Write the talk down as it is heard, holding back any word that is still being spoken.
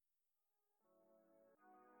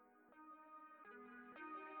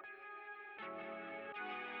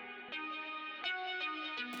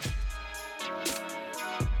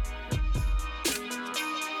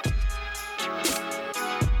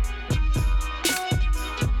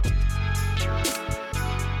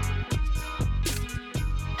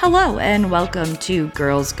Hello and welcome to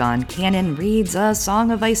Girls Gone Canon Reads A Song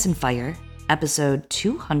of Ice and Fire, episode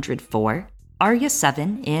 204, Arya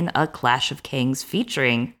VII in A Clash of Kings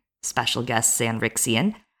featuring special guest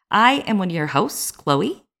Sanrixian. I am one of your hosts,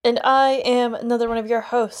 Chloe. And I am another one of your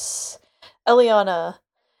hosts, Eliana.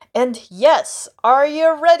 And yes, are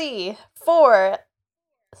you ready for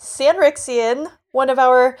Sanrixian, one of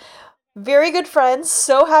our very good friends?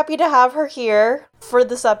 So happy to have her here for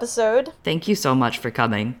this episode. Thank you so much for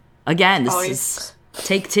coming. Again, this is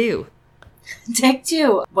take two. Take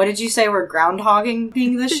two. What did you say? We're groundhogging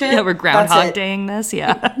being this shit? Yeah, we're groundhog daying this,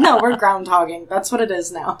 yeah. No, we're groundhogging. That's what it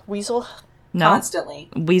is now. Weasel? No? Constantly.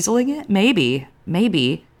 Weaseling it? Maybe.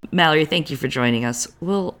 Mallory, thank you for joining us.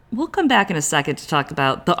 We'll come back in a second to talk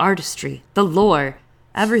about the artistry, the lore,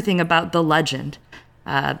 everything about the legend.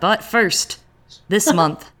 But first, this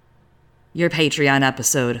month, your Patreon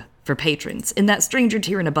episode for patrons in that stranger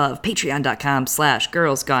tier and above,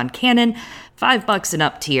 patreon.com/girlsgonecanon, $5 and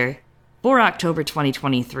up tier for October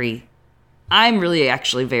 2023. I'm really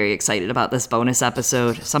actually very excited about this bonus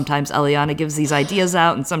episode. Sometimes Eliana gives these ideas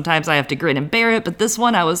out, and sometimes I have to grin and bear it, but this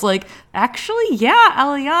one I was like, actually, yeah,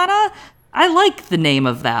 Eliana, I like the name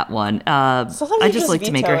of that one. I just like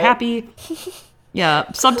to make her happy.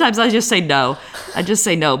 Yeah, sometimes I just say no.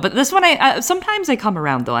 But this one, sometimes I come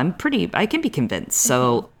around, though. I can be convinced.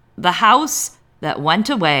 So the house that went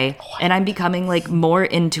away, and I'm becoming more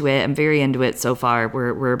into it. I'm very into it so far.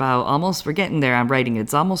 We're getting there. I'm writing it.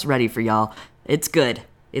 It's almost ready for y'all. It's good.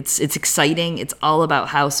 It's exciting. It's all about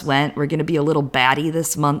House Went. We're gonna be a little batty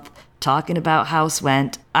this month talking about House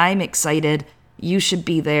Went. I'm excited. You should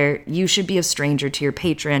be there. You should be a stranger to your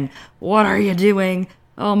patron. What are you doing?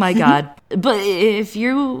 Oh my God. But if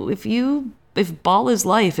ball is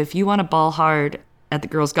life, if you want to ball hard at the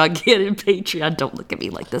Girls Gone Canon Patreon, don't look at me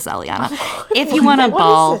like this, Eliana. If you want to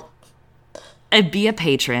ball and be a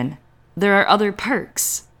patron, there are other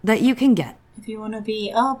perks that you can get. If you want to be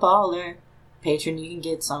a baller patron, you can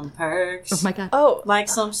get some perks. Oh my God. Oh. Like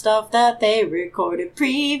some stuff that they recorded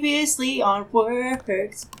previously on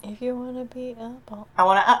Works. If you want to be a baller. I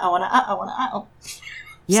wanna.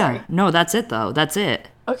 Yeah, Sorry. no, that's it though. That's it.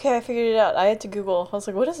 Okay, I figured it out. I had to Google. I was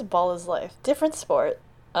like, what is ball is life? Different sport.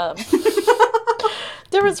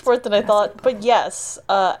 Different sport than I thought. But yes,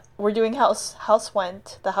 we're doing House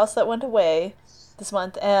Went, the house that went away this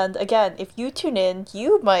month. And again, if you tune in,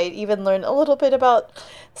 you might even learn a little bit about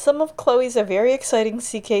some of Chloe's very exciting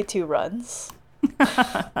CK2 runs.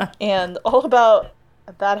 And all about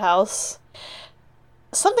that house.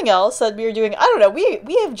 Something else that we were doing, I don't know, we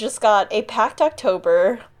have just got a packed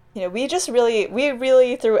October. You know, we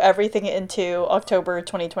really threw everything into October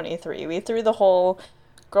 2023. We threw the whole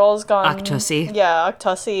Girls Gone... Octussy. Yeah,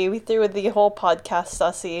 Octussy. We threw the whole podcast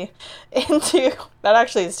sussy into... That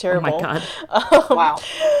actually is terrible. Oh my God. Wow.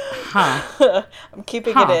 Huh. I'm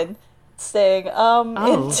keeping it in. Staying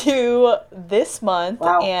into this month.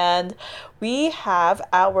 Wow. And we have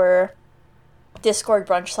our Discord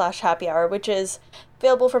brunch/happy hour, which is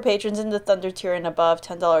available for patrons in the Thunder tier and above,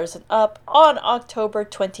 $10 and up, on October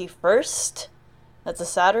 21st. That's a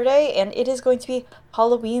Saturday, and it is going to be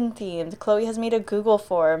Halloween themed. Chloe has made a Google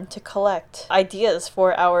form to collect ideas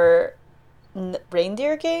for our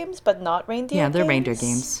reindeer games, but not reindeer games. Yeah, they're reindeer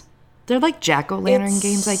games. They're like jack-o'-lantern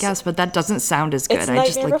games, I guess, but that doesn't sound as good. It's I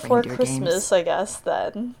just Nightmare like Before reindeer Christmas, games. I guess,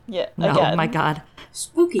 then. Yeah, No, again. oh my God.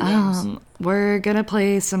 Spooky games. We're gonna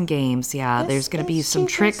play some games, yeah. There's gonna be some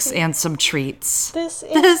tricks and some treats. This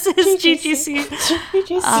is GGC.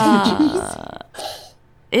 GGC.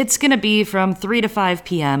 It's gonna be from 3 to 5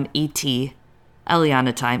 p.m. ET.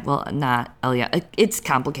 Eliana time. Well, not Eliana. It's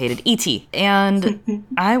complicated. ET. And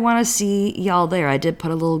I want to see y'all there. I did put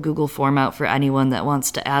a little Google form out for anyone that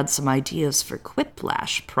wants to add some ideas for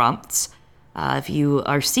Quiplash prompts. If you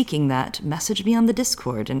are seeking that, message me on the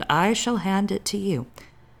Discord, and I shall hand it to you.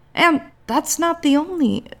 And that's not the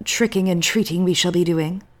only tricking and treating we shall be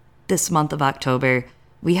doing this month of October.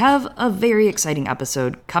 We have a very exciting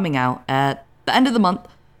episode coming out at the end of the month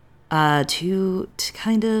to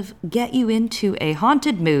kind of get you into a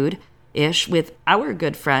haunted mood-ish with our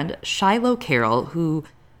good friend Shiloh Carroll, who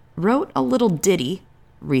wrote a little ditty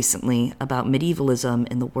recently about medievalism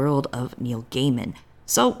in the world of Neil Gaiman.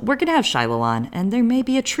 So we're going to have Shiloh on, and there may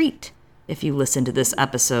be a treat if you listen to this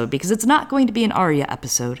episode, because it's not going to be an Arya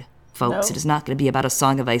episode, folks. No. It is not going to be about a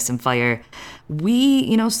Song of Ice and Fire.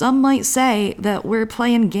 Some might say that we're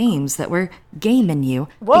playing games, that we're gaming you,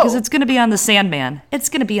 because it's going to be on The Sandman. It's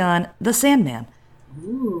going to be on The Sandman.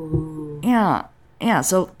 Ooh. Yeah,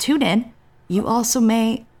 so tune in. You also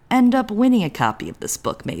may end up winning a copy of this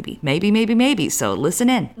book, maybe. Maybe. So listen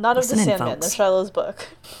in. Not of Listen The in, Sandman, folks. the Shiloh's book.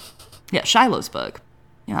 Yeah, Shiloh's book.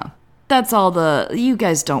 Yeah. That's all you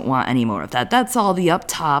guys don't want any more of that. That's all the up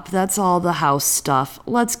top. That's all the house stuff.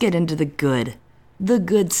 Let's get into the good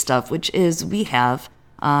stuff, which is we have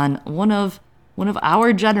on one of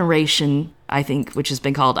our generation, I think, which has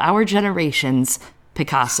been called our generation's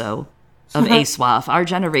Picasso of ASOIAF. Our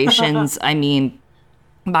generations, I mean,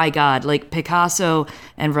 my God, like Picasso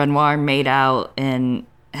and Renoir made out and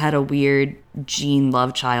had a weird gene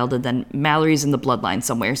love child, and then Mallory's in the bloodline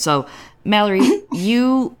somewhere. So, Mallory,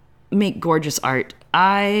 you make gorgeous art.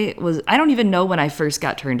 I don't even know when I first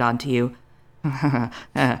got turned on to you.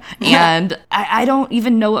 And I don't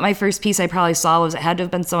even know what my first piece I probably saw was. It had to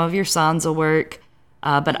have been some of your Sansa work.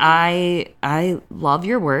 But I love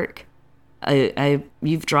your work.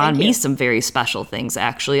 You've drawn me some very special things,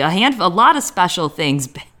 actually. A lot of special things,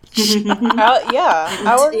 bitch.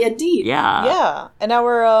 Indeed. Yeah. And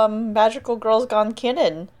our Magical Girls Gone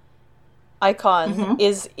Canon icon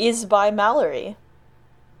is by Mallory.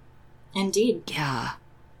 Indeed. Yeah.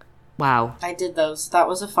 Wow. I did those. That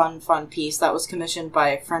was a fun piece. That was commissioned by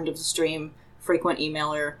a friend of the stream, frequent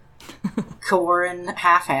emailer, Corin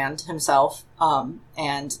Halfhand himself.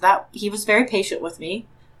 And that he was very patient with me.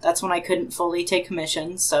 That's when I couldn't fully take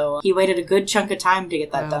commissions, so he waited a good chunk of time to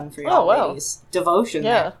get that done for y'all ladies. Devotion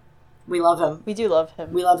there. We love him. We do love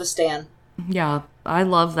him. We love a Stan. Yeah, I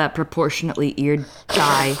love that proportionately eared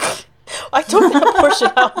guy. I took that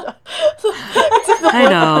portion out. I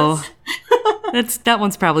know. That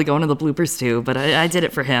one's probably going to the bloopers too, but I did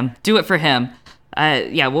it for him. Do it for him.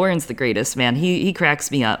 Warren's the greatest, man. He cracks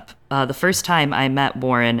me up. The first time I met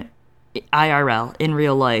Warren, IRL, in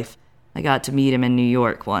real life, I got to meet him in New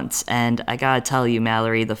York once, and I gotta tell you,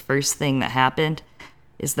 Mallory, the first thing that happened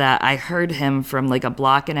is that I heard him from like a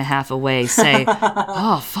block and a half away say,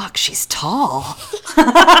 "Oh fuck, she's tall."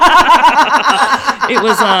 It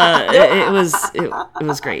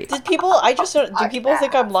was great. Do people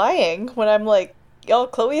think I'm lying when I'm like, yo,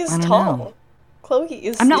 Chloe is tall? Know. Chloe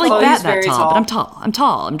is. I'm not like Chloe's that very tall, tall, but I'm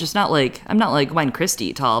tall. I'm not like Gwen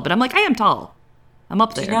Christie tall, but I'm like, I am tall. I'm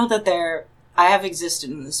up there. Do you know that I have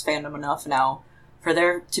existed in this fandom enough now for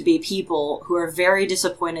there to be people who are very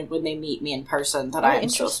disappointed when they meet me in person that I am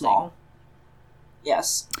so small.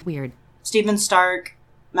 Yes. Weird. Stephen Stark,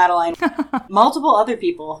 Madeline, multiple other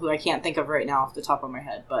people who I can't think of right now off the top of my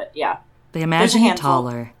head, but yeah. They imagine you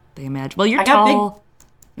taller. Well, you're tall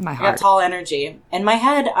in my heart. I got tall energy. In my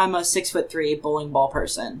head, I'm a 6'3" bowling ball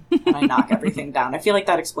person, and I knock everything down. I feel like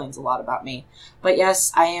that explains a lot about me. But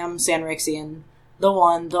yes, I am Sanrixian. The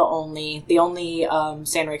one, the only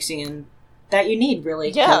Sanrixian that you need,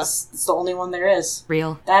 really. Yeah. It's the only one there is.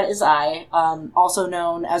 Real. That is I, also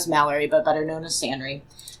known as Mallory, but better known as Sanri.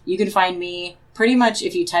 You can find me pretty much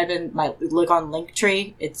if you type in look on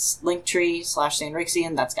Linktree. It's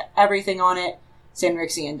Linktree/Sanrixian. That's got everything on it.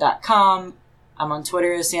 Sanrixian.com. I'm on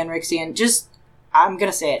Twitter as Sanrixian. I'm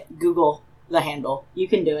going to say it. Google the handle. You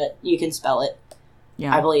can do it. You can spell it.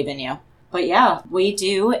 Yeah. I believe in you. But yeah, we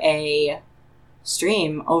do a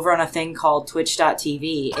stream over on a thing called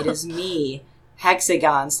twitch.tv. It is me,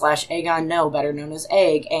 Hexagon/Aegon No, better known as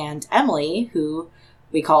Egg, and Emily, who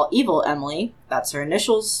we call Evil Emily. That's her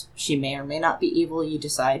initials. She may or may not be evil, you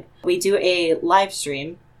decide. We do a live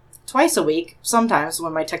stream twice a week, sometimes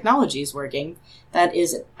when my technology is working. That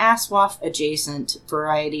is an ASOIAF adjacent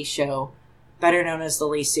variety show, better known as the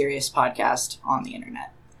least serious podcast on the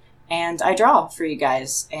internet. And I draw for you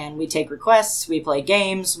guys, and we take requests, we play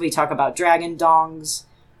games, we talk about dragon dongs,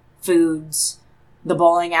 foods, the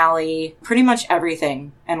bowling alley, pretty much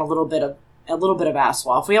everything, and a little bit of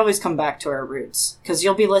ASOIAF. We always come back to our roots, because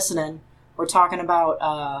you'll be listening. We're talking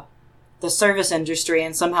about the service industry,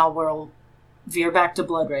 and somehow we'll veer back to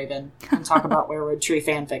Bloodraven and talk about Werewood Tree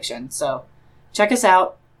fanfiction. So check us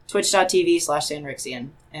out,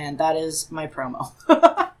 twitch.tv/Sanrixian, and that is my promo.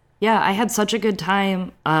 Yeah, I had such a good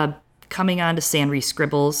time coming on to Sanri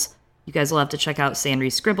Scribbles. You guys will have to check out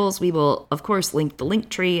Sanri Scribbles. We will, of course, link the link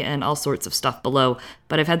tree and all sorts of stuff below.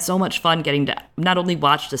 But I've had so much fun getting to not only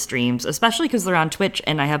watch the streams, especially because they're on Twitch,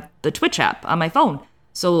 and I have the Twitch app on my phone.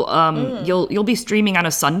 So you'll be streaming on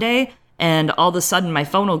a Sunday, and all of a sudden my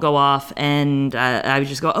phone will go off, and I would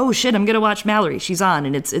just go, oh shit, I'm gonna watch Mallory. She's on,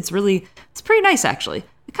 and it's pretty nice actually.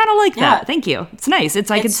 I kind of like that. Thank you. It's nice.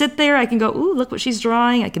 I can sit there. I can go, ooh, look what she's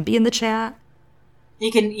drawing. I can be in the chat. You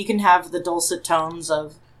can have the dulcet tones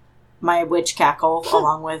of my witch cackle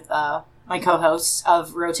along with my co-hosts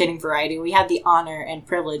of Rotating Variety. We had the honor and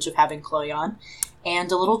privilege of having Chloe on. And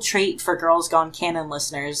a little treat for Girls Gone Canon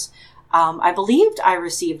listeners. I believed I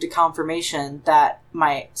received a confirmation that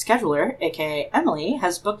my scheduler, aka Emily,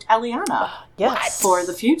 has booked Eliana for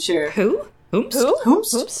the future. Who?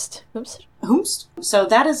 Whomst. So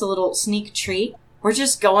that is a little sneak treat we're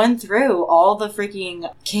just going through all the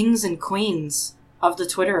freaking kings and queens of the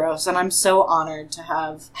Twitteros, and I'm so honored to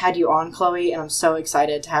have had you on, Chloe, and I'm so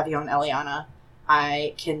excited to have you on, Eliana.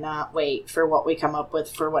 I cannot wait for what we come up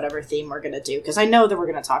with for whatever theme we're going to do, because I know that we're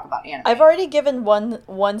going to talk about anime. I've already given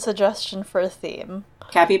one suggestion for a theme.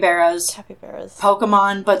 Capybaras.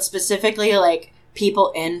 Pokemon, but specifically, like,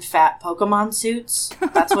 people in fat Pokemon suits.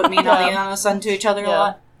 That's what me and Eliana send to each other a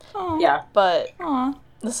lot. Aww. Yeah. But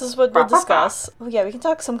this is what we'll discuss. Oh, yeah, we can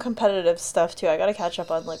talk some competitive stuff, too. I gotta catch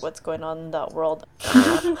up on, like, what's going on in that world.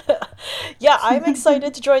 Yeah, I'm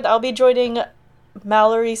excited to join. I'll be joining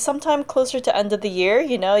Mallory sometime closer to end of the year.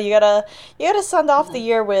 You know, you gotta send off the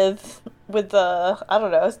year with I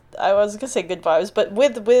don't know, I was gonna say good vibes, but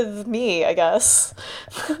with me, I guess,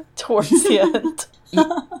 towards the end.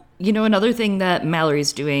 You know, another thing that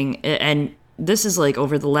Mallory's doing, and this is like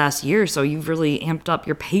over the last year, so you've really amped up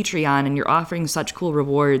your Patreon and you're offering such cool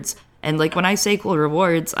rewards. And like when I say cool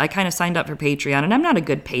rewards, I kind of signed up for Patreon, and I'm not a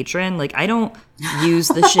good patron. Like, I don't use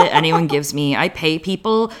the shit anyone gives me. I pay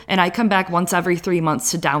people, and I come back once every 3 months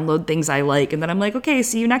to download things I like, and then I'm like, okay,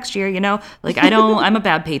 see you next year, you know? Like, I'm a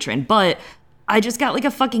bad patron. But I just got like a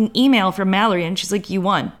fucking email from Mallory, and she's like, you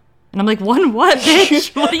won. And I'm like, won what,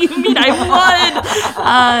 bitch? What do you mean I won?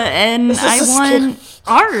 And I won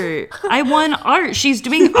art. I won art. She's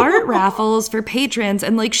doing art raffles for patrons.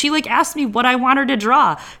 And like, she like asked me what I want her to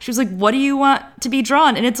draw. She was like, what do you want to be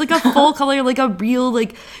drawn? And it's like a full color, like a real,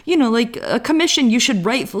 like, you know, like a commission you should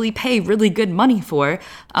rightfully pay really good money for.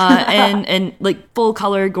 And like full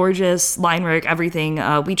color, gorgeous line work, everything.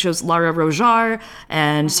 We chose Lara Rojar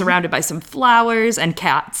and surrounded by some flowers and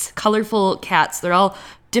cats, colorful cats. They're all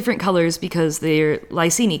different colors because they're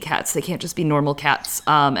Lycini cats. They can't just be normal cats.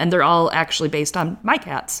 And they're all actually based on my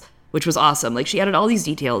cats, which was awesome. Like, she added all these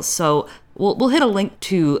details. So we'll hit a link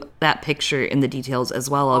to that picture in the details as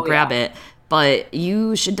well. I'll grab it. But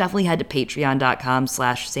you should definitely head to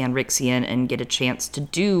patreon.com/Sanrixian and get a chance to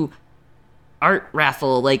do art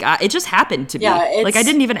raffle. Like, it just happened to me. Like, I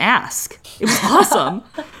didn't even ask. It was awesome.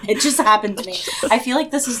 It just happened to me. I feel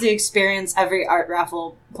like this is the experience every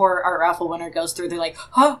poor art raffle winner goes through. They're like,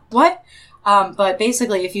 huh, what? But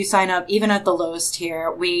basically, if you sign up, even at the lowest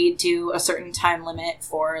tier, we do a certain time limit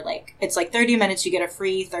for, like, it's like 30 minutes, you get a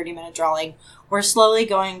free 30-minute drawing. We're slowly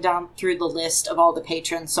going down through the list of all the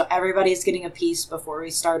patrons, so everybody's getting a piece before we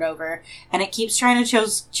start over. And it keeps trying to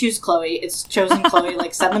choose Chloe. It's chosen Chloe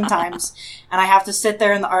like 7 times. And I have to sit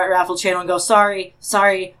there in the art raffle channel and go, sorry,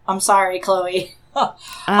 I'm sorry, Chloe.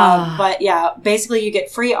 But yeah, basically you get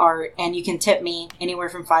free art, and you can tip me anywhere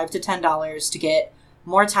from $5 to $10 to get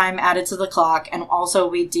more time added to the clock. And also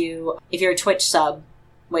we do, if you're a Twitch sub,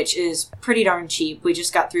 which is pretty darn cheap. We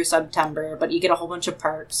just got through September, but you get a whole bunch of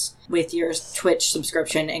perks with your Twitch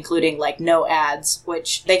subscription, including, like, no ads,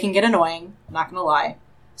 which they can get annoying, not gonna lie.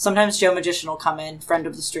 Sometimes Joe Magician will come in, friend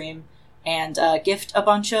of the stream, and gift a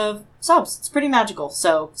bunch of subs. It's pretty magical,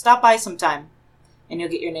 so stop by sometime, and you'll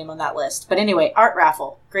get your name on that list. But anyway, art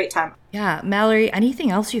raffle. Great time. Yeah, Mallory, anything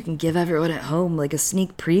else you can give everyone at home, like a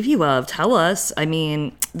sneak preview of? Tell us. I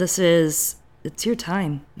mean, it's your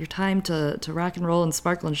time. Your time to rock and roll and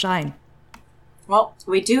sparkle and shine. Well,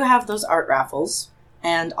 we do have those art raffles.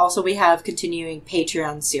 And also we have continuing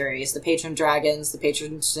Patreon series. The Patron Dragons, the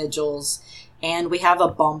Patron Sigils. And we have a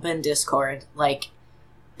bump in Discord. Like,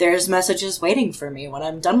 there's messages waiting for me when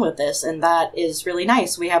I'm done with this. And that is really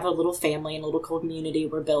nice. We have a little family and a little community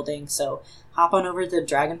we're building. So hop on over to the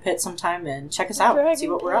Dragon Pit sometime and check us out. See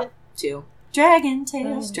what we're up to. Dragon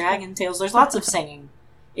Tales, Dragon Tales. There's lots of singing.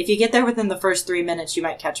 If you get there within the first 3 minutes, you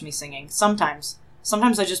might catch me singing. Sometimes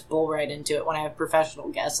I just bull right into it when I have professional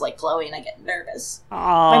guests like Chloe, and I get nervous.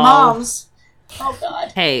 Aww. My mom's. Oh,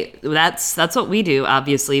 God. Hey, that's what we do,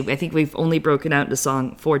 obviously. I think we've only broken out into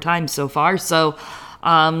song 4 times so far, so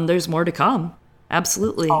there's more to come.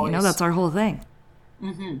 Absolutely. Always. You know, that's our whole thing.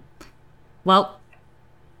 Mm-hmm. Well,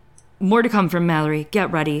 more to come from Mallory. Get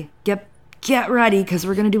ready. Get ready, because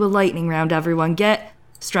we're going to do a lightning round, everyone.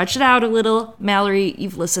 Stretch it out a little. Mallory,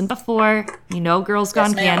 you've listened before. You know Girls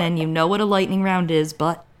Gone Canon. You know what a lightning round is,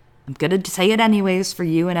 but I'm going to say it anyways for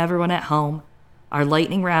you and everyone at home. Our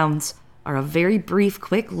lightning rounds are a very brief,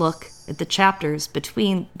 quick look at the chapters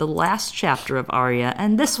between the last chapter of Arya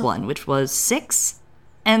and this one, which was 6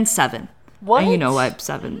 and 7. What? And you know what?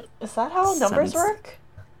 7. Is that how numbers work?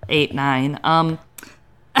 8, 9.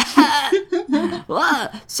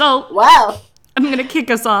 So, wow. I'm going to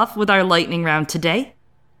kick us off with our lightning round today.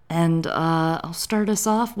 And I'll start us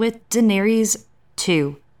off with Daenerys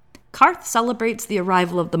 2. Karth celebrates the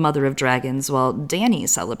arrival of the Mother of Dragons, while Dany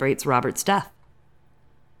celebrates Robert's death.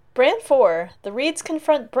 Bran 4. The Reeds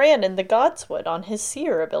confront Bran in the Godswood on his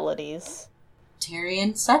seer abilities.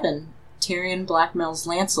 Tyrion 7. Tyrion blackmails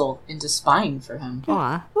Lancel into spying for him.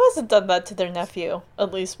 Aw. Who hasn't done that to their nephew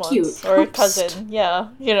at least once? Cute. Or a cousin, yeah,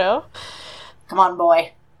 you know? Come on,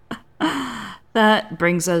 boy. That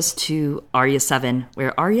brings us to Arya 7,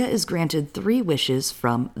 where Arya is granted 3 wishes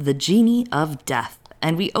from the Genie of Death.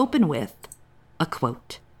 And we open with a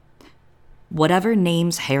quote. Whatever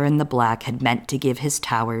names Harren the Black had meant to give his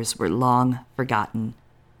towers were long forgotten.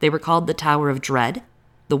 They were called the Tower of Dread,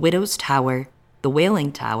 the Widow's Tower, the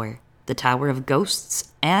Wailing Tower, the Tower of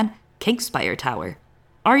Ghosts, and Kingspire Tower.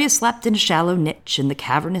 Arya slept in a shallow niche in the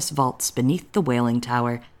cavernous vaults beneath the Wailing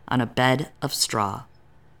Tower on a bed of straw.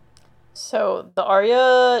 So, the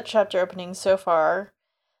Arya chapter openings so far,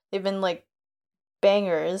 they've been, like,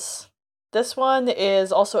 bangers. This one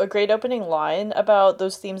is also a great opening line about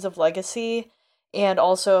those themes of legacy, and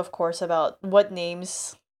also, of course, about what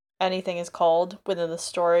names anything is called within the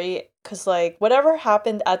story. Because, like, whatever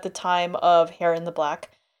happened at the time of Harren the Black,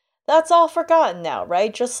 that's all forgotten now,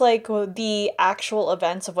 right? Just like the actual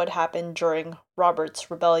events of what happened during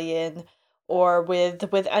Robert's rebellion, or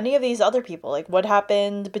with any of these other people, like what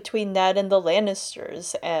happened between Ned and the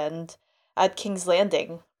Lannisters and at King's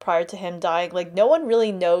Landing prior to him dying. Like, no one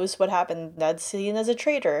really knows what happened. Ned's seen as a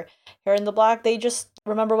traitor. Harren the Black, they just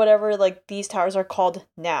remember whatever, like, these towers are called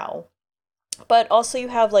now. But also you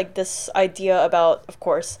have, like, this idea about, of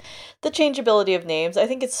course, the changeability of names. I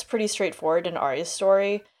think it's pretty straightforward in Arya's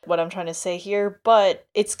story, what I'm trying to say here, but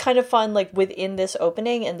it's kind of fun, like, within this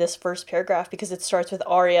opening and this first paragraph, because it starts with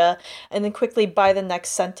Arya, and then quickly by the next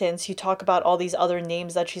sentence, you talk about all these other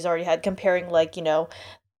names that she's already had, comparing, like, you know,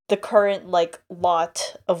 the current, like,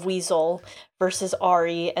 lot of Weasel versus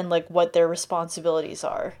Ari, and, like, what their responsibilities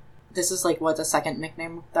are. This is, like, what, the second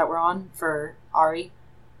nickname that we're on for Ari?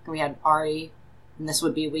 We had Ari, and this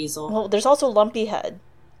would be Weasel. Well, there's also Lumpy Head.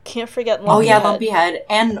 Can't forget Lumpy Oh, yeah, Head. Lumpy Head,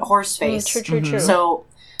 and Horseface. True. So...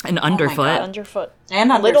 And Underfoot. Underfoot.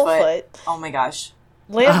 And Underfoot. Littlefoot. Oh my gosh.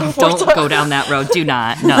 Don't go down that road. Do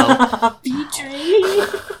not. No. Petrie.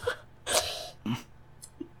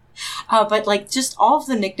 But, like, just all of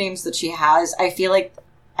the nicknames that she has, I feel like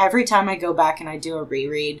every time I go back and I do a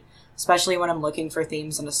reread, especially when I'm looking for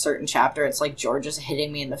themes in a certain chapter, it's like George is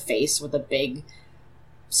hitting me in the face with a big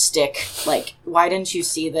stick. Like, why didn't you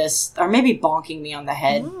see this? Or maybe bonking me on the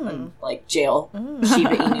head, in, like, jail,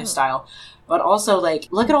 Shiba Inu style. But also, like,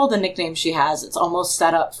 look at all the nicknames she has. It's almost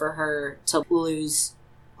set up for her to lose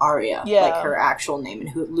Arya, like, her actual name,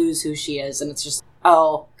 and lose who she is. And it's just,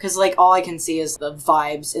 because, like, all I can see is the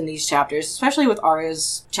vibes in these chapters, especially with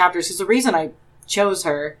Arya's chapters, because the reason I chose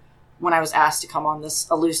her when I was asked to come on this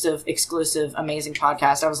elusive, exclusive, amazing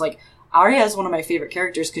podcast, I was like, Arya is one of my favorite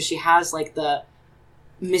characters because she has, like, the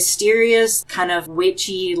mysterious, kind of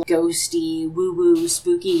witchy, ghosty, woo-woo,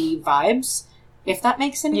 spooky vibes, if that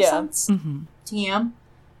makes any sense. TM.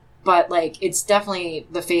 But, like, it's definitely,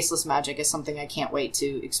 the faceless magic is something I can't wait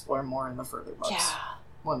to explore more in the further books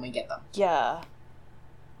when we get them. Yeah,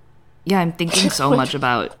 I'm thinking so much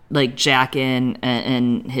about, like, Jaqen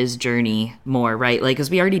and his journey more, right? Like, because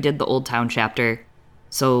we already did the Old Town chapter,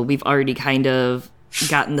 so we've already kind of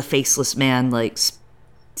gotten the faceless man, like,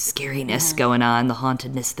 scariness going on, the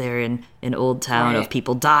hauntedness there in Old Town of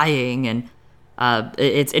people dying, and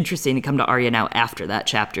it's interesting to come to Arya now after that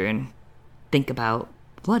chapter and think about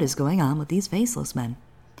what is going on with these faceless men.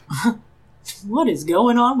 What is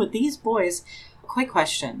going on with these boys? Quick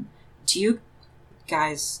question. Do you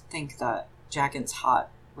guys think that Jaqen's hot?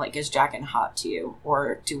 Like, is Jaqen hot to you?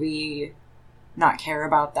 Or do we not care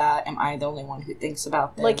about that? Am I the only one who thinks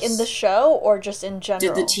about this? like in the show or just in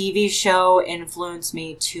general? Did the TV show influence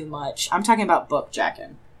me too much? I'm talking about book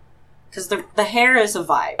Jaqen. Because the hair is a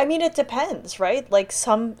vibe. I mean, it depends, right? Like,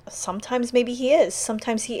 sometimes maybe he is,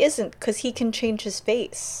 sometimes he isn't, because he can change his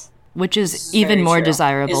face. Which is even more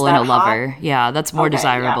desirable in a lover. Yeah, that's more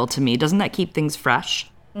desirable to me. Doesn't that keep things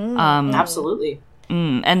fresh? Absolutely.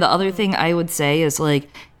 And the other thing I would say is, like,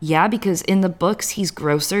 yeah, because in the books he's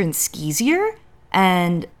grosser and skeezier,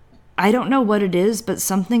 and I don't know what it is, but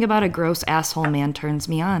something about a gross asshole man turns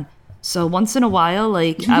me on. So once in a while,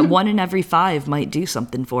 like, 1 in every 5 might do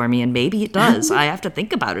something for me, and maybe it does. I have to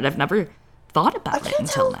think about it. I've never thought about it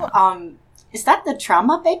until now. Is that the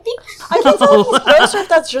trauma, baby? I can't tell if he's gross or if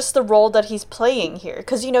that's just the role that he's playing here.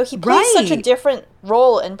 Because, you know, he plays such a different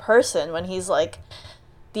role in person when he's, like,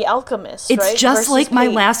 the alchemist, it's right? It's just versus like my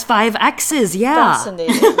last 5 exes,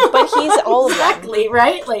 Fascinating. But he's all of them. Exactly,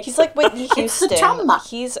 right? Like, he's like Whitney Houston. It's the trauma.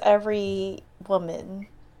 He's every woman.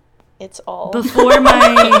 It's all. Before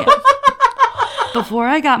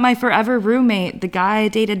I got my forever roommate, the guy I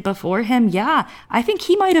dated before him, I think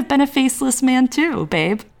he might have been a faceless man too,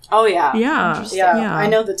 babe. Oh, yeah. Yeah. Yeah, I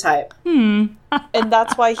know the type. And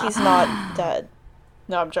that's why he's not dead.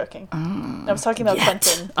 No, I'm joking. I was talking about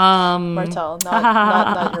Quentin Martell,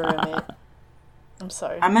 not your roommate. I'm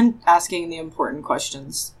sorry. I'm asking the important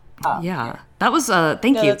questions. Yeah. That was,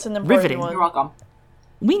 thank you. That's an important Riveting. one. You're welcome.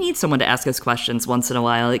 We need someone to ask us questions once in a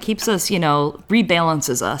while. It keeps us,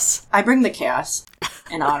 rebalances us. I bring the chaos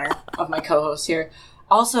in honor of my co-host here.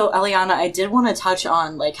 Also, Eliana, I did want to touch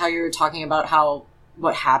on, like, how you were talking about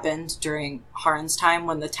what happened during Harren's time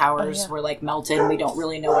when the towers were, like, melted. We don't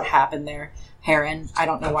really know what happened there. Harren. I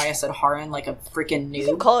don't know why I said Harren like a freaking noob. You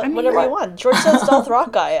can call it whatever you want. George says Stealth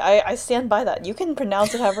Rock Guy. I stand by that. You can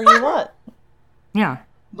pronounce it however you want. Yeah.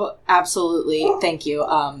 But absolutely, thank you.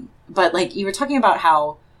 But like you were talking about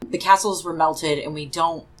how the castles were melted and we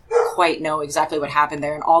don't quite know exactly what happened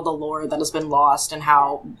there and all the lore that has been lost and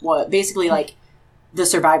how basically like the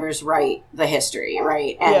survivors write the history,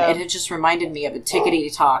 right? And it had just reminded me of a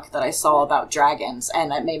tickety talk that I saw about dragons,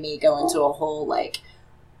 and it made me go into a whole like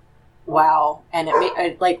wow, and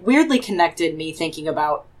it like weirdly connected me thinking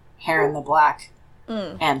about Harren the Black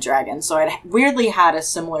and dragons. So I'd weirdly had a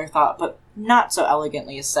similar thought, but not so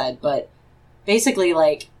elegantly as said, but basically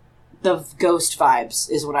like the ghost vibes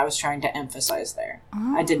is what I was trying to emphasize there.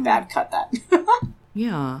 I did bad cut that.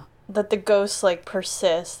 Yeah. That the ghosts like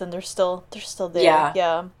persist and they're still there.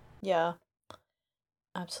 Yeah.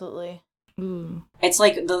 Absolutely. It's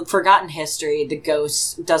like the forgotten history, the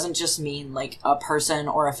ghost doesn't just mean like a person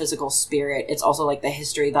or a physical spirit. It's also like the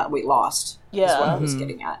history that we lost. Yeah. Is what I was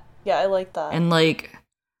getting at. Yeah, I like that. And like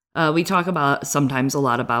we talk about sometimes a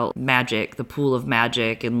lot about magic, the pool of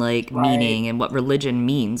magic and like meaning and what religion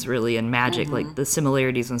means really in magic, like the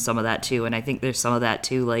similarities and some of that too. And I think there's some of that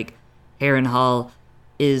too, like Harrenhal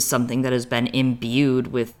is something that has been imbued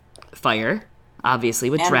with fire. Obviously,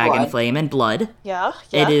 with and dragon blood. flame and blood. Yeah.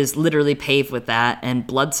 It is literally paved with that, and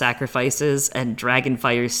blood sacrifices and dragon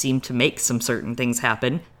fires seem to make some certain things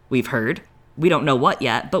happen, we've heard. We don't know what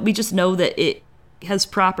yet, but we just know that it has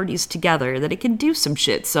properties together, that it can do some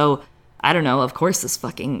shit. So, I don't know, of course this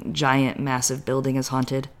fucking giant, massive building is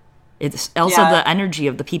haunted. It's also the energy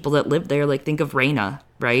of the people that live there, like think of Rhaena,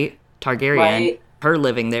 right? Targaryen. Right. Her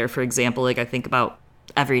living there, for example, like I think about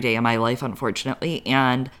every day of my life, unfortunately,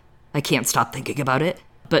 and I can't stop thinking about it.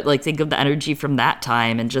 But, like, think of the energy from that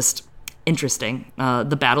time and just interesting.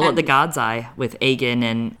 The battle at the God's Eye with Aegon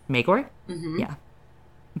and Maegor. Yeah.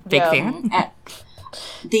 Big fan. And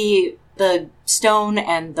the stone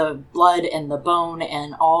and the blood and the bone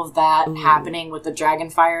and all of that happening with the dragon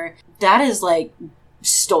fire, that is, like,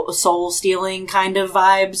 soul-stealing kind of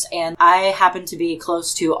vibes. And I happen to be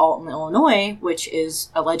close to Alton, Illinois, which is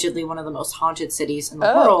allegedly one of the most haunted cities in the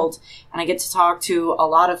world. And I get to talk to a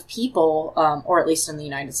lot of people, or at least in the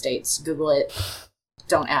United States. Google it.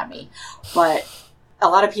 Don't at me. But a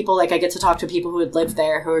lot of people, like I get to talk to people who had lived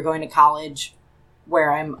there, who are going to college,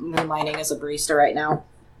 where I'm moonlighting as a barista right now.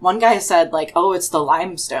 One guy said, like, oh, it's the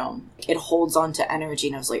limestone. It holds on to energy.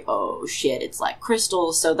 And I was like, oh, shit, it's like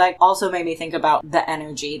crystals. So that also made me think about the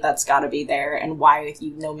energy that's got to be there and why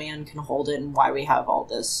no man can hold it and why we have all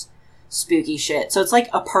this spooky shit. So it's like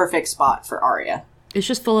a perfect spot for Arya. It's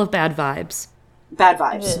just full of bad vibes. Bad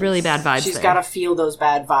vibes. Really bad vibes. She's got to feel those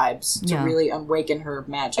bad vibes to really awaken her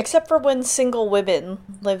magic. Except for when single women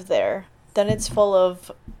live there. Then it's full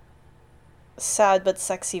of sad but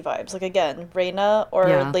sexy vibes. Like, again, Rhaena or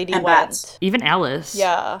Lady and Went. bats. Even Alice.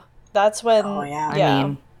 Yeah. That's when... Oh, yeah. I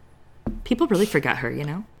mean, people really forget her, you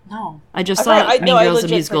know? No. I just saw Mean Girls the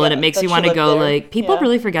musical, and it makes you want to go, there. like, people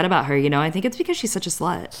really forget about her, you know? I think it's because she's such a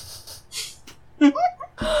slut.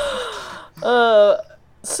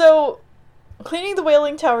 So, cleaning the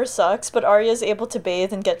Wailing Tower sucks, but Arya's able to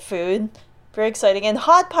bathe and get food. Very exciting. And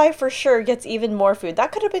Hot Pie for sure gets even more food.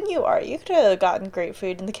 That could have been you, Arya. You could have gotten great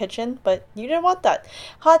food in the kitchen, but you didn't want that.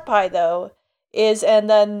 Hot Pie, though, and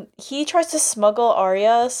then he tries to smuggle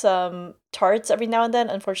Arya some tarts every now and then.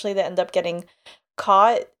 Unfortunately, they end up getting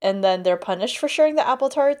caught, and then they're punished for sharing the apple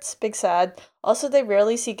tarts. Big sad. Also, they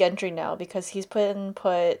rarely see Gendry now because he's put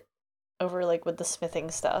over, like, with the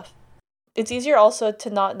smithing stuff. It's easier also to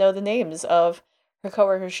not know the names of her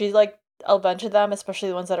coworkers. She's like, a bunch of them, especially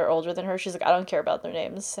the ones that are older than her, she's like, I don't care about their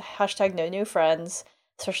names. # no new friends,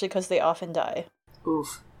 especially because they often die.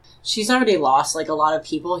 Oof. She's already lost, like, a lot of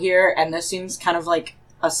people here, and this seems kind of like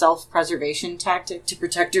a self-preservation tactic to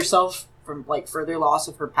protect herself from, like, further loss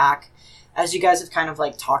of her pack. As you guys have kind of,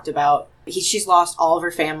 like, talked about, she's lost all of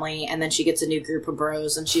her family, and then she gets a new group of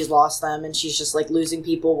bros, and she's lost them, and she's just, like, losing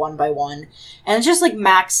people one by one. And it's just, like,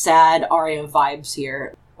 max sad Arya vibes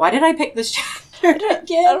here. Why did I pick this chapter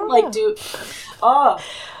again? I don't know. Like, dude,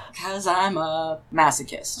 because I'm a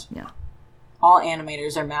masochist. Yeah. All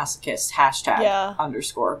animators are masochists. #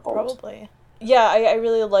 _ bold. Probably. Yeah, I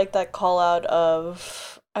really like that call out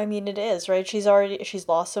of, I mean, it is, right? She's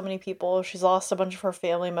lost so many people. She's lost a bunch of her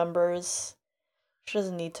family members. She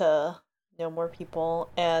doesn't need to know more people.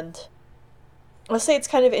 And I'll say it's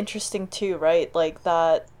kind of interesting too, right? Like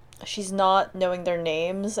that she's not knowing their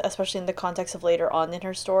names, especially in the context of later on in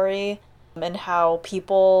her story, and how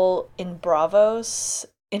people in Bravos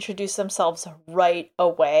introduce themselves right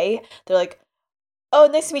away. They're like, "Oh,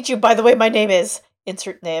 nice to meet you. By the way, my name is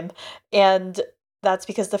insert name." And that's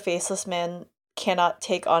because the faceless man cannot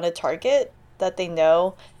take on a target that they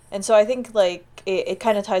know. And so I think like it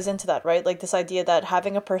kind of ties into that, right? Like this idea that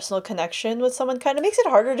having a personal connection with someone kind of makes it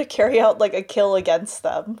harder to carry out like a kill against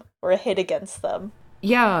them or a hit against them.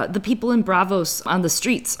 Yeah, the people in Bravos on the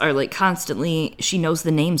streets are like constantly, she knows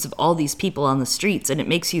the names of all these people on the streets, and it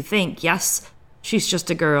makes you think, yes, she's just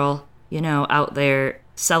a girl, out there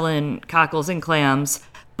selling cockles and clams,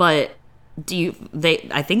 but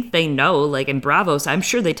I think they know, like in Bravos, I'm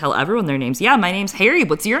sure they tell everyone their names. Yeah, my name's Harry,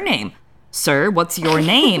 what's your name? Sir, what's your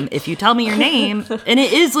name? If you tell me your name. And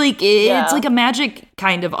it is like, it's like a magic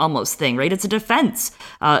kind of almost thing, right? It's a defense.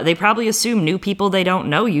 They probably assume new people they don't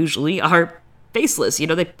know usually are faceless,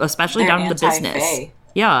 they especially They're down in the business.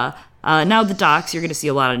 Yeah. Now the docks, you're going to see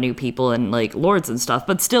a lot of new people and like lords and stuff,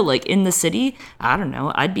 but still like in the city, I don't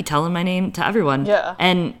know, I'd be telling my name to everyone. Yeah.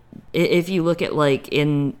 And if you look at like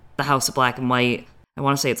in the House of Black and White, I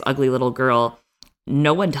want to say it's Ugly Little Girl,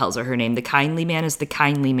 no one tells her name. The kindly man is the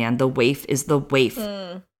kindly man. The waif is the waif.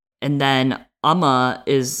 And then Amma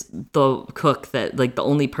is the cook, that like the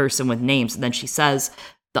only person with names. And then she says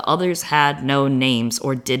the others had no names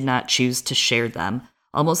or did not choose to share them.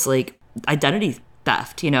 Almost like identity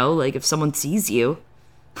theft, like if someone sees you,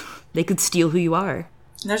 they could steal who you are.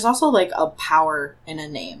 There's also like a power in a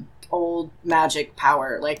name. Old magic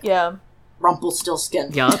power. Like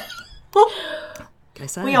Rumpelstiltskin. Yup.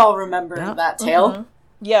 We all remember that tale. Mm-hmm.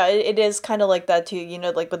 Yeah, it is kind of like that too,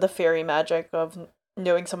 like with the fairy magic of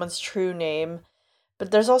knowing someone's true name. But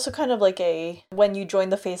there's also kind of like when you join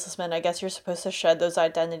the Faceless Men, I guess you're supposed to shed those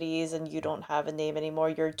identities and you don't have a name anymore,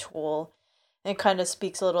 you're a tool. And it kind of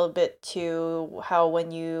speaks a little bit to how when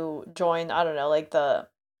you join, I don't know, like the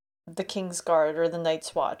King's Guard or the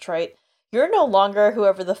Night's Watch, right? You're no longer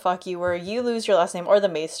whoever the fuck you were. You lose your last name, or the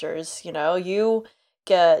Maesters, you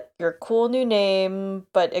get your cool new name,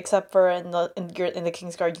 but except for in the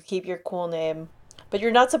King's Guard, you keep your cool name. But you're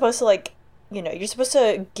not supposed to you're supposed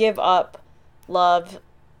to give up love,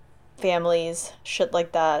 families, shit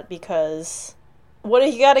like that, because what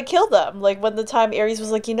if you gotta kill them? Like when the time Ares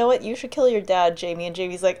was like, you know what, you should kill your dad, Jamie, and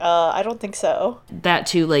Jamie's like, I don't think so. That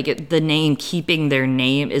too, like the name, keeping their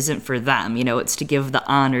name isn't for them, it's to give the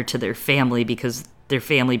honor to their family because their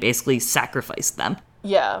family basically sacrificed them.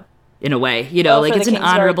 Yeah. In a way, like it's an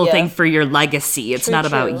honorable thing for your legacy. It's not true.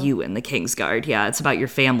 about you in the King's Guard. Yeah, it's about your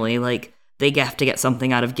family. Like they have to get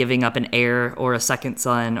something out of giving up an heir or a second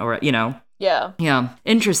son or, Yeah. Yeah.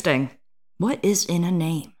 Interesting. What is in a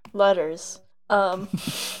name? Letters. The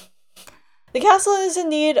castle is in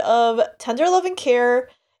need of tender love and care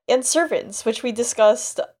and servants, which we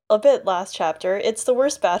discussed a bit last chapter. It's the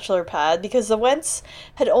worst bachelor pad because the Wents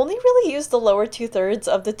had only really used the lower 2/3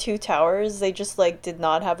 of the 2 towers. They just did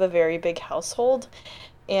not have a very big household.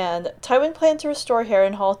 And Tywin planned to restore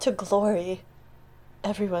Harrenhal to glory,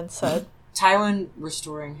 everyone said. Tywin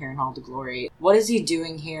restoring Harrenhal to glory. What is he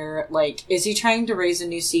doing here? Like, is he trying to raise a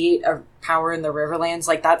new seat of power in the Riverlands?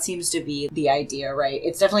 Like, that seems to be the idea, right?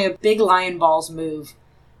 It's definitely a big lion balls move,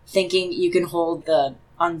 thinking you can hold the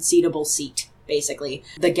unseatable seat, basically.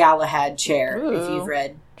 The Galahad chair, if you've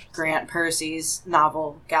read Grant Percy's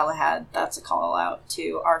novel, Galahad. That's a call out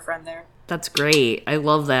to our friend there. That's great. I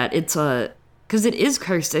love that. It's because it is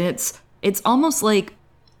cursed, and it's almost like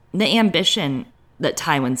the ambition that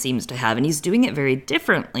Tywin seems to have, and he's doing it very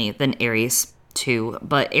differently than Aerys too.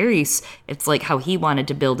 But Aerys, it's like how he wanted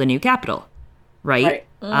to build a new capital, right?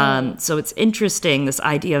 So it's interesting, this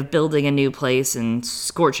idea of building a new place and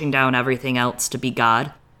scorching down everything else to be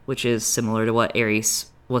God, which is similar to what Aerys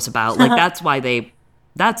was about. Like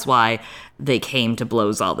that's why they came to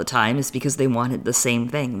blows all the time, is because they wanted the same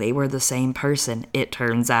thing. They were the same person, it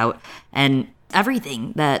turns out. And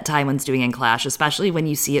everything that Tywin's doing in Clash, especially when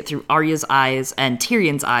you see it through Arya's eyes and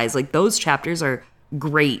Tyrion's eyes, like those chapters are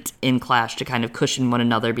great in Clash to kind of cushion one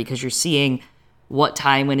another, because you're seeing what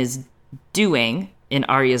Tywin is doing in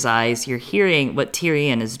Arya's eyes, you're hearing what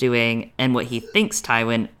Tyrion is doing and what he thinks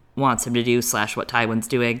Tywin wants him to do / what Tywin's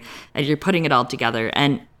doing, and you're putting it all together.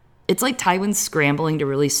 And it's like Tywin's scrambling to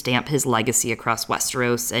really stamp his legacy across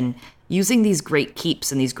Westeros and using these great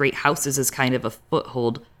keeps and these great houses as kind of a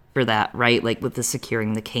foothold for that, right? Like with the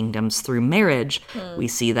securing the kingdoms through marriage, we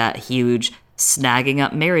see that huge snagging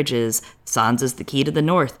up marriages. Sansa's the key to the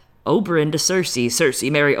north. Oberyn to Cersei.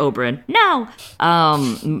 Cersei marry Oberyn. No!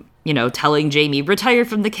 Telling Jaime, retire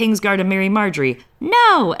from the Kingsguard and marry Marjorie.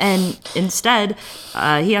 No! And instead,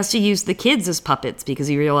 he has to use the kids as puppets because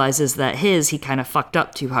he realizes that he kind of fucked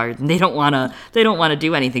up too hard, and they don't want to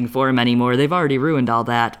do anything for him anymore. They've already ruined all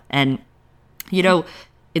that. And,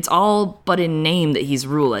 it's all but in name that he's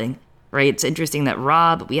ruling, right? It's interesting that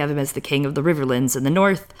Robb, we have him as the king of the Riverlands in the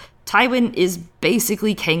north. Tywin is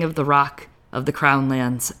basically king of the Rock, of the Crown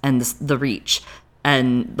Lands, and the Reach,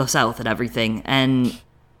 and the South and everything. And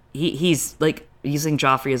he's like using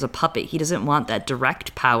Joffrey as a puppet. He doesn't want that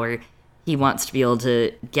direct power. He wants to be able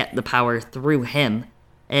to get the power through him.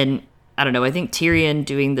 And I don't know, I think Tyrion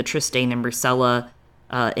doing the Trystane and Myrcella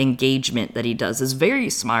engagement that he does is very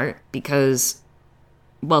smart because,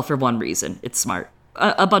 well, for one reason, it's smart.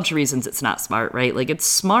 A bunch of reasons it's not smart, right? Like, it's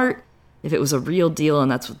smart if it was a real deal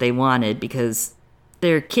and that's what they wanted because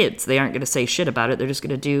they're kids. They aren't going to say shit about it. They're just going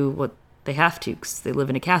to do what they have to because they live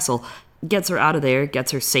in a castle. Gets her out of there,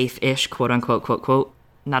 gets her safe-ish, quote-unquote, quote-quote,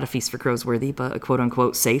 not a Feast for Crows worthy, but a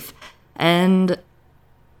quote-unquote safe. And,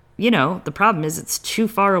 the problem is it's too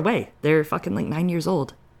far away. They're fucking 9 years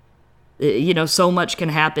old. So much can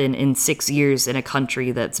happen in 6 years in a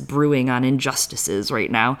country that's brewing on injustices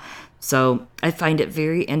right now. So I find it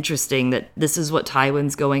very interesting that this is what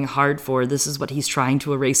Tywin's going hard for. This is what he's trying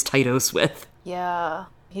to erase Tytos with. Yeah.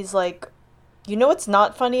 He's like, it's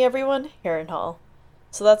not funny, everyone? Harrenhal.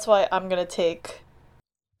 So that's why I'm going to take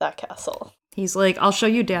that castle. He's like, I'll show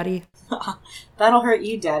you, Daddy. That'll hurt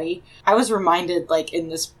you, Daddy. I was reminded,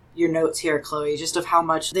 in your notes here, Chloe, just of how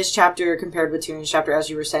much this chapter compared with Tyrion's chapter, as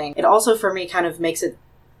you were saying. It also, for me, kind of makes it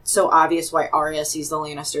so obvious why Arya sees the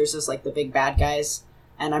Lannisters as, the big bad guys.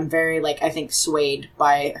 And I'm very, I think, swayed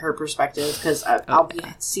by her perspective, because I'll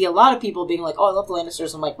see a lot of people being like, oh, I love the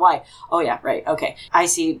Lannisters. I'm like, why? Oh, yeah, right, okay. I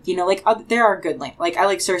see, there are good, I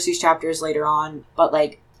like Cersei's chapters later on, but,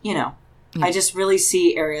 I just really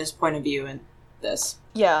see Arya's point of view in this.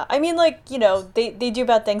 Yeah, I mean, they do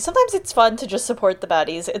bad things. Sometimes it's fun to just support the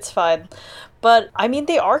baddies. It's fine. But, I mean,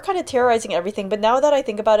 they are kind of terrorizing everything. But now that I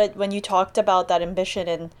think about it, when you talked about that ambition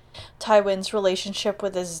and Tywin's relationship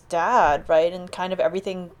with his dad, right? And kind of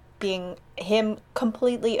everything being him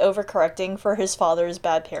completely overcorrecting for his father's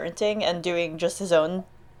bad parenting and doing just his own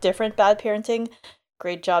different bad parenting.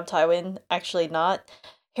 Great job, Tywin. Actually not.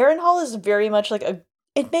 Harrenhal is very much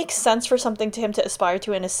it makes sense for something to him to aspire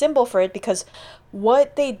to and a symbol for it because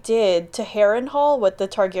what they did to Harrenhal, what the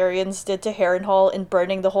Targaryens did to Harrenhal in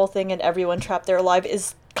burning the whole thing and everyone trapped there alive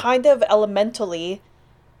is kind of elementally,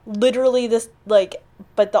 literally this,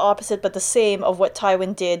 but the opposite, but the same of what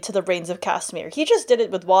Tywin did to the Rains of Castamere. He just did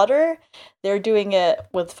it with water. They're doing it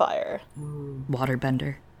with fire.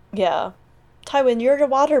 Waterbender. Yeah. Tywin, you're a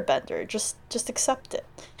waterbender. Just accept it.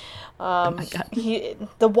 Oh my God.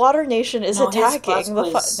 The Water Nation is attacking the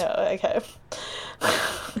no, okay.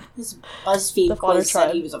 His BuzzFeed quiz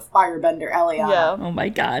said he was a firebender, Eliana. Yeah. Oh my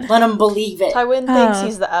God. Let him believe it. Tywin thinks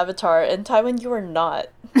he's the Avatar, and Tywin, you are not.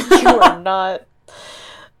 You are not.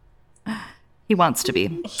 He wants to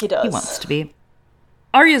be. He does. He wants to be.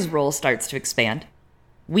 Arya's role starts to expand.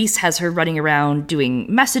 Weiss has her running around doing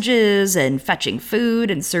messages and fetching food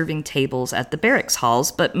and serving tables at the barracks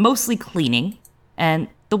halls, but mostly cleaning. And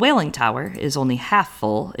the Wailing Tower is only half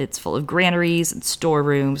full. It's full of granaries and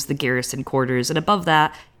storerooms, the garrison quarters, and above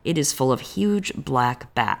that, it is full of huge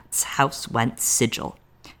black bats, House Went's sigil.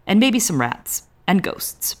 And maybe some rats. And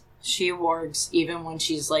ghosts. She wargs even when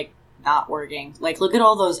she's, not working. Look at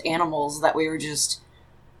all those animals that we were just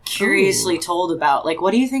curiously told about.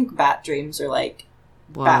 What do you think bat dreams are like?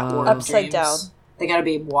 Whoa. Bat warg Upside dreams. down. They gotta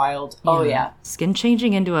be wild. Yeah. Oh, yeah. Skin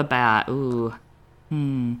changing into a bat. Ooh.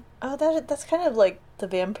 Oh, that's kind of like the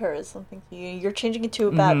vampirism thing. You're changing into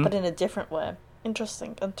a bat, but in a different way.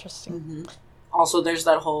 Interesting. Mm-hmm. Also, there's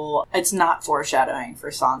that whole, it's not foreshadowing for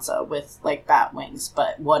Sansa with, bat wings,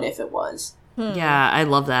 but what if it was? Yeah, I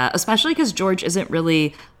love that. Especially because George isn't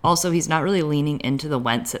really, also, he's not really leaning into the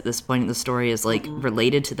Wents at this point in the story as,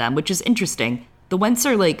 related to them, which is interesting. The Wents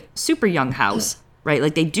are, super young house,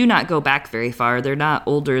 right? They do not go back very far. They're not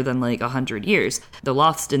older than, 100 years. The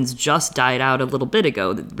Lothstons just died out a little bit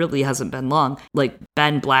ago. It really hasn't been long.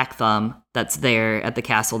 Ben Blackthumb, that's there at the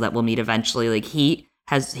castle that we'll meet eventually, he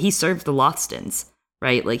served the Lothstons,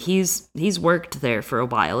 right? He's worked there for a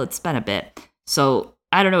while. It's been a bit. So,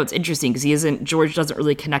 I don't know, it's interesting because George doesn't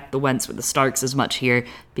really connect the Wents with the Starks as much here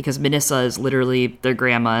because Minissa is literally their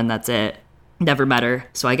grandma and that's it. Never met her,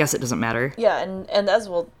 so I guess it doesn't matter. Yeah, and as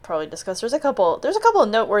we'll probably discuss, there's a couple of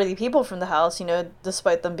noteworthy people from the house,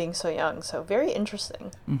 despite them being so young, so very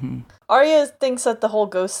interesting. Mm-hmm. Arya thinks that the whole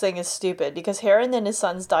ghost thing is stupid, because Harren and his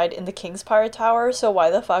sons died in the King's Pirate Tower, so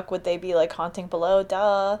why the fuck would they be, haunting below?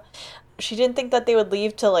 Duh. She didn't think that they would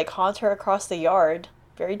leave to, haunt her across the yard.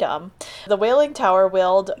 Very dumb. The Wailing Tower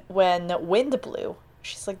wailed when wind blew.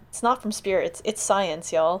 She's like, it's not from spirits, it's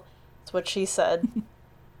science, y'all. That's what she said.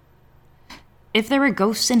 If there were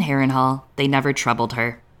ghosts in Harrenhal, they never troubled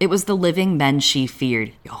her. It was the living men she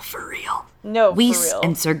feared. Yo, for real. No, Weiss for real.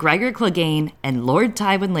 and Sir Gregor Clegane and Lord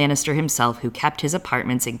Tywin Lannister himself, who kept his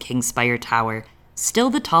apartments in Kingspire Tower, still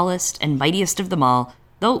the tallest and mightiest of them all,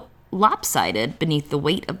 though lopsided beneath the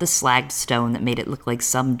weight of the slagged stone that made it look like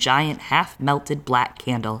some giant half-melted black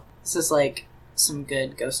candle. This is like some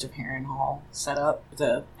good Ghost of Harrenhal setup.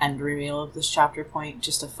 The end reveal of this chapter point,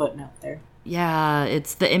 just a footnote there. Yeah,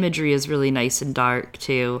 the imagery is really nice and dark,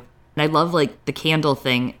 too. And I love, the candle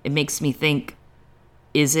thing. It makes me think,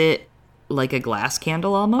 is it like a glass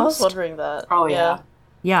candle almost? I was wondering that. Oh, yeah.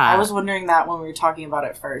 Yeah. I was wondering that when we were talking about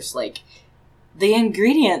it first. The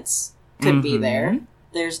ingredients could be there.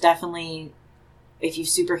 There's definitely, if you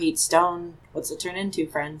superheat stone, what's it turn into,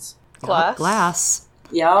 friends? Glass. Glass.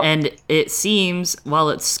 Yep. And it seems, while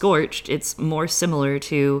it's scorched, it's more similar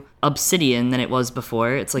to obsidian than it was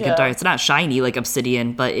before. It's it's not shiny like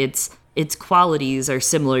obsidian, but its qualities are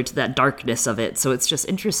similar to that darkness of it. So it's just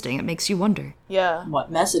interesting. It makes you wonder. Yeah.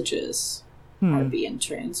 What messages are being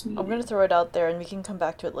transmitted? I'm going to throw it out there, and we can come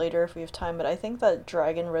back to it later if we have time, but I think that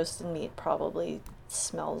dragon roasted meat probably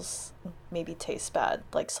smells, maybe tastes bad,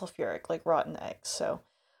 like sulfuric, like rotten eggs, so...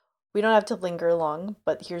 We don't have to linger long,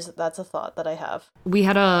 but that's a thought that I have. We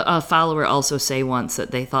had a follower also say once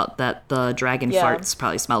that they thought that the dragon farts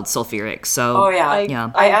probably smelled sulfuric, so... Oh,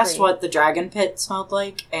 yeah. I asked agree. what the dragon pit smelled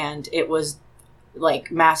like, and it was,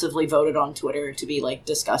 massively voted on Twitter to be,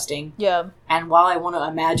 disgusting. Yeah. And while I want to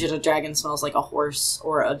imagine a dragon smells like a horse,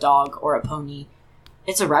 or a dog, or a pony,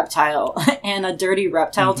 it's a reptile. And a dirty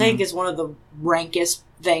reptile tank is one of the rankest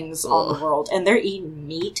things on the world. And they're eating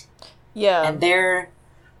meat. Yeah. And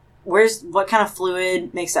what kind of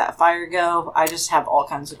fluid makes that fire go? I just have all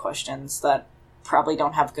kinds of questions that probably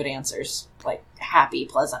don't have good answers. Happy,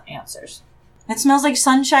 pleasant answers. It smells like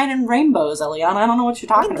sunshine and rainbows, Eliana. I don't know what you're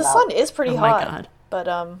talking the about. sun is pretty hot. My God.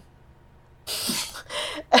 But,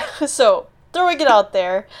 so, throwing it out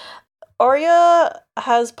there, Arya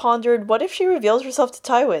has pondered, what if she reveals herself to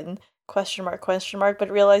Tywin? Question mark,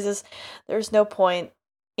 but realizes there's no point.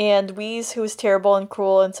 And Weiss, who is terrible and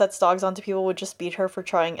cruel and sets dogs onto people, would just beat her for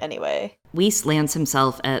trying anyway. Weiss lands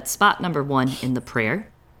himself at spot number 1 in the prayer.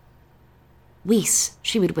 Weiss,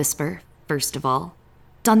 she would whisper, first of all.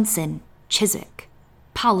 Dunsin, Chiswick,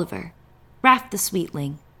 Polliver, Raff the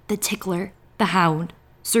Sweetling, the Tickler, the Hound,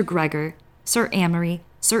 Sir Gregor, Sir Amory,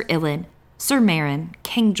 Sir Ilyn, Sir Meryn,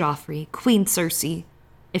 King Joffrey, Queen Cersei.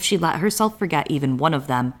 If she let herself forget even one of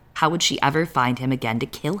them, how would she ever find him again to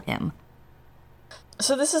kill him?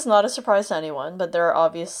 So this is not a surprise to anyone, but there are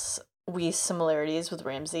obvious Weiss similarities with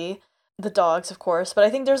Ramsay. The dogs, of course, but I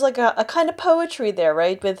think there's a kind of poetry there,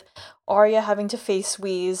 right? With Arya having to face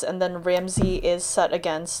Weiss, and then Ramsay is set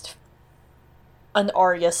against an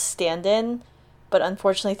Arya stand-in, but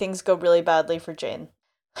unfortunately things go really badly for Jane.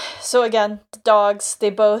 So again, the dogs, they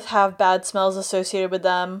both have bad smells associated with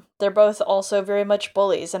them. They're both also very much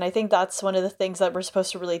bullies, and I think that's one of the things that we're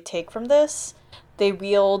supposed to really take from this. They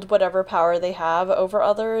wield whatever power they have over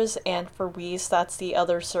others, and for Weiss, that's the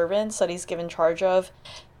other servants that he's given charge of.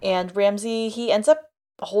 And Ramsay, he ends up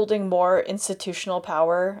holding more institutional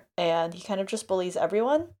power, and he kind of just bullies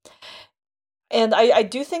everyone. And I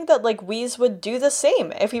do think that, Weiss would do the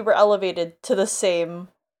same if he were elevated to the same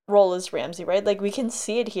role as Ramsay, right? We can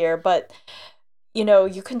see it here, but,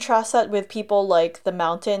 you contrast that with people like the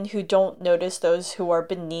Mountain who don't notice those who are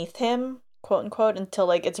beneath him, quote unquote,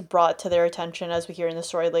 until it's brought to their attention, as we hear in the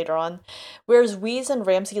story later on. Whereas Weiss and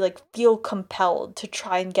Ramsay feel compelled to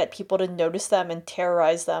try and get people to notice them and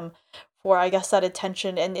terrorize them for, I guess, that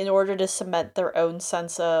attention, and in order to cement their own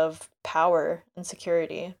sense of power and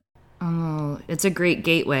security. Oh, it's a great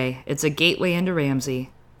gateway. It's a gateway into Ramsay.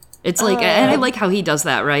 It's and I like how he does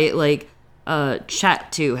that, right?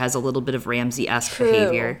 Chat too has a little bit of Ramsay-esque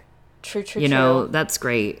behavior. True. That's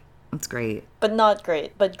great. That's great. But not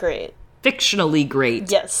great, but great. Fictionally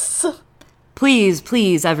great. Yes.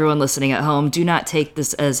 Please, everyone listening at home, do not take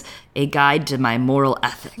this as a guide to my moral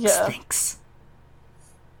ethics. Yeah. Thanks.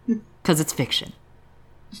 Because it's fiction.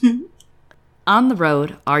 On the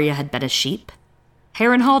road, Arya had been a sheep.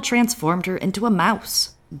 Harrenhal transformed her into a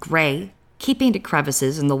mouse. Gray, keeping to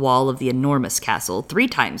crevices in the wall of the enormous castle, 3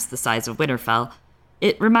 times the size of Winterfell.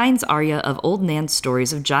 It reminds Arya of old Nan's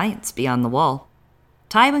stories of giants beyond the wall.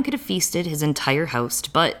 Tywin could have feasted his entire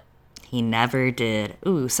host, but he never did.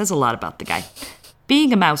 Ooh, says a lot about the guy.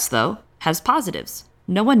 Being a mouse, though, has positives.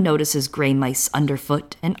 No one notices gray mice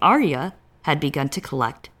underfoot, and Arya had begun to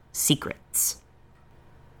collect secrets.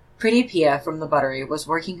 Pretty Pia from the buttery was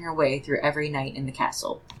working her way through every night in the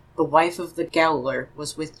castle. The wife of the gaoler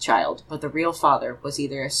was with child, but the real father was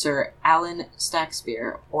either a Sir Alan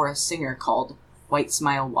Stackspear or a singer called White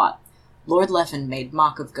Smile Watt. Lord Leffen made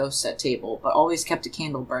mock of ghosts at table, but always kept a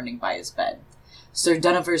candle burning by his bed. Sir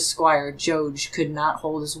Dunover's squire, Joge, could not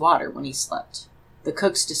hold his water when he slept. The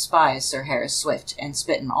cooks despised Sir Harris Swift and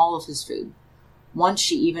spit in all of his food. Once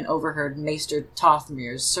she even overheard Maester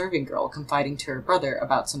Tothmir's serving girl confiding to her brother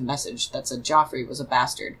about some message that said Joffrey was a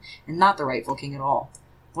bastard and not the rightful king at all.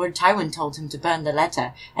 Lord Tywin told him to burn the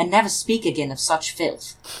letter and never speak again of such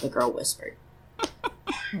filth, the girl whispered.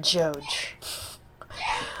 Joge.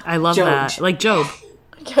 I love Joge. that. Like Job.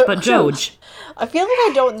 But Joge. I feel like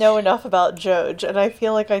I don't know enough about Joge, and I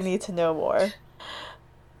feel like I need to know more.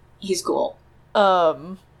 He's cool.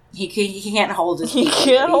 He can't hold his pee. He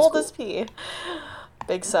can't hold his pee.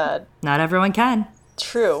 Big sad. Not everyone can.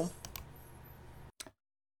 True.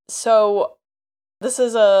 So, this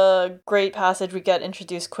is a great passage. We get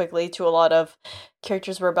introduced quickly to a lot of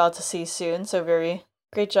characters we're about to see soon. So, very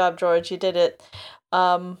great job, George. You did it.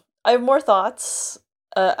 I have more thoughts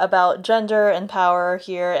about gender and power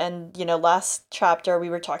here. And, last chapter we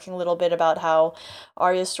were talking a little bit about how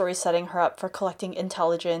Arya's story is setting her up for collecting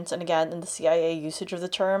intelligence, and again, in the CIA usage of the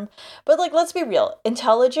term. But, let's be real.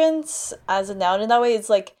 Intelligence as a noun in that way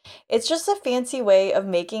is, it's just a fancy way of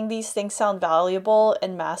making these things sound valuable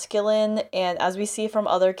and masculine. And as we see from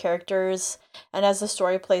other characters, and as the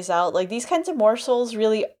story plays out, these kinds of morsels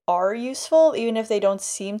really are useful, even if they don't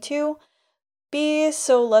seem to be.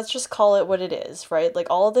 So let's just call it what it is, right?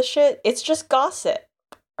 All of this shit, it's just gossip,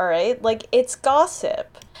 all right? It's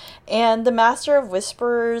gossip. And the Master of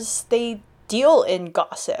Whispers, they deal in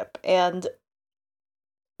gossip. And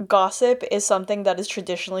gossip is something that is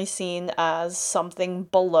traditionally seen as something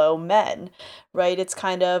below men, right? It's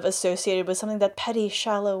kind of associated with something that petty,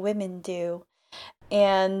 shallow women do.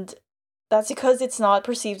 And that's because it's not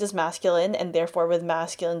perceived as masculine, and therefore with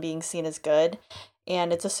masculine being seen as good.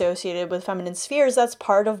 And it's associated with feminine spheres. That's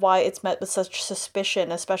part of why it's met with such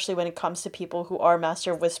suspicion, especially when it comes to people who are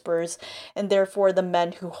Master of Whispers. And therefore, the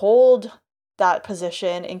men who hold that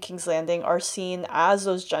position in King's Landing are seen as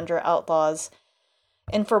those gender outlaws.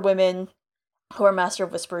 And for women who are Master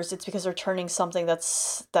of Whispers, it's because they're turning something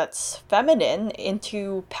that's feminine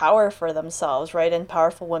into power for themselves, right? And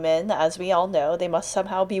powerful women, as we all know, they must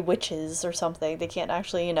somehow be witches or something. They can't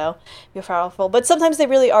actually, be powerful. But sometimes they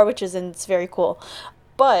really are witches, and it's very cool.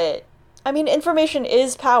 But, information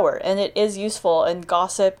is power, and it is useful, and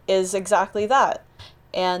gossip is exactly that.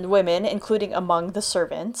 And women, including among the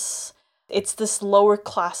servants, it's this lower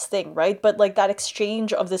class thing, right? But that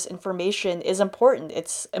exchange of this information is important.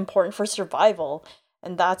 It's important for survival.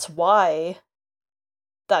 And that's why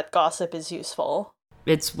that gossip is useful.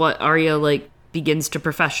 It's what Arya, begins to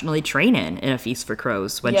professionally train in A Feast for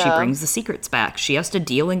Crows when she brings the secrets back. She has to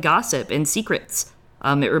deal in gossip and secrets.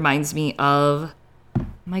 It reminds me of, oh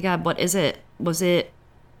my God, what is it? Was it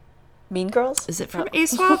Mean Girls? Is it from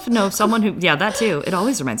ASOIAF? No, someone who... Yeah, that too. It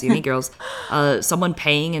always reminds me of Mean Girls. Someone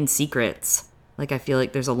paying in secrets. I feel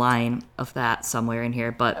like there's a line of that somewhere in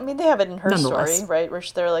here, but... they have it in her story, right? Where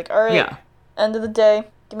they're all right, end of the day,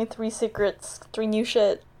 give me 3 secrets, 3 new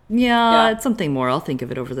shit. Yeah, it's something more. I'll think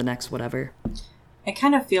of it over the next whatever. It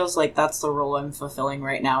kind of feels like that's the role I'm fulfilling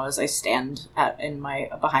right now as I stand behind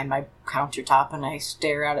my countertop and I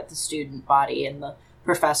stare out at the student body and the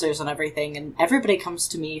professors and everything, and everybody comes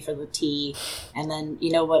to me for the tea, and then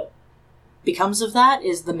what becomes of that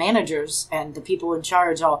is the managers and the people in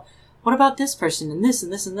charge what about this person and this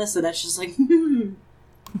and this and this, and it's just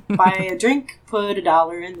buy a drink, put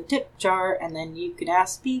 $1 in the tip jar, and then you could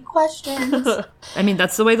ask me questions.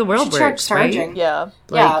 That's the way the world works, right? Yeah.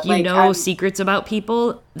 Secrets about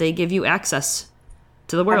people, they give you access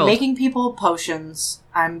to the world. I'm making people potions.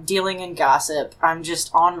 I'm dealing in gossip. I'm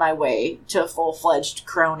just on my way to full-fledged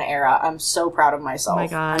crone era. I'm so proud of myself. Oh my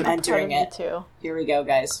God. I'm entering it. Too. Here we go,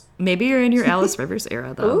 guys. Maybe you're in your Alice Rivers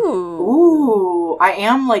era, though. Ooh. I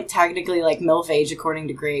am, technically, MILF age according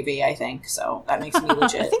to Gravy, I think. So that makes me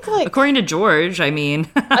legit. I think, according to George,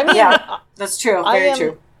 yeah, that's true. Very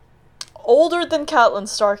true. Older than Catelyn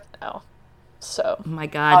Stark now. So. Oh my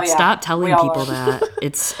God. Stop telling people that.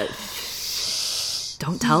 It's...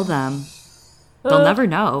 don't tell them. They'll never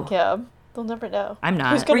know. Yeah, they'll never know. I'm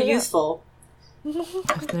not. We're youthful.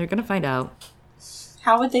 They're gonna find out.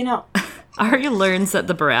 How would they know? Arya learns that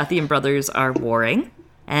the Baratheon brothers are warring,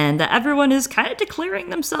 and that everyone is kind of declaring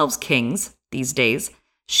themselves kings these days.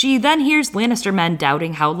 She then hears Lannister men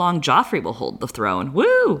doubting how long Joffrey will hold the throne.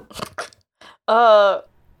 Woo!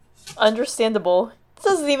 Understandable. It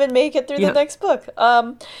doesn't even make it through the next book.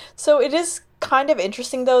 So it is kind of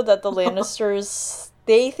interesting, though, that the Lannisters...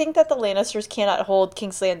 They think that the Lannisters cannot hold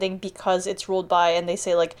King's Landing because it's ruled by, and they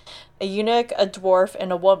say, like, a eunuch, a dwarf,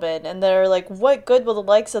 and a woman. And they're like, what good will the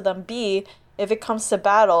likes of them be if it comes to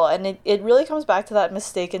battle? And it really comes back to that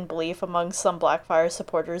mistaken belief among some Blackfyre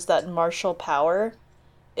supporters that martial power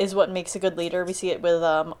is what makes a good leader. We see it with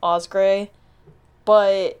Osgray.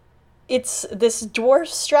 But it's this dwarf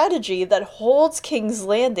strategy that holds King's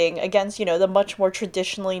Landing against, the much more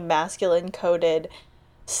traditionally masculine-coded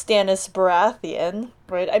Stannis Baratheon,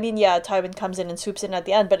 right? I mean, yeah, Tywin comes in and swoops in at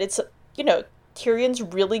the end, but it's, Tyrion's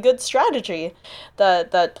really good strategy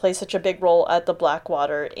that plays such a big role at the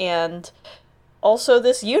Blackwater. And also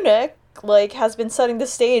this eunuch, has been setting the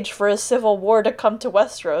stage for a civil war to come to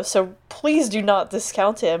Westeros, so please do not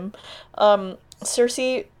discount him.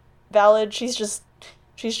 Cersei, valid, she's just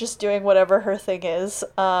doing whatever her thing is.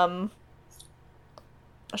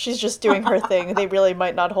 She's just doing her thing. They really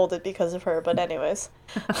might not hold it because of her, but anyways.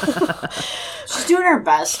 She's doing her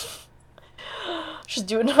best.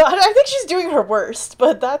 I think she's doing her worst,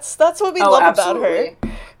 but that's what we love absolutely.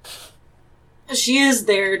 About her. She is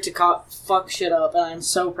there to fuck shit up, and I'm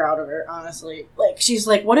so proud of her, honestly. She's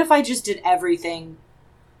like, what if I just did everything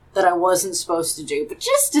that I wasn't supposed to do, but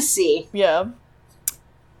just to see. Yeah.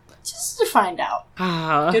 Just to find out.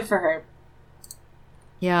 Good for her.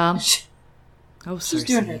 Yeah. Oh, Cersei. She's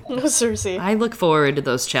doing her thing. Oh, Cersei. I look forward to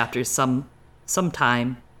those chapters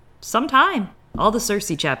sometime. All the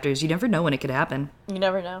Cersei chapters, you never know when it could happen. You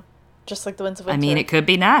never know. Just like the Winds of Winter. I mean, it could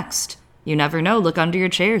be next. You never know. Look under your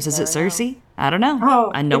chairs. Is it Cersei? Know. I don't know.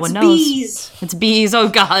 Oh, and no one knows. Bees. It's bees. Oh,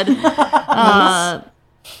 God.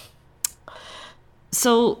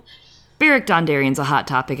 So, Beric Dondarrion's a hot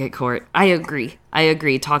topic at court. I agree.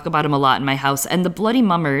 Talk about him a lot in my house. And the Bloody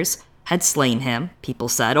Mummers had slain him, people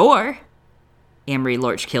said, or Amory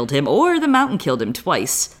Lorch killed him, or the Mountain killed him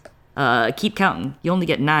twice. Keep counting. You only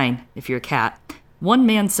get 9 if you're a cat. One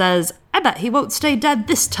man says, I bet he won't stay dead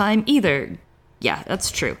this time either. Yeah,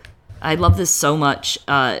 that's true. I love this so much.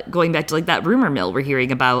 Going back to that rumor mill we're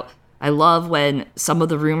hearing about. I love when some of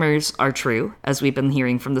the rumors are true, as we've been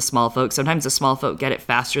hearing from the small folk. Sometimes the small folk get it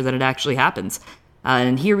faster than it actually happens.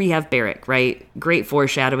 And here we have Beric, right? Great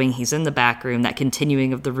foreshadowing. He's in the back room, that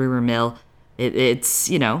continuing of the rumor mill. It's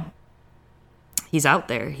he's out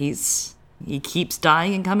there. He keeps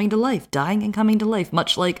dying and coming to life,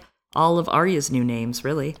 much like all of Arya's new names,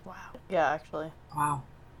 really. Wow. Yeah, actually. Wow.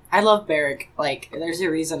 I love Beric. There's a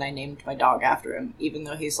reason I named my dog after him, even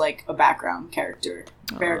though he's a background character.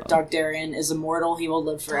 Beric Dondarrion is immortal. He will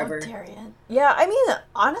live forever. Dondarrion. Yeah, I mean,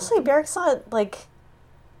 honestly, Beric's not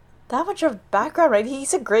that much of background, right?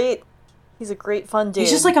 He's a great fun dude.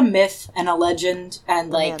 He's just a myth and a legend,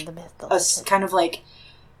 and the myth, the legend. Kind of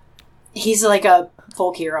he's a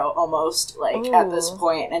folk hero almost, at this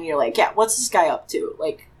point, and you're yeah, what's this guy up to?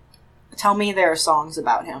 Tell me there are songs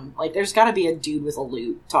about him. There's gotta be a dude with a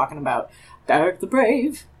lute talking about Beric the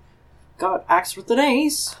Brave, got axe with an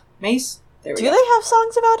ace, mace. There we go. Do they have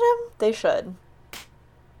songs about him? They should.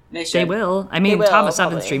 They will. I mean, Thomas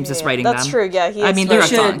Evan Streams is writing That's them. True, yeah. There are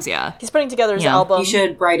songs, yeah. He's putting together his album. You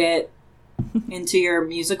should write it into your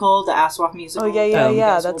musical, the ASOIAF musical. Oh,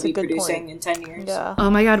 yeah. That's a good producing point. in 10 years. Yeah. Oh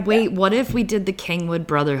my god, wait, what if we did the Kingwood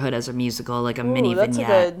Brotherhood as a musical, a mini that's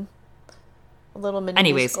vignette? A little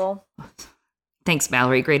mini musical. Thanks,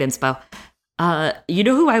 Mallory. Great inspo. You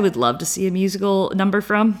know who I would love to see a musical number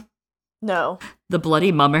from? No. The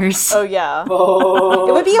Bloody Mummers. Oh, yeah. Oh.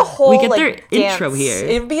 It would be a whole, we get their dance. intro here.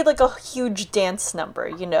 It would be a huge dance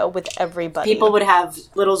number, with everybody. People would have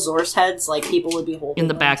little Zorse heads, people would be holding in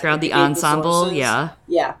the background, the ensemble, yeah.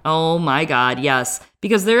 Yeah. Oh my god, yes.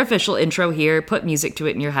 Because their official intro here, put music to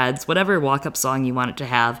it in your heads, whatever walk-up song you want it to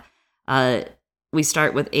have. We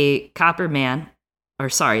start with a copper man,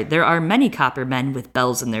 there are many copper men with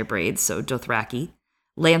bells in their braids, so Dothraki.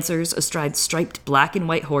 Lancers astride striped black and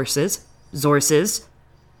white horses. Zorses,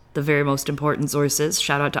 the very most important Zorses.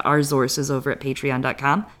 Shout out to our Zorses over at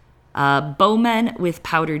patreon.com. Bowmen with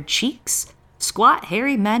powdered cheeks. Squat,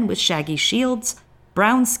 hairy men with shaggy shields.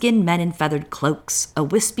 Brown-skinned men in feathered cloaks. A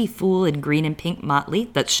wispy fool in green and pink motley.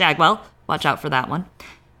 That's Shagwell. Watch out for that one.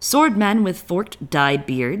 Swordmen with forked dyed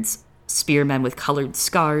beards. Spearmen with colored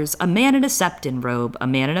scars, a man in a septon robe, a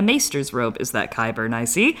man in a maester's robe, is that Qyburn I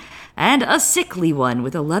see, and a sickly one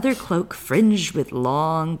with a leather cloak fringed with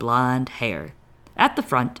long blonde hair. At the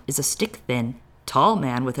front is a stick-thin, tall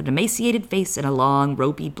man with an emaciated face and a long,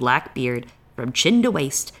 ropey black beard from chin to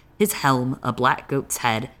waist, his helm a black goat's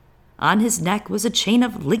head. On his neck was a chain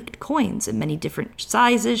of linked coins in many different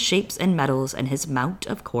sizes, shapes, and metals, and his mount,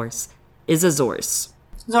 of course, is a Zorse.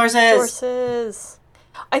 Zorses.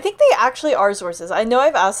 I think they actually are Zorses. I know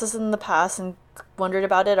I've asked this in the past and wondered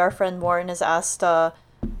about it. Our friend Warren has asked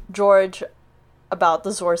George about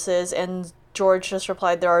the Zorses, and George just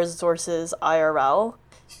replied there are Zorses IRL.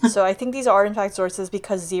 So I think these are in fact Zorses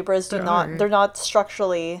because zebras they're not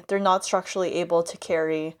structurally able to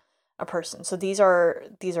carry a person. So these are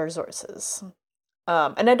Zorses.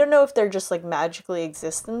 And I don't know if they're just like magically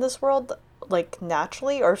exist in this world like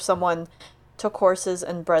naturally, or if someone took horses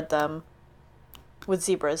and bred them with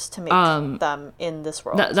zebras to make them in this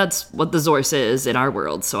world. That's what the Zorse is in our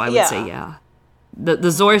world, so I would say yeah. The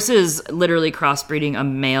Zorse is literally crossbreeding a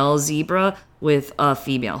male zebra with a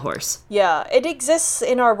female horse. Yeah, it exists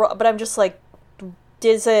in our world, but I'm just like,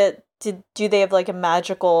 do they have like a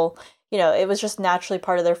magical, it was just naturally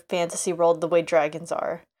part of their fantasy world the way dragons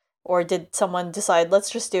are? Or did someone decide, let's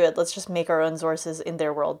just do it, let's just make our own Zorses in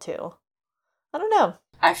their world too? I don't know.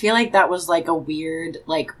 I feel like that was like a weird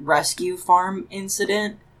like rescue farm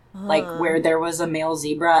incident. Like, where there was a male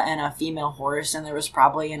zebra and a female horse, and there was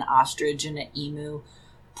probably an ostrich and an emu.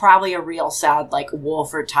 Probably a real sad, like,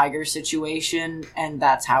 wolf or tiger situation, and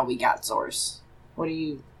that's how we got Zorse.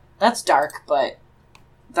 That's dark, but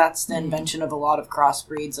that's the invention of a lot of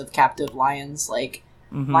crossbreeds of captive lions, like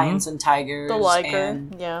lions and tigers. The liger,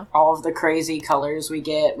 and all of the crazy colors we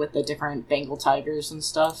get with the different Bengal tigers and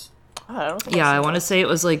stuff. I want to say it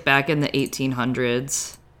was, like, back in the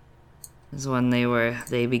 1800s. Is when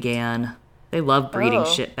they began. They loved breeding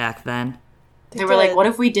shit back then. They were like, what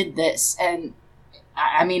if we did this? And,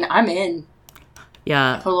 I mean, I'm in.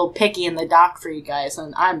 Yeah. I put a little picky in the dock for you guys,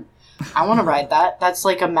 and I want to ride that. That's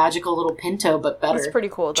like a magical little pinto, but better. That's pretty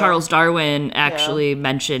cool, though. Charles Darwin actually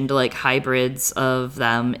mentioned, like, hybrids of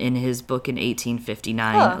them in his book in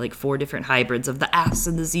 1859. Like, 4 different hybrids of the ass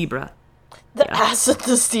and the zebra. The ass and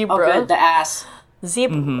the zebra. Oh, good, the ass.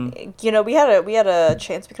 Zebra. We had a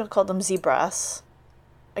chance. We could have called them zebras.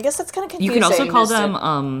 I guess that's kind of confusing. You can also call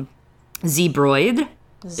them zebroid.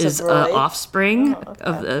 Is offspring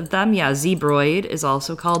of them. Yeah, zebroid is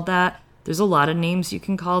also called that. There's a lot of names you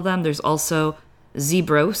can call them. There's also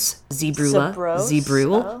zebros, zebrula,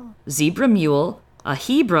 zebrule, zebra mule, a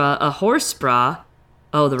hebra, a horsebra.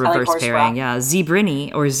 Oh, the reverse pairing. Yeah,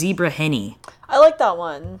 zebrini or zebra henny. I like that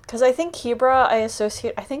one because I think hebra I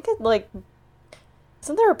think it like.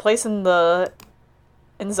 Isn't there a place in Zelda,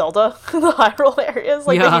 the Hyrule areas,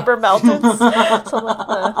 like the Hebra Mountains?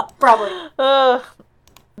 Probably.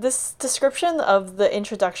 This description of the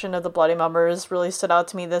introduction of the Bloody Mummers really stood out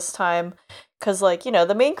to me this time, because,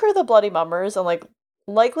 the main crew of the Bloody Mummers, and,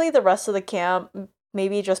 likely the rest of the camp,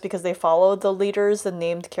 maybe just because they follow the leaders, the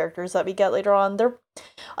named characters that we get later on, they're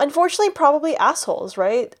unfortunately probably assholes,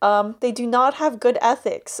 right? They do not have good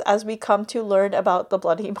ethics, as we come to learn about the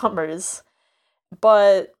Bloody Mummers.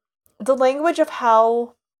 But the language of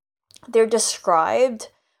how they're described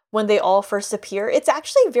when they all first appear, it's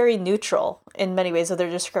actually very neutral in many ways of their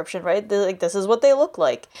description, right? They're like, this is what they look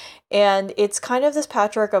like. And it's kind of this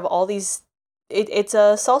patchwork of all these... It's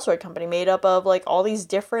a sellsword company made up of, all these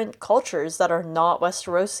different cultures that are not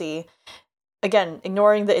Westerosi. Again,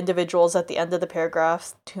 ignoring the individuals at the end of the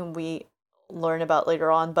paragraph, whom we learn about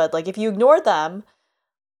later on. But, if you ignore them...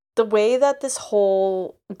 the way that this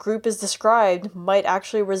whole group is described might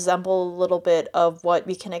actually resemble a little bit of what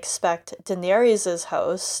we can expect Daenerys'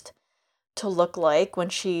 host to look like when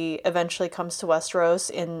she eventually comes to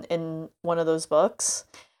Westeros in one of those books.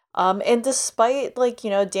 And despite,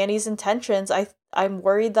 Dany's intentions, I'm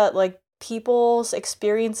worried that, people's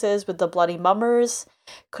experiences with the Bloody Mummers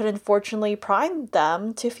could unfortunately prime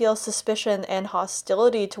them to feel suspicion and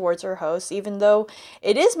hostility towards her host, even though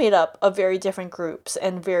it is made up of very different groups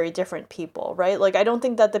and very different people, right? I don't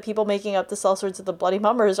think that the people making up the sellswords of the Bloody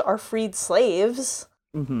Mummers are freed slaves.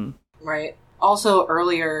 Mm-hmm. Right. Also,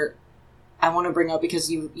 earlier, I want to bring up,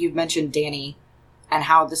 because you've mentioned Dany, and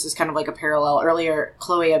how this is kind of like a parallel. Earlier,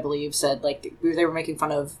 Chloe, I believe, said, they were making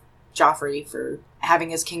fun of Joffrey for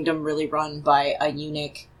having his kingdom really run by a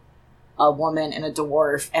eunuch, a woman, and a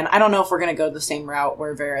dwarf. And I don't know if we're going to go the same route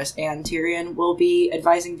where Varys and Tyrion will be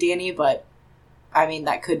advising Dany, but I mean,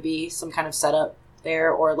 that could be some kind of setup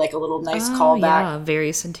there, or a little nice callback. Yeah,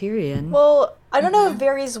 Varys and Tyrion. Well, I don't know if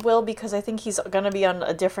Varys will, because I think he's going to be on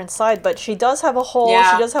a different side, but she does have a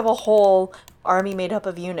whole army made up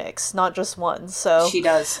of eunuchs, not just one. So she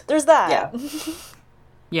does. There's that.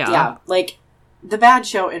 Yeah. Yeah. The bad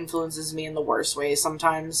show influences me in the worst ways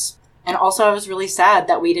sometimes. And also, I was really sad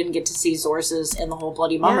that we didn't get to see Zorses and the whole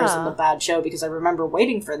Bloody Mummers in the bad show, because I remember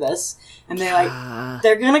waiting for this, and they're like,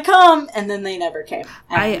 they're gonna come, and then they never came.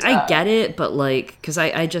 And, I get it, but, like, because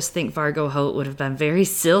I just think Vargo Holt would have been very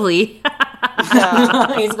silly.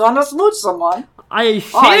 He's gonna smooch someone.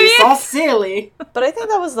 He's so silly. But I think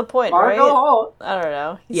that was the point, Vargo right? Holt. I don't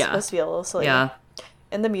know. He's supposed to be a little silly. Yeah.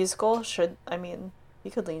 In the musical, you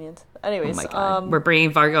could lean into. Anyways, oh my God. We're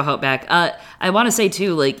bringing Vargo Holt back. I want to say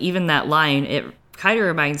too, like, even that line, it kind of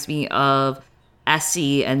reminds me of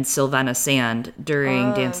Essie and Sylvana Sand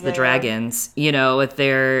during Dance of the Dragons. You know, with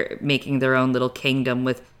their making their own little kingdom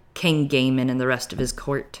with King Gaiman and the rest of his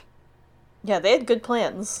court. Yeah, they had good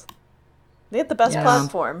plans. They had the best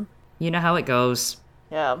platform. You know how it goes.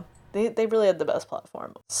 Yeah, they really had the best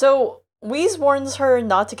platform. So Wheeze warns her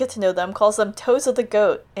not to get to know them, calls them toes of the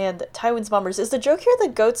goat, and Tywin's mummers. Is the joke here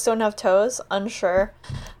that goats don't have toes? Unsure.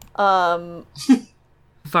 Vargo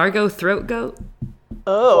throat goat?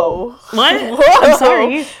 Oh. Whoa. What? Whoa. I'm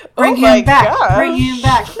sorry. Bring him back. Bring him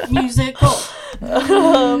back. Musical.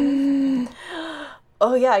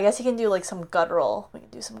 Oh yeah, I guess he can do like some guttural. We can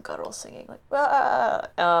do some guttural singing. Like,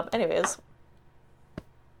 anyways.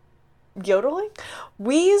 Yodeling?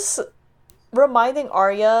 Wheeze reminding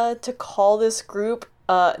Arya to call this group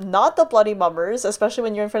not the Bloody Mummers, especially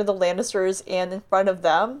when you're in front of the Lannisters and in front of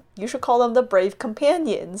them. You should call them the Brave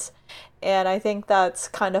Companions. And I think that's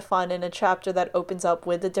kind of fun in a chapter that opens up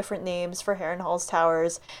with the different names for Harrenhal's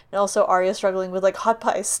towers. And also Arya struggling with, like, Hot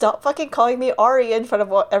Pie, stop fucking calling me Arya in front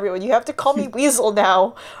of everyone. You have to call me Weasel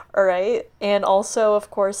now. Alright? And also,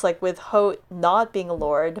 of course, like, with Hote not being a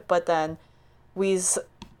lord, but then Wheeze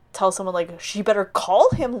tells someone, like, she better call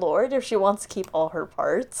him Lord if she wants to keep all her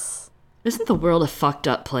parts. Isn't the world a fucked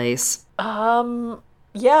up place?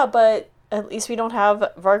 Yeah, but at least we don't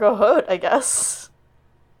have Vargo Hote, I guess.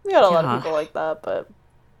 We got a lot of people like that, but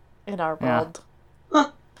in our world.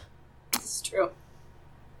 It's true.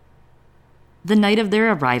 The night of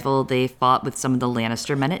their arrival, they fought with some of the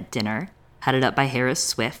Lannister men at dinner, headed up by Harris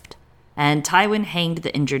Swift, and Tywin hanged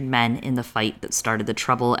the injured men in the fight that started the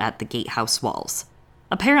trouble at the gatehouse walls.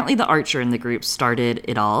 Apparently the archer in the group started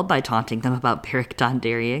it all by taunting them about Beric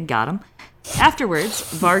Dondarrion and got him. Afterwards,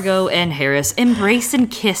 Vargo and Harris embrace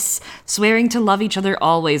and kiss, swearing to love each other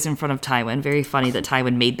always in front of Tywin. Very funny that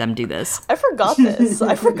Tywin made them do this. I forgot this.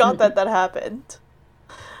 I forgot that happened.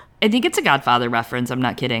 I think it's a Godfather reference, I'm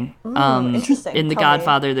not kidding. Interesting. In The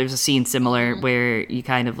Godfather, there's a scene similar where you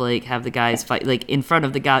kind of, like, have the guys fight, like, in front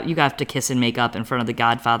of the God. You have to kiss and make up in front of the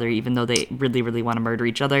Godfather, even though they really, really want to murder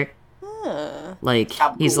each other. Like,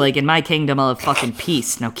 he's like, in my kingdom, I'll have fucking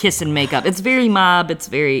peace. Now kiss and make up. It's very mob. It's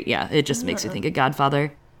very, it just makes you think of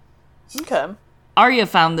Godfather. Okay. Arya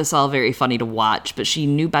found this all very funny to watch, but she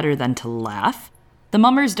knew better than to laugh. The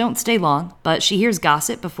mummers don't stay long, but she hears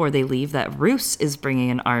gossip before they leave that Roose is bringing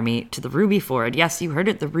an army to the Ruby Ford. Yes, you heard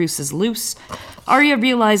it, the Roose is loose. Arya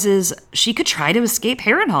realizes she could try to escape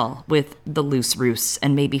Harrenhal with the loose Roose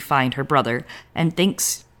and maybe find her brother, and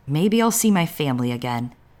thinks, maybe I'll see my family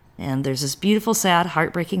again. And there's this beautiful, sad,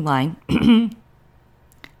 heartbreaking line.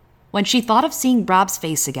 When she thought of seeing Rob's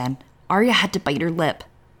face again, Arya had to bite her lip.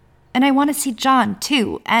 And I want to see Jon,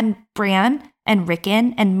 too, and Bran, and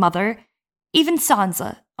Rickon, and Mother, even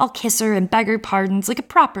Sansa. I'll kiss her and beg her pardons like a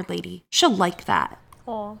proper lady. She'll like that.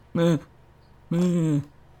 Aw.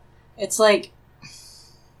 It's like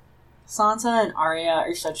Sansa and Arya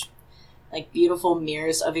are such, like, beautiful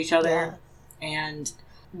mirrors of each other. Yeah. And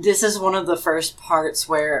this is one of the first parts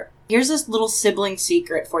where, here's this little sibling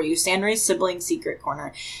secret for you. Sandry's sibling secret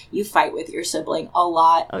corner. You fight with your sibling a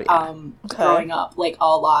lot, growing up. Like,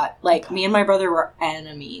 a lot. Like, me and my brother were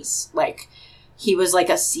enemies. Like, he was, like,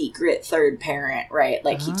 a secret third parent, right?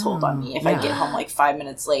 Like, he told on me if I get home, like, 5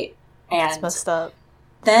 minutes late. And that's messed up.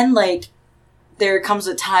 Then, like, there comes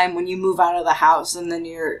a time when you move out of the house and then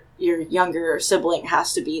your younger sibling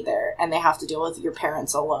has to be there and they have to deal with your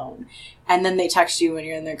parents alone. And then they text you when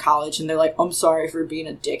you're in their college and they're like, I'm sorry for being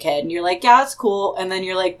a dickhead. And you're like, yeah, it's cool. And then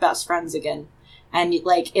you're, like, best friends again. And,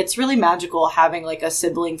 like, it's really magical having, like, a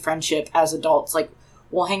sibling friendship as adults. Like,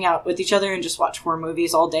 we'll hang out with each other and just watch horror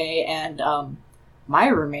movies all day. And my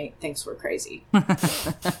roommate thinks we're crazy.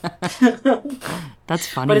 That's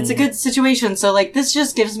funny. But it's a good situation. So, like, this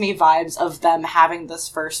just gives me vibes of them having this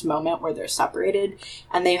first moment where they're separated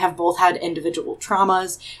and they have both had individual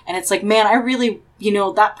traumas. And it's like, man, I really,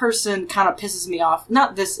 that person kind of pisses me off.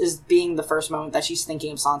 Not this is being the first moment that she's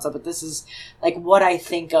thinking of Sansa, but this is, like, what I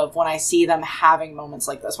think of when I see them having moments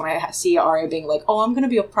like this. When I see Arya being like, oh, I'm going to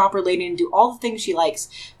be a proper lady and do all the things she likes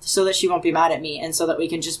so that she won't be mad at me and so that we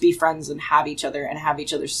can just be friends and have each other and have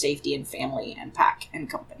each other's safety and family and pack and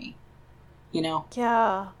company.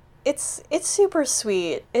 Yeah. it's super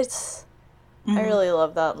sweet. I really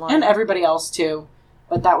love that line. And everybody else, too.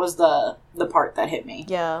 But that was the part that hit me.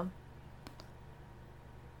 Yeah.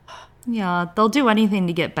 Yeah, they'll do anything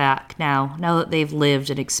to get back now that they've lived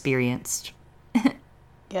and experienced.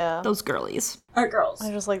 Yeah. Those girlies. Our girls. I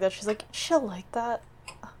just like that. She's like, she'll like that.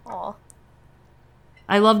 Aw.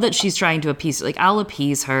 I love that she's trying to appease, like, I'll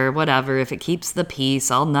appease her, whatever. If it keeps the peace,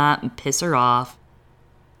 I'll not piss her off.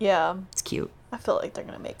 Yeah. It's cute. I feel like they're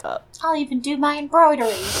gonna make up. I'll even do my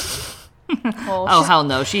embroideries. Oh, hell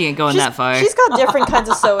no, she ain't going that far. She's got different kinds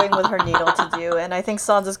of sewing with her needle to do, and I think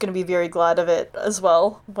Sansa's going to be very glad of it as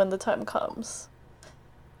well when the time comes.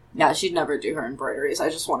 Yeah, she'd never do her embroideries. I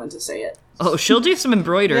just wanted to say it. Oh, she'll do some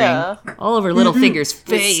embroidering. Yeah. All over little finger's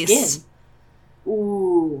face. With skin.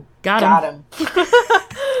 Ooh. Got him.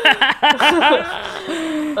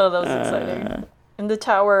 Oh, that was exciting. In the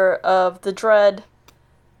Tower of the Dread,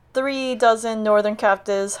 3 dozen northern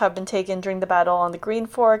captives have been taken during the battle on the Green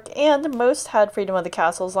Fork, and most had freedom of the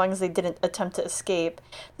castle as long as they didn't attempt to escape.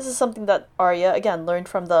 This is something that Arya, again, learned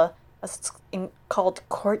from the, as it's called,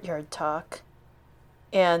 courtyard talk.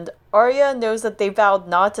 And Arya knows that they vowed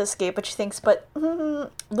not to escape, but she thinks, but,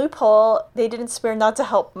 loophole, they didn't swear not to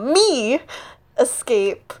help me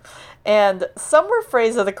escape. And some were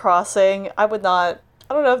afraid of the crossing. I don't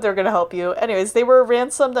know if they're going to help you. Anyways, they were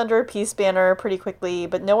ransomed under a peace banner pretty quickly,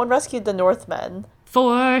 but no one rescued the Northmen.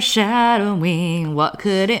 Foreshadowing, what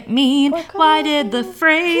could it mean? Why did the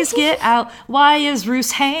phrase get out? Why is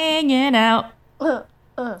Roose hanging out?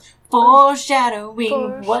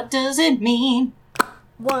 Foreshadowing, what does it mean?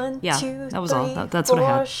 1, Yeah, 2, that was 3, all. That's what I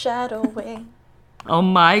had. Foreshadowing. Oh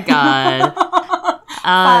my god.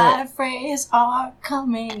 5 phrases are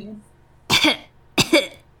coming.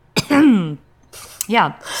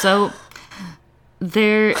 Yeah, so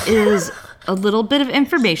there is a little bit of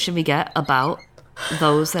information we get about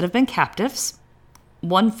those that have been captives.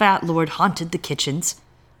 One fat lord haunted the kitchens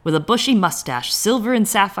with a bushy mustache, silver and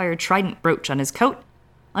sapphire trident brooch on his coat.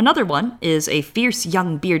 Another one is a fierce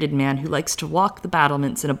young bearded man who likes to walk the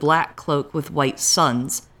battlements in a black cloak with white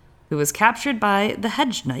suns, who was captured by the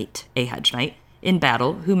hedge knight, in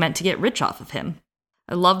battle, who meant to get rich off of him.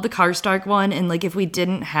 I love the Karstark one, and if we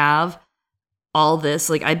didn't have all this,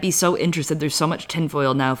 I'd be so interested. There's so much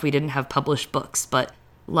tinfoil now if we didn't have published books, but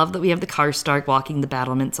love that we have the Karstark walking the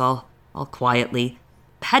battlements all quietly.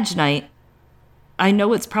 Hedge Knight, I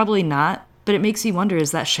know it's probably not, but it makes me wonder,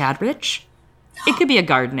 is that Shadrich? It could be a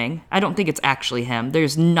gardening. I don't think it's actually him.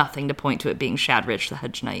 There's nothing to point to it being Shadrich, the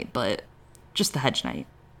Hedge Knight, but just the Hedge Knight.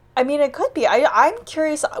 I mean, it could be. I'm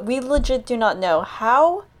curious. We legit do not know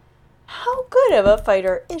how good of a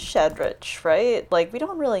fighter is Shadrich, right? We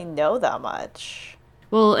don't really know that much.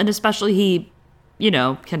 Well, and especially he,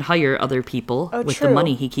 can hire other people with true. the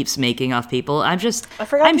money he keeps making off people. I'm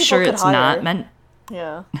people sure could it's hire. not meant.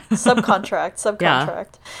 Yeah.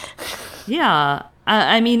 Subcontract. Yeah.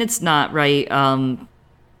 I mean, it's not right. And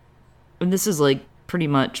this is pretty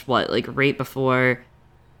much right before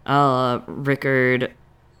Rickard.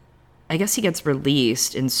 I guess he gets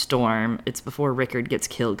released in Storm. It's before Rickard gets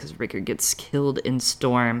killed, because Rickard gets killed in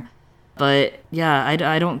Storm. But yeah,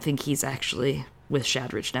 I don't think he's actually with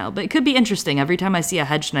Shadrich now. But it could be interesting every time I see a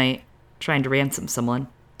Hedge Knight trying to ransom someone.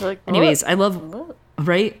 Anyways, I love,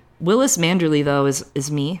 right? Willis Manderley, though,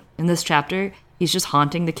 is me in this chapter. He's just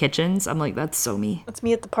haunting the kitchens. I'm like, that's so me. That's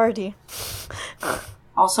me at the party.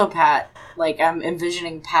 Also Pat. I'm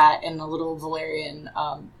envisioning Pat in a little Valerian,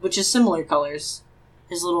 which is similar colors.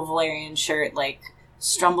 His little Valerian shirt,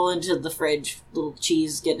 stumble into the fridge, little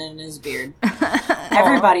cheese getting in his beard.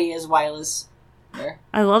 Everybody is Willis there.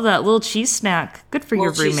 I love that little cheese snack. Good for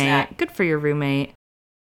your roommate. Snack. Good for your roommate.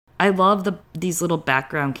 I love these little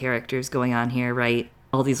background characters going on here, right?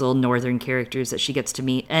 All these little northern characters that she gets to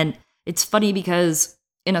meet. And it's funny because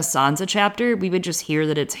in a Sansa chapter, we would just hear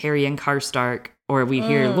that it's Harry and Karstark, or we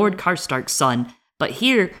hear Lord Karstark's son. But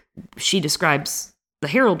here, she describes the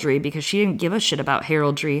heraldry because she didn't give a shit about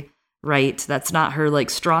heraldry, right? That's not her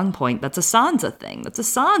strong point. That's a Sansa thing.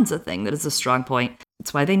 That is a strong point.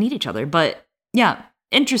 That's why they need each other. But yeah,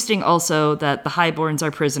 interesting also that the Highborns are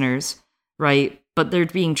prisoners, right? But they're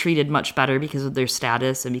being treated much better because of their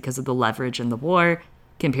status and because of the leverage in the war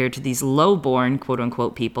compared to these lowborn,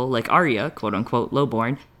 quote-unquote, people like Arya, quote-unquote,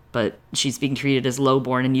 lowborn. But she's being treated as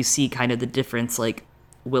lowborn, and you see kind of the difference.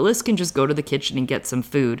 Willis can just go to the kitchen and get some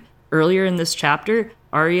food. Earlier in this chapter,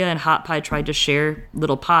 Arya and Hot Pie tried to share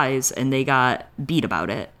little pies, and they got beat about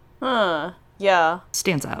it. Huh. Yeah.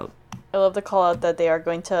 Stands out. I love the call out that they are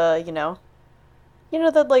going to, that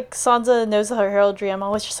Sansa knows her heraldry. I'm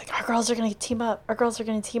always just our girls are going to team up. Our girls are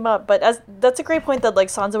going to team up. But that's a great point that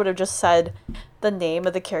Sansa would have just said, the name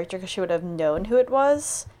of the character because she would have known who it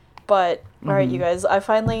was. But, alright, you guys, I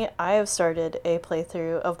have started a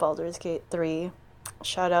playthrough of Baldur's Gate 3.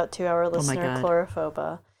 Shout out to our listener,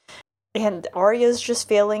 Chlorophoba. And Arya's just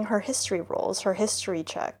failing her history rolls, her history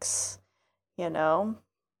checks. You know?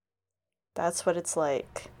 That's what it's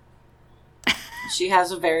like. She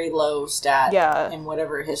has a very low stat in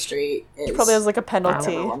whatever history is. She probably has like a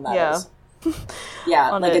penalty. Yeah. Yeah,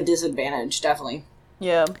 like a disadvantage, definitely.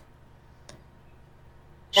 Yeah.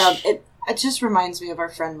 It just reminds me of our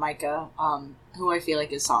friend Micah, who I feel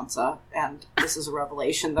like is Sansa, and this is a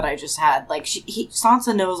revelation that I just had. Like,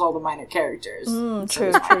 Sansa knows all the minor characters.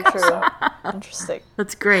 True. Interesting.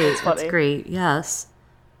 That's great. That's great. Yes.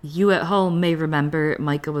 You at home may remember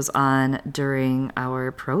Micah was on during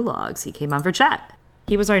our prologues. He came on for chat.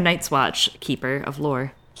 He was our Night's Watch keeper of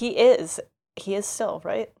lore. He is. He is still,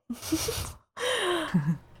 right?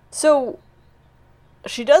 So,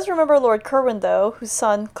 she does remember Lord Kerwin, though, whose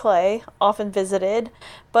son, Clay, often visited,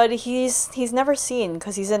 but he's never seen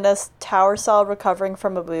because he's in a tower cell recovering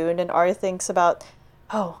from a wound, and Arya thinks about,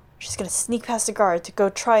 she's going to sneak past the guard to go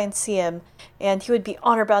try and see him, and he would be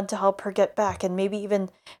honor-bound to help her get back, and maybe even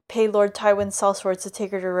pay Lord Tywin Sellswords to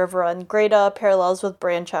take her to Riverrun. Great parallels with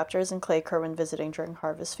Bran chapters and Clay Kerwin visiting during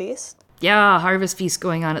Harvest Feast. Yeah, Harvest Feast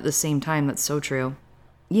going on at the same time. That's so true.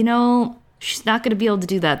 You know, she's not going to be able to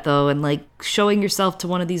do that, though, and, like, showing yourself to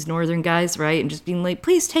one of these northern guys, right, and just being like,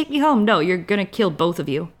 please take me home. No, you're going to kill both of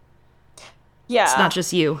you. Yeah. It's not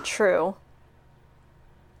just you. True.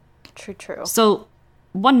 So,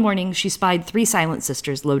 one morning, she spied 3 Silent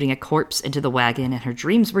Sisters loading a corpse into the wagon, and her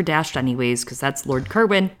dreams were dashed anyways, because that's Lord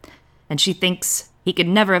Kerwin, and she thinks he could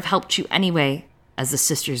never have helped you anyway. As the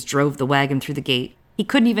sisters drove the wagon through the gate, he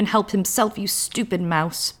couldn't even help himself, you stupid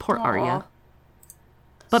mouse. Poor Arya.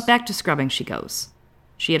 But back to scrubbing she goes.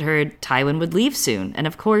 She had heard Tywin would leave soon, and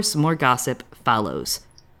of course, more gossip follows.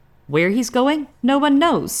 Where he's going, no one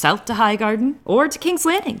knows. South to Highgarden, or to King's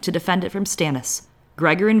Landing to defend it from Stannis.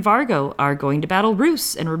 Gregor and Vargo are going to battle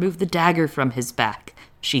Roose and remove the dagger from his back,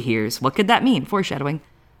 she hears. What could that mean? Foreshadowing.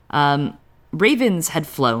 Ravens had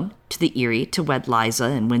flown to the Eyrie to wed Lysa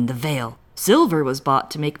and win the Vale. Silver was bought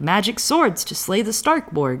to make magic swords to slay the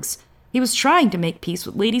Starkborgs. He was trying to make peace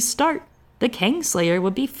with Lady Stark. The Kingslayer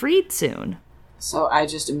would be freed soon. So I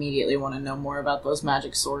just immediately want to know more about those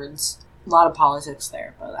magic swords. A lot of politics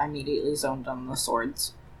there, but I immediately zoned on the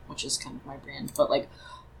swords, which is kind of my brand. But, like,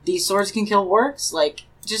 these swords can kill orcs, like,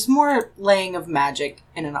 just more laying of magic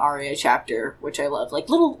in an Arya chapter, which I love. Like,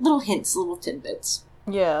 little hints, little tidbits.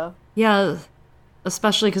 Yeah. Yeah,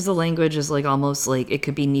 especially because the language is, like, almost like it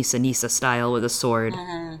could be Nisa style with a sword.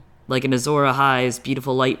 Mm-hmm. Like an Azor Ahai's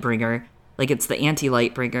beautiful Lightbringer. Like, it's the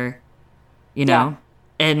anti-Lightbringer, you know? Yeah.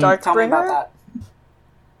 And Tell me about that.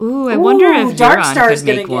 Ooh, I wonder if Euron could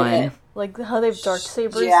make one. Like how they have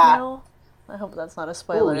Darksabers now? I hope that's not a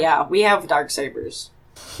spoiler. Ooh, yeah, we have Darksabers.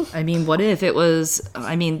 I mean, what if it was...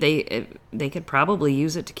 I mean, they could probably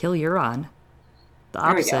use it to kill Euron. The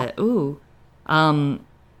opposite. Ooh.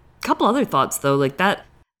 Couple other thoughts, though. Like, that...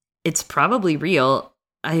 It's probably real.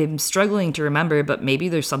 I'm struggling to remember, but maybe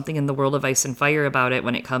there's something in the world of Ice and Fire about it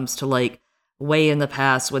when it comes to, like, way in the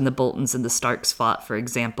past when the Boltons and the Starks fought, for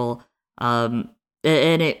example. And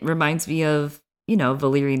it reminds me of, you know,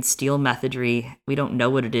 Valyrian steel methodry. We don't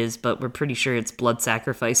know what it is, but we're pretty sure it's blood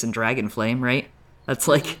sacrifice and dragon flame, right?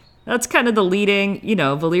 That's kind of the leading, you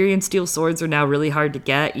know, Valyrian steel swords are now really hard to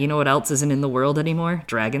get. You know what else isn't in the world anymore?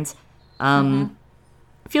 Dragons.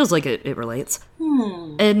 Feels like it relates.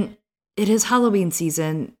 And it is Halloween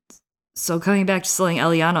season. So coming back to something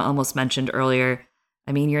Eliana almost mentioned earlier,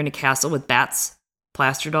 I mean, you're in a castle with bats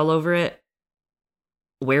plastered all over it.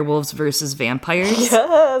 Werewolves versus vampires.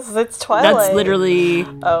 Yes, it's Twilight. That's literally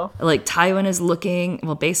like Tywin is looking.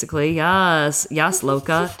 Well, basically, yes,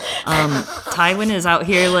 Loka. Tywin is out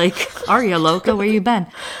here like Arya, Loka, where you been?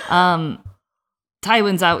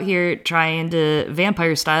 Tywin's out here trying to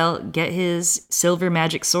vampire style get his silver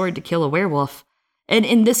magic sword to kill a werewolf, and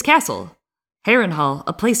in this castle, Harrenhal,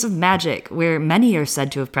 a place of magic where many are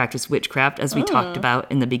said to have practiced witchcraft, as we talked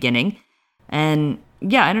about in the beginning, and.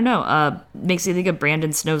 Yeah, I don't know. Makes you think of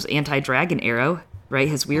Brandon Snow's anti-dragon arrow, right?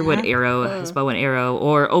 His Weirwood arrow, his bow and arrow,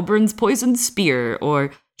 or Oberyn's poisoned spear, or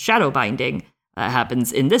shadow binding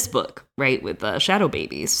happens in this book, right? With shadow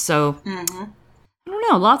babies. So, I don't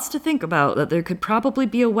know. Lots to think about. That there could probably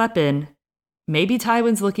be a weapon. Maybe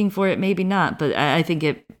Tywin's looking for it, maybe not. But I think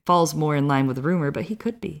it falls more in line with rumor. But he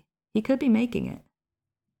could be. He could be making it.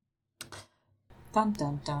 Dun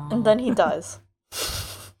dun dun. And then he does.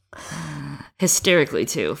 Hysterically,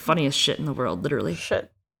 too. Funniest shit in the world, literally.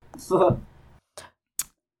 Shit.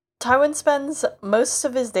 Tywin spends most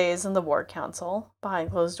of his days in the War Council,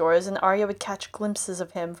 behind closed doors, and Arya would catch glimpses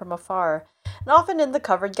of him from afar, and often in the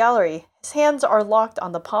covered gallery. His hands are locked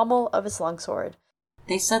on the pommel of his longsword.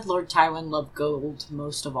 They said Lord Tywin loved gold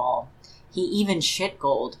most of all. He even shit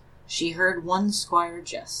gold. She heard one squire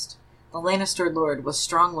jest. The Lannister lord was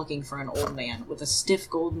strong-looking for an old man, with a stiff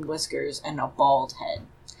golden whiskers and a bald head.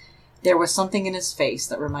 There was something in his face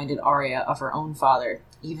that reminded Arya of her own father,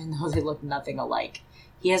 even though they looked nothing alike.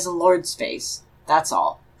 He has a lord's face. That's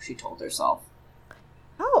all, she told herself.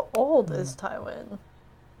 How old is Tywin?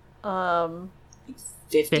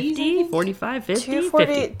 50? 45, 50? 240,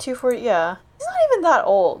 50. 240, yeah. He's not even that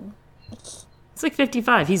old. It's like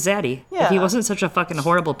 55. He's zaddy. Yeah. If he wasn't such a fucking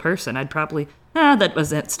horrible person, I'd probably... that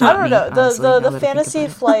wasn't stop I don't me, know. honestly, now that The I think fantasy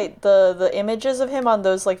about it. flight, the images of him on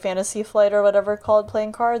those, like, fantasy flight or whatever called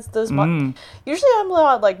playing cards, those... Usually I'm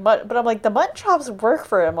not, like, but I'm like, the mutton chops work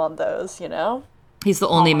for him on those, you know? He's the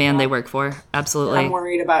only man they work for. Absolutely. I'm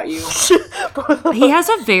worried about you. He has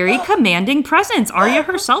a very commanding presence. Arya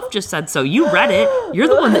herself just said so. You read it. You're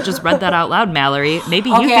the one that just read that out loud, Mallory.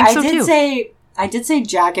 Maybe you think so too. I did say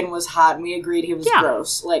Jaqen was hot, and we agreed he was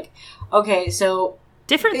gross. Like, okay, so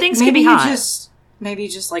different things can be hot. Maybe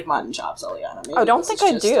just like mutton chops, Eliana. Maybe I don't think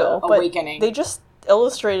I do, but awakening. they just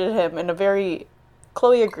illustrated him in a very...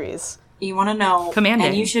 Chloe agrees. You want to know, commanding.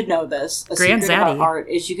 And you should know this. A Grand secret about zaddy. art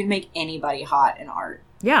is you can make anybody hot in art.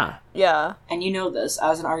 Yeah. Yeah. And you know this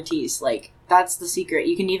as an artiste. Like, that's the secret.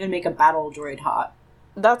 You can even make a battle droid hot.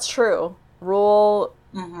 That's true. Rule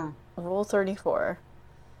 34.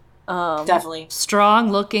 Definitely.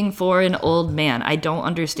 Strong looking for an old man. I don't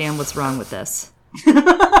understand what's wrong with this.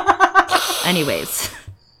 Anyways,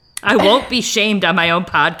 I won't be shamed on my own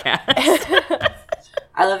podcast.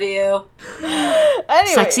 I love you.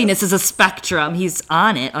 Anyways. Sexiness is a spectrum. He's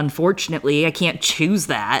on it, unfortunately. I can't choose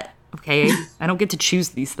that. Okay? I don't get to choose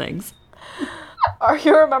these things.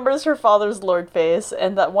 Arya remembers her father's lord face,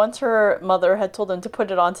 and that once her mother had told him to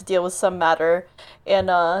put it on to deal with some matter. And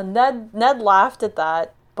Ned laughed at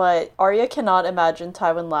that, but Arya cannot imagine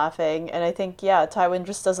Tywin laughing. And I think, Tywin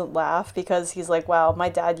just doesn't laugh because he's like, wow, my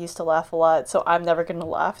dad used to laugh a lot, so I'm never going to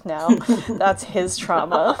laugh now. That's his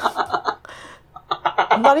trauma.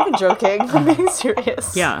 I'm not even joking. I'm being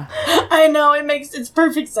serious. Yeah. I know, it's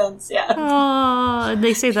perfect sense, yeah. And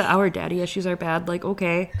they say that our daddy issues are bad. Like,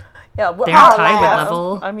 okay. Yeah, They're on Tywin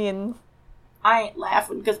level. I mean... I ain't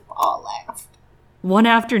laughing because Paul laughed. One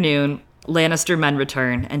afternoon, Lannister men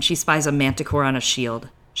return, and she spies a manticore on a shield.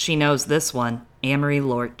 She knows this one, Amory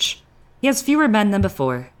Lorch. He has fewer men than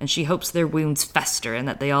before, and she hopes their wounds fester and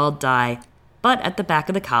that they all die. But at the back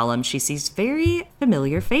of the column, she sees very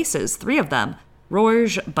familiar faces, 3 of them.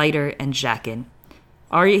 Rorge, Biter, and Jaqen.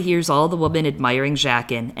 Arya hears all the women admiring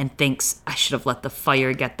Jaqen and thinks, I should have let the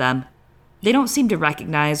fire get them. They don't seem to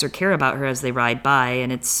recognize or care about her as they ride by,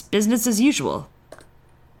 and it's business as usual.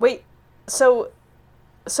 Wait, so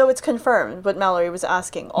it's confirmed what Mallory was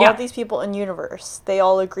asking. All of these people in universe, they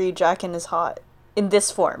all agree Jaqen is hot. In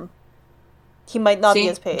this form. He might not be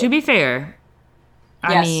as paid. To be fair,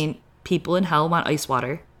 Yes. I mean, people in hell want ice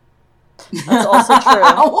water. That's also true.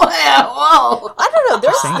 Whoa! I don't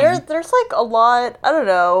know. saying. There's like a lot. I don't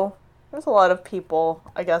know. There's a lot of people,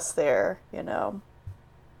 I guess. There, you know.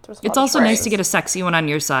 It's also nice to get a sexy one on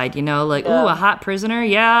your side, you know, like, ooh, a hot prisoner.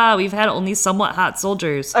 Yeah, we've had only somewhat hot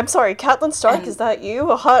soldiers. I'm sorry, Catelyn Stark. Is that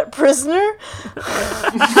you, a hot prisoner?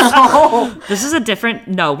 No. This is a different.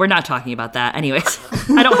 No, we're not talking about that. Anyways,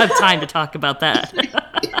 I don't have time to talk about that.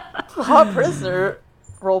 Hot prisoner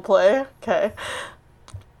roleplay. Okay.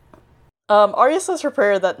 Arya says her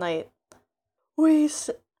prayer that night. Weiss,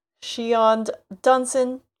 Shiond,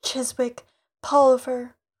 Dunson, Chiswick,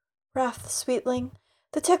 Polliver, Raff the Sweetling,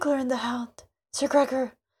 the Tickler and the Hound, Sir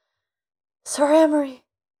Gregor, Sir Amory,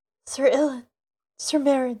 Sir Ilyn, Sir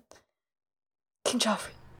Meryn, King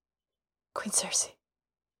Joffrey, Queen Cersei.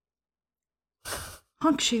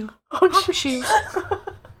 Honkshoe.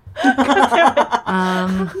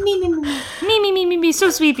 Me, so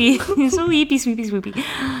sweepy. So weepy, sweepy.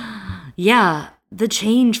 Yeah, the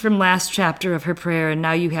change from last chapter of her prayer, and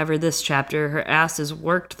now you have her this chapter. Her ass is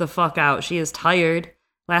worked the fuck out. She is tired.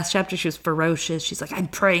 Last chapter, she was ferocious. She's like, I'm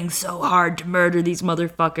praying so hard to murder these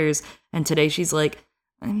motherfuckers. And today she's like,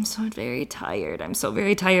 I'm so very tired. I'm so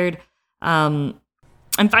very tired. I'm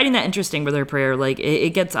finding that interesting with her prayer. Like,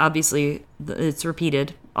 it gets, obviously, it's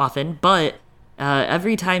repeated often, but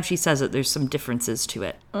every time she says it, there's some differences to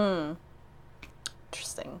it.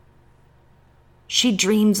 Interesting. She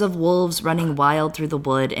dreams of wolves running wild through the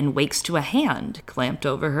wood and wakes to a hand clamped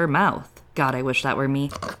over her mouth. God, I wish that were me.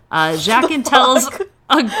 Jaqen tells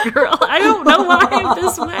A girl? I don't know why I'm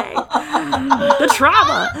this way. The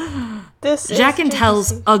trauma. Jaqen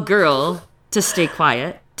tells a girl to stay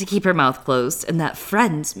quiet, to keep her mouth closed, and that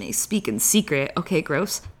friends may speak in secret. Okay,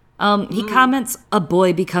 gross. He comments, a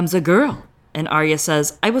boy becomes a girl. And Arya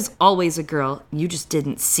says, I was always a girl, you just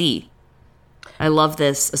didn't see. I love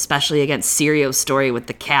this, especially against Sirio's story with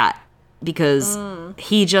the cat, because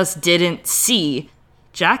he just didn't see.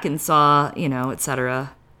 Jaqen saw,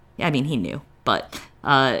 etc. Yeah, I mean, he knew, but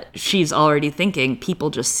she's already thinking people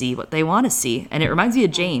just see what they want to see. And it reminds me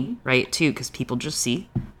of Jane, right, too, because people just see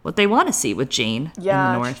what they want to see with Jane in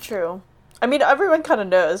the North. Yeah, true. I mean, everyone kind of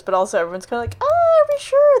knows, but also everyone's kind of like, are we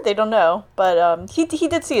sure? They don't know. But he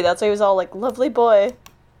did see. That's why he was all like, lovely boy.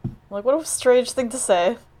 I'm like, what a strange thing to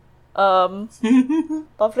say.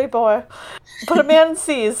 Lovely boy. But a man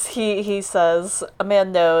sees, he says, a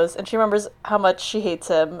man knows, and she remembers how much she hates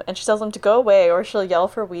him, and she tells him to go away or she'll yell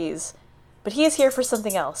for wheeze. But he is here for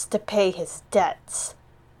something else, to pay his debts.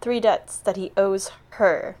 3 debts that he owes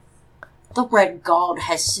her. The Red God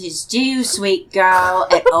has his due, sweet girl,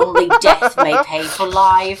 and only death may pay for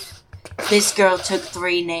life. This girl took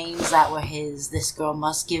 3 names that were his. This girl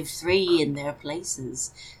must give 3 in their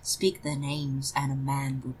places. Speak their names, and a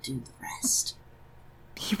man will do the rest.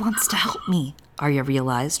 He wants to help me, Arya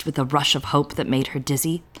realized with a rush of hope that made her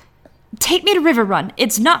dizzy. Take me to River Run.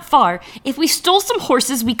 It's not far. If we stole some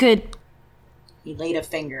horses, we could... He laid a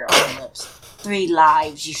finger on her lips. 3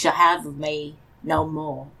 lives you shall have of me. No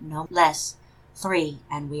more, no less. 3,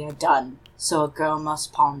 and we are done. So a girl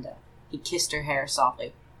must ponder. He kissed her hair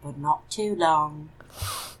softly, but not too long.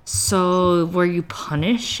 So, were you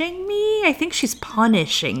punishing me? I think she's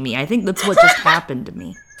punishing me. I think that's what just happened to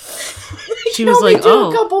me. She was like,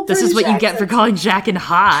 oh, this is what you get for calling Jaqen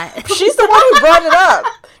hot. She's the one who brought it up.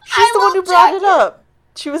 She's the one who brought it up.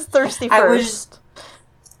 She was thirsty first.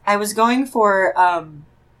 I was going for,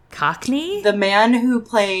 Cockney? the man who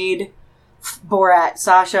played Borat,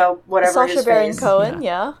 Sacha, whatever his Baron face. Cohen,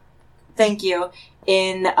 yeah. Thank you.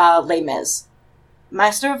 In Les Mis.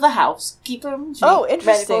 Master of the house. Keep him. Oh,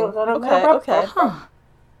 interesting. Okay. Huh.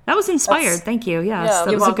 That was inspired. Thank you. Yes, yeah,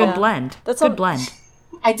 that was a good blend. That's good blend.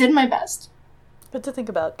 I did my best. Good to think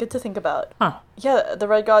about. Huh. Yeah, the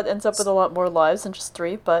Red God ends up with a lot more lives than just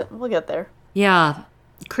 3, but we'll get there. Yeah.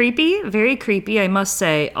 Creepy. Very creepy, I must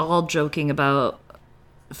say. All joking about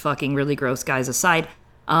fucking really gross guys aside.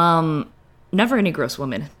 Never any gross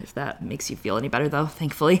woman, if that makes you feel any better, though,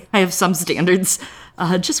 thankfully. I have some standards.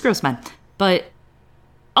 Just gross men. But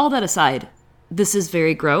all that aside, this is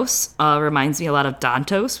very gross. Reminds me a lot of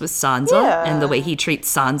Dantos with Sansa and the way he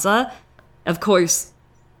treats Sansa. Of course,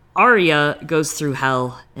 Arya goes through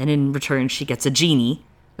hell, and in return she gets a genie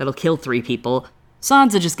that'll kill 3 people.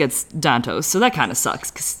 Sansa just gets Dantos, so that kind of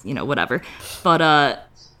sucks, because, whatever. But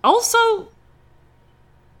also,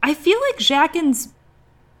 I feel like Jaqen's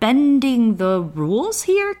bending the rules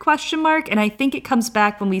here, ? And I think it comes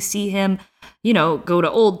back when we see him, go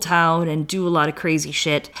to Old Town and do a lot of crazy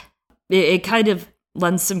shit. It kind of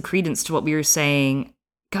lends some credence to what we were saying.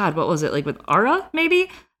 God, what was it? Like with Ara, maybe?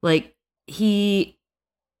 Like,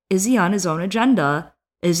 is he on his own agenda?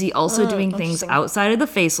 Is he also doing things outside of the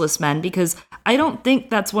Faceless Men? Because I don't think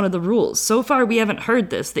that's one of the rules. So far, we haven't heard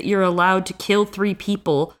this, that you're allowed to kill 3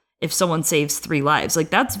 people if someone saves 3 lives. Like,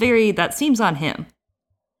 that seems on him.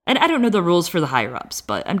 And I don't know the rules for the higher-ups,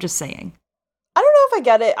 but I'm just saying. I don't know if I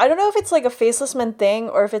get it. I don't know if it's like a Faceless Men thing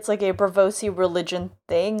or if it's like a Bravosi religion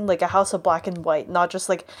thing, like a House of Black and White, not just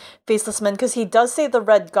like Faceless Men, because he does say the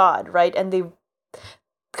Red God, right? And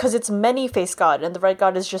because it's many-faced God, and the Red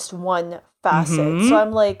God is just one facet. Mm-hmm. So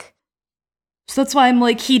I'm like... So that's why I'm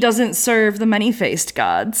like, he doesn't serve the many-faced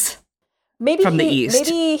gods. Maybe from the East.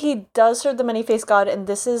 Maybe he does serve the many-faced God, and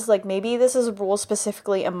this is a rule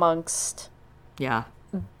specifically amongst... Yeah.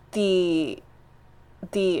 The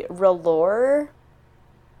R'hllor,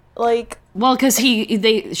 like... Well, because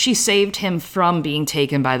she saved him from being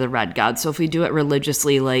taken by the Red God. So if we do it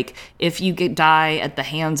religiously, like, if you die at the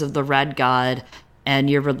hands of the Red God and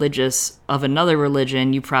you're religious of another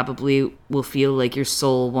religion, you probably will feel like your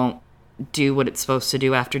soul won't do what it's supposed to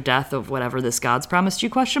do after death of whatever this God's promised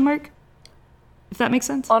you, ? If that makes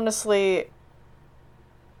sense? Honestly...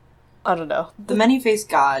 I don't know. The many-faced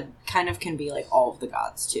God kind of can be, like, all of the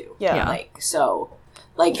gods, too. Yeah. Like, so,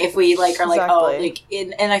 like, if we, like, are like, oh, like,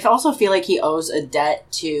 and I also feel like he owes a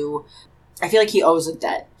debt to... I feel like he owes a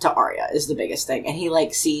debt to Arya, is the biggest thing. And he,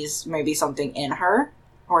 like, sees maybe something in her,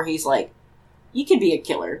 or he's like, you could be a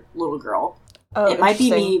killer, little girl. Oh, it might be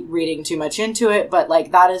me reading too much into it, but,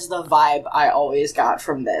 like, that is the vibe I always got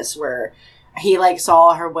from this, where he, like,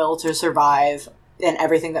 saw her will to survive and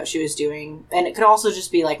everything that she was doing. And it could also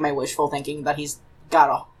just be, like, my wishful thinking that he's got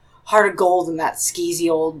a heart of gold in that skeezy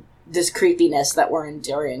old, this creepiness that we're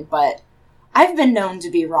enduring, but I've been known to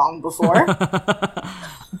be wrong before.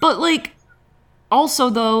 But, like, also,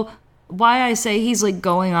 though, why I say he's, like,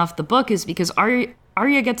 going off the book is because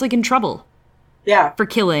Arya gets, like, in trouble. Yeah. For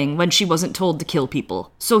killing when she wasn't told to kill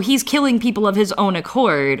people. So he's killing people of his own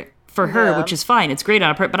accord for her, which is fine. It's great on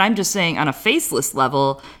a part, but I'm just saying on a faceless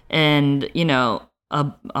level, and, you know,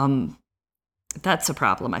 that's a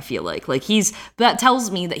problem, I feel like. Like, that tells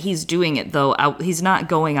me that he's doing it, though, he's not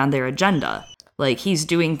going on their agenda. Like, he's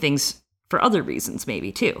doing things for other reasons,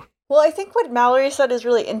 maybe, too. Well, I think what Mallory said is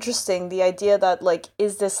really interesting. The idea that, like,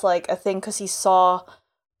 is this, like, a thing because he saw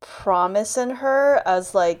promise in her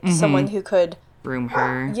as, like, someone who could... groom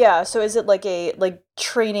her. Yeah, so is it, like,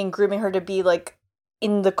 grooming her to be, like,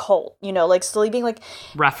 in the cult, you know, like, slowly being, like...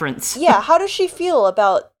 Reference. Yeah, how does she feel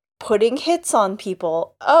about putting hits on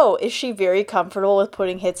people? Oh, is she very comfortable with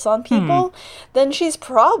putting hits on people? Then she's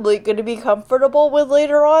probably going to be comfortable with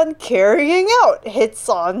later on carrying out hits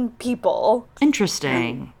on people.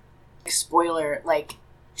 Interesting. Spoiler, like,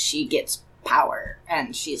 she gets power,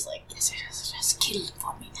 and she's like, yes, just kill it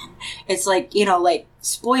for me, then. It's like, you know, like,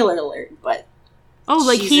 spoiler alert, but... Oh,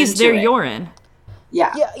 like, he's their Yoren.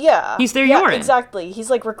 Yeah. Yeah. He's their Yoren. Exactly. He's,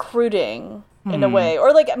 like, recruiting, in a way.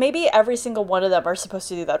 Or, like, maybe every single one of them are supposed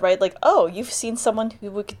to do that, right? Like, oh, you've seen someone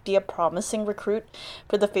who could be a promising recruit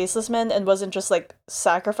for the Faceless Men and wasn't just, like,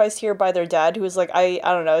 sacrificed here by their dad, who was like, I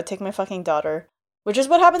don't know, take my fucking daughter. Which is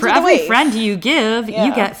what happens for with the every wave. friend you give,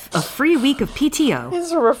 you get a free week of PTO.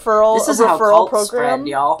 It's a referral program. Spread,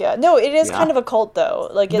 y'all. Yeah, no, it is kind of a cult, though.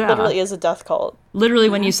 Like, it literally is a death cult. Literally,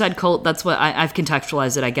 when you said cult, that's what I've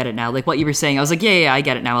contextualized it. I get it now. Like, what you were saying, I was like, yeah, I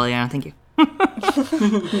get it now, Eliana. Thank you.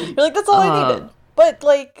 You're like, that's all I needed. But,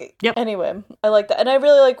 like, anyway, I like that. And I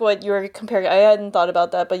really like what you were comparing. I hadn't thought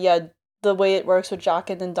about that, but yeah, the way it works with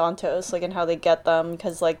Jaqen and Dantos, like, and how they get them,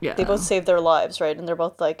 because, like, they both save their lives, right? And they're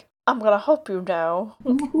both like, I'm gonna help you now.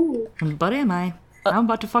 But am I? I'm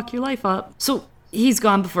about to fuck your life up. So he's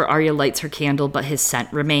gone before Arya lights her candle, but his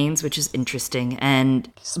scent remains, which is interesting.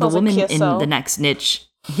 And the woman in the next niche,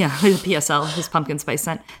 his PSL, his pumpkin spice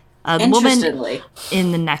scent. The woman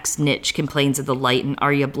in the next niche complains of the light, and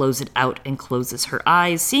Arya blows it out and closes her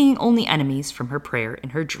eyes, seeing only enemies from her prayer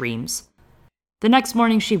in her dreams. The next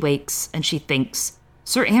morning she wakes, and she thinks,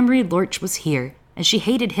 Sir Amry Lorch was here, and she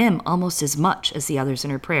hated him almost as much as the others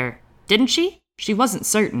in her prayer. Didn't she? She wasn't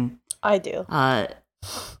certain. I do. I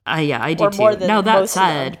do too. Now, that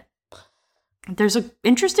said, there's an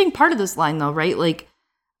interesting part of this line, though, right? Like,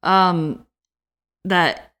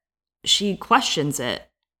 that she questions it.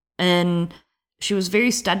 And she was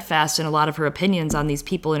very steadfast in a lot of her opinions on these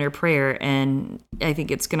people in her prayer, and I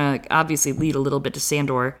think it's going to obviously lead a little bit to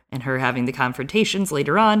Sandor and her having the confrontations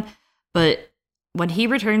later on. But when he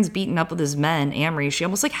returns beaten up with his men, Amry, she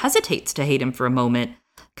almost, like, hesitates to hate him for a moment.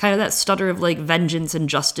 Kind of that stutter of, like, vengeance and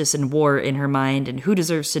justice and war in her mind, and who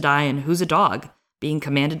deserves to die and who's a dog, being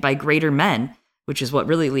commanded by greater men, which is what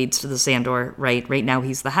really leads to the Sandor, right? Right now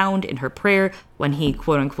he's the Hound in her prayer. When he,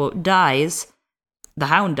 quote-unquote, dies, the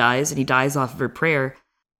Hound dies, and he dies off of her prayer.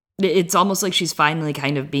 It's almost like she's finally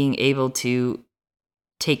kind of being able to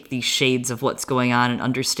take these shades of what's going on and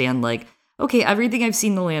understand, like, okay, everything I've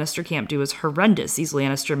seen the Lannister camp do is horrendous. These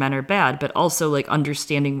Lannister men are bad, but also, like,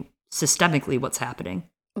 understanding systemically what's happening.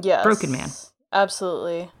 Yes. Broken man.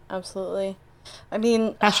 Absolutely. Absolutely. I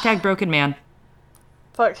mean... # broken man.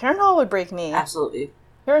 Fuck, Harrenhal would break me. Absolutely.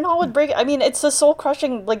 Harrenhal would break... I mean, it's a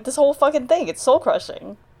soul-crushing... Like, this whole fucking thing. It's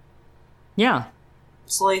soul-crushing. Yeah.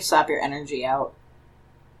 Slowly sap your energy out.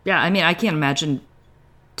 Yeah, I mean, I can't imagine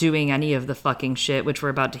doing any of the fucking shit, which we're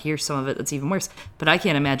about to hear some of it that's even worse, but I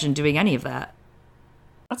can't imagine doing any of that.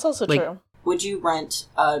 That's also true. Would you rent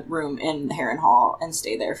a room in Harrenhal and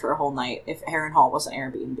stay there for a whole night if Harrenhal was an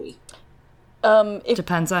Airbnb? It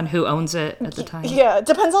depends on who owns it at the time. Yeah, it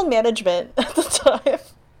depends on management at the time.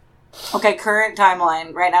 Okay, current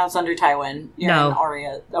timeline. Right now it's under Tywin. You're in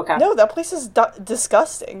Arya. Okay. No, that place is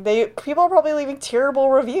disgusting. People are probably leaving terrible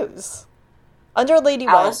reviews. Under Lady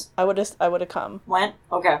Alice? Went, I would have come. Went?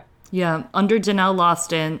 Okay. Yeah, under Danelle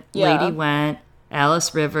Lawston, Lady Went,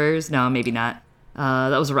 Alice Rivers. No, maybe not.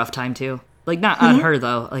 That was a rough time too. Like, not on her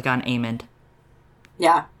though, like on Aemond.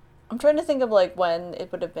 Yeah. I'm trying to think of, like, when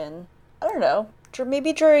it would have been. I don't know.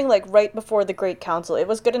 Maybe during, like, right before the Great Council. It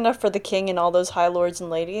was good enough for the king and all those high lords and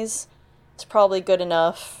ladies. It's probably good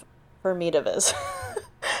enough for me to visit.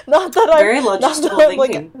 Not that I'm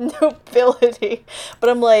like nobility, but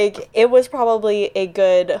I'm like, it was probably a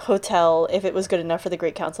good hotel if it was good enough for the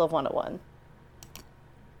Great Council of 101.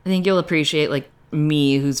 I think you'll appreciate, like,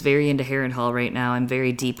 me, who's very into Harrenhal right now. I'm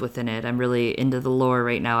very deep within it. I'm really into the lore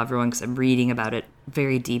right now, everyone, because I'm reading about it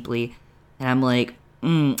very deeply. And I'm like,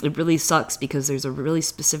 it really sucks because there's a really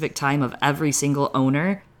specific time of every single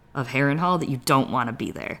owner of Harrenhal that you don't want to be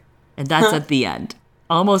there. And that's at the end.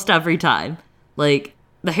 Almost every time. Like,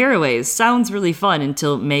 the Harroways sounds really fun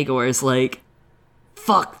until Maegor is like,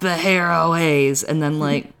 fuck the Harroways. And then,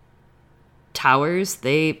 like, Towers,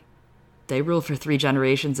 they rule for 3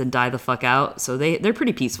 generations and die the fuck out. So they're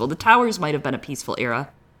pretty peaceful. The Towers might have been a peaceful era.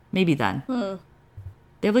 Maybe then.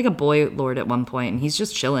 They have, like, a boy lord at one point, and he's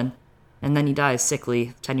just chilling. And then he dies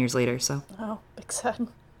sickly 10 years later, so. Oh, big sad.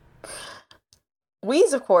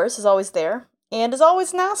 Wheeze, of course, is always there, and is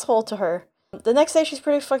always an asshole to her. The next day, she's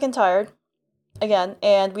pretty fucking tired. Again,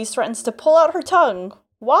 and Wheeze threatens to pull out her tongue.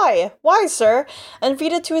 Why? Why, sir? And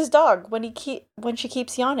feed it to his dog when she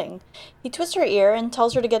keeps yawning. He twists her ear and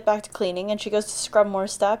tells her to get back to cleaning, and she goes to scrub more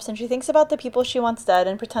steps, and she thinks about the people she wants dead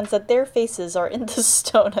and pretends that their faces are in the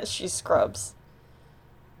stone as she scrubs.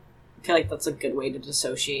 I feel like that's a good way to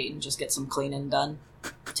dissociate and just get some cleaning done.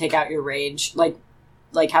 Take out your rage.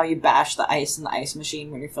 Like how you bash the ice in the ice machine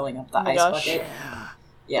when you're filling up the ice bucket.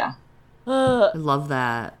 Yeah. I love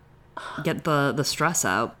that. Get the stress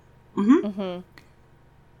out.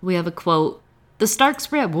 We have a quote. The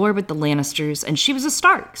Starks were at war with the Lannisters, and she was a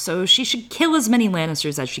Stark, so she should kill as many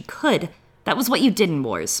Lannisters as she could. That was what you did in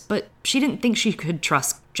wars, but she didn't think she could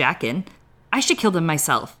trust Jaqen. I should kill them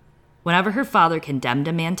myself. Whenever her father condemned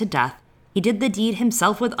a man to death, he did the deed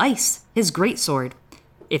himself with ice, his greatsword.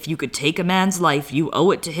 If you could take a man's life, you owe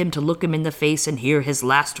it to him to look him in the face and hear his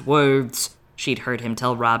last words, she'd heard him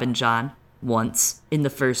tell Robb and Jon once in the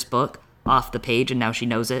first book, off the page, and now she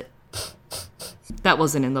knows it. That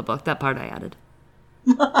wasn't in the book. That part I added.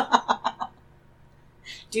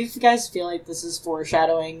 Do you guys feel like this is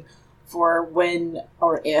foreshadowing for when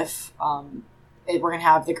or if we're going to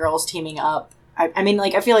have the girls teaming up? I mean,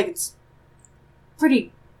 like, I feel like it's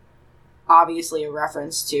pretty obviously a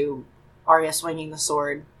reference to Arya swinging the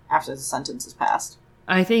sword after the sentence is passed.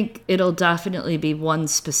 I think it'll definitely be one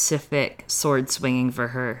specific sword swinging for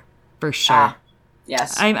her, for sure.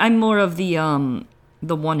 Yes. I'm more of the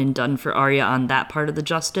one and done for Arya on that part of the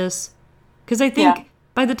justice. Because I think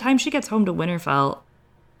by the time she gets home to Winterfell,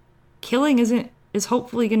 killing is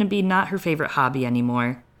hopefully going to be not her favorite hobby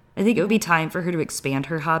anymore. I think it would be time for her to expand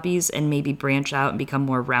her hobbies and maybe branch out and become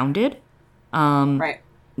more rounded. Right.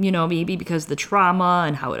 You know, maybe because the trauma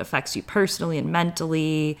and how it affects you personally and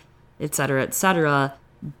mentally, et cetera, et cetera.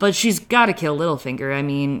 But she's got to kill Littlefinger. I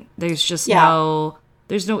mean, there's just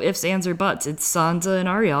there's no ifs, ands, or buts. It's Sansa and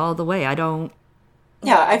Arya all the way. I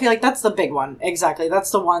feel like that's the big one. Exactly.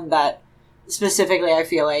 That's the one that specifically I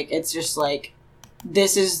feel like it's just like,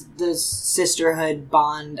 this is the sisterhood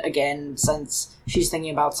bond again, since she's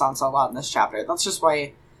thinking about Sansa a lot in this chapter. That's just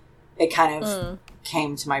why it kind of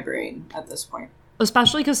came to my brain at this point.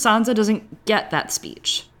 Especially because Sansa doesn't get that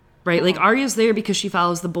speech, right? Like, Arya's there because she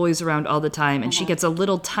follows the boys around all the time, and she gets a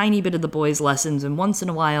little tiny bit of the boys' lessons, and once in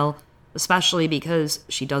a while, especially because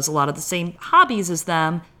she does a lot of the same hobbies as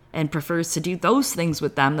them, and prefers to do those things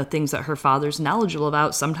with them, the things that her father's knowledgeable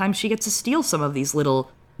about, sometimes she gets to steal some of these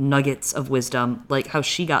little nuggets of wisdom, like how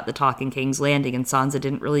she got the talk in King's Landing, and Sansa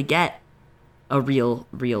didn't really get a real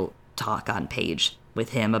talk on page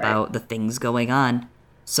with him about the things going on.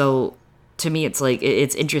 So to me, it's like,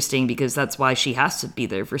 it's interesting because that's why she has to be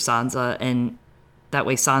there for Sansa, and that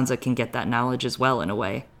way Sansa can get that knowledge as well in a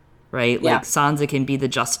way, right? Yeah. Like, Sansa can be the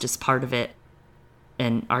justice part of it,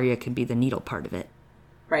 and Arya can be the needle part of it.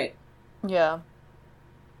 Right. Yeah.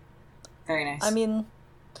 Very nice. I mean,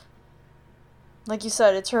 like you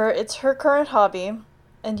said, it's her current hobby,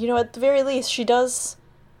 and you know, at the very least, she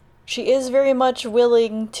is very much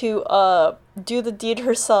willing to do the deed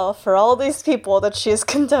herself for all these people that she is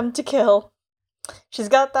condemned to kill. She's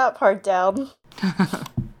got that part down.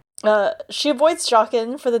 She avoids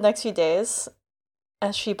Jaqen for the next few days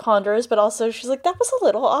as she ponders, but also she's like, that was a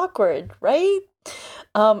little awkward, right?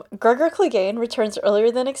 Gregor Clegane returns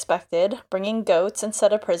earlier than expected, bringing goats and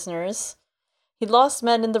set of prisoners. He'd lost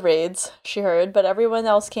men in the raids, she heard, but everyone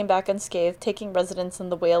else came back unscathed, taking residence in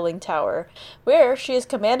the Wailing Tower, where she is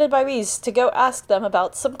commanded by Rhys to go ask them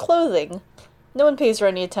about some clothing. No one pays her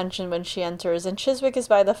any attention when she enters, and Chiswick is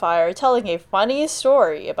by the fire, telling a funny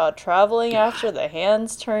story about traveling after the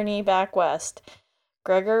Hand's tourney back west.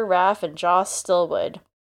 Gregor, Raff, and Joss Stillwood.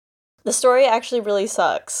 The story actually really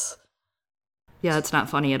sucks. Yeah, it's not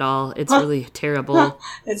funny at all. It's really terrible.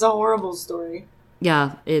 It's a horrible story.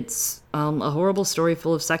 Yeah, it's a horrible story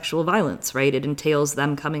full of sexual violence, right? It entails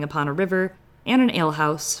them coming upon a river and an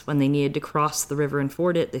alehouse. When they needed to cross the river and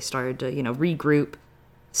ford it, they started to, regroup,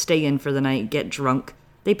 stay in for the night, get drunk.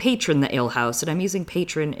 They patron the alehouse, and I'm using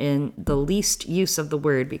patron in the least use of the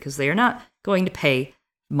word because they are not going to pay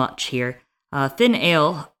much here. Thin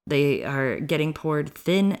ale, they are getting poured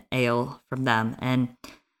thin ale from them. And,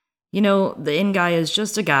 the inn guy is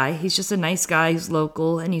just a guy. He's just a nice guy who's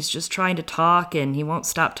local, and he's just trying to talk, and he won't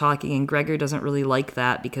stop talking. And Gregor doesn't really like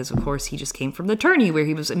that because, of course, he just came from the tourney where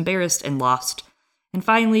he was embarrassed and lost. And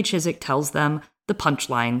finally, Chiswick tells them the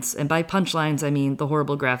punchlines. And by punchlines, I mean the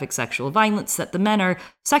horrible graphic sexual violence that the men are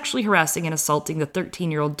sexually harassing and assaulting the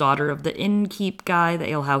 13-year-old daughter of the innkeep guy, the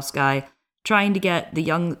alehouse guy, trying to get the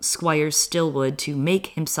young Squire Stillwood to make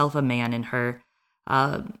himself a man in her.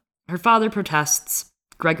 Her father protests.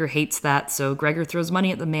 Gregor hates that, so Gregor throws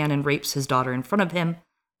money at the man and rapes his daughter in front of him.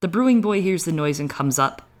 The brewing boy hears the noise and comes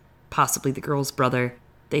up, possibly the girl's brother.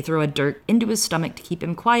 They throw a dirt into his stomach to keep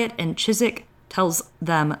him quiet, and Chiswick tells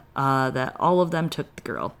them that all of them took the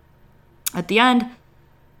girl. At the end,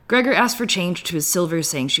 Gregor asked for change to his silver,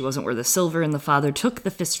 saying she wasn't worth the silver, and the father took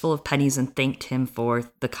the fistful of pennies and thanked him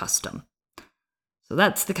for the custom. So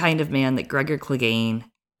that's the kind of man that Gregor Clegane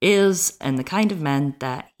is, and the kind of men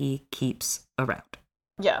that he keeps around.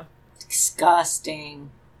 Yeah.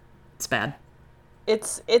 Disgusting. It's bad.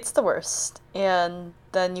 It's the worst. And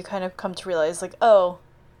then you kind of come to realize, like, oh,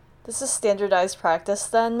 this is standardized practice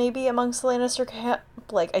then, maybe, amongst the Lannister camp.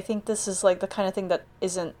 Like, I think this is, like, the kind of thing that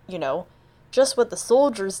isn't, just what the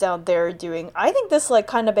soldiers down there are doing. I think this, like,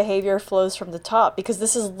 kind of behavior flows from the top, because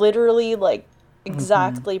this is literally, like,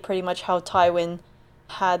 exactly pretty much how Tywin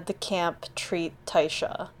had the camp treat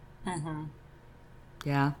Tysha. Mm-hmm.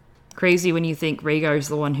 Yeah. Crazy when you think Rhaegar's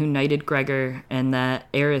the one who knighted Gregor, and that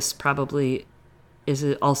Aerys probably is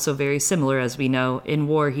also very similar, as we know. In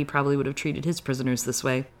war, he probably would have treated his prisoners this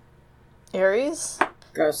way. Aerys?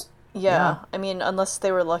 Gross. Yeah. I mean, unless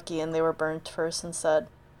they were lucky and they were burnt first instead.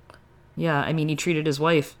 Yeah, I mean, he treated his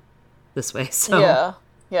wife this way, so...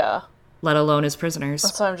 Yeah. Let alone his prisoners.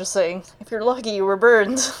 That's what I'm just saying. If you're lucky, you were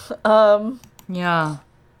burned. Yeah.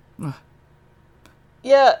 Ugh.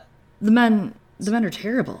 Yeah. The men are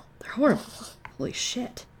terrible. They're horrible. Holy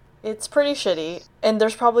shit. It's pretty shitty. And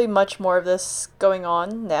there's probably much more of this going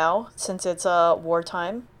on now, since it's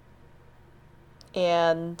wartime.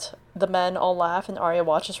 And the men all laugh, and Arya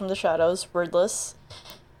watches from the shadows, wordless,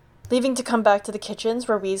 leaving to come back to the kitchens,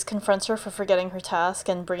 where Rhys confronts her for forgetting her task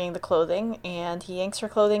and bringing the clothing, and he yanks her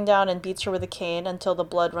clothing down and beats her with a cane until the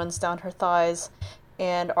blood runs down her thighs,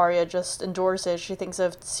 and Arya just endures it. She thinks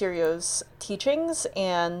of Sirio's teachings,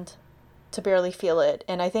 and to barely feel it.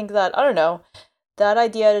 And I think that, I don't know, that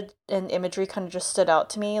idea and imagery kind of just stood out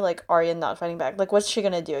to me, like Arya not fighting back. Like, what's she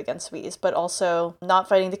gonna do against Rhys? But also not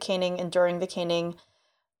fighting the caning, enduring the caning,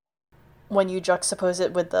 when you juxtapose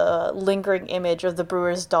it with the lingering image of the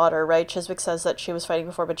brewer's daughter, right? Chiswick says that she was fighting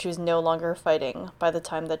before, but she was no longer fighting by the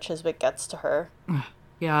time that Chiswick gets to her.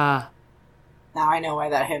 Yeah. Now I know why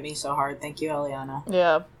that hit me so hard. Thank you, Eliana.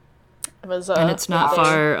 Yeah. It was, and it's not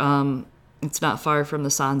far, it's not far from the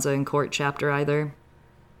Sansa in Court chapter either.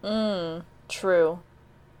 True.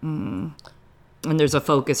 And there's a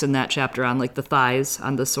focus in that chapter on, like, the thighs,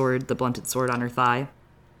 on the sword, the blunted sword on her thigh.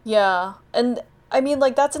 Yeah. And I mean,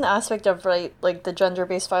 like, that's an aspect of, right, like, the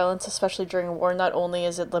gender-based violence, especially during war. Not only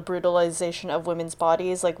is it the brutalization of women's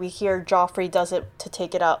bodies, like, we hear Joffrey does it to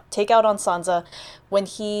take out on Sansa when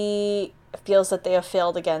he feels that they have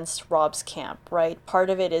failed against Robb's camp, right? Part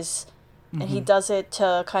of it is, and he does it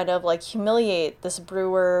to kind of, like, humiliate this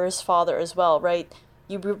brewer's father as well, right?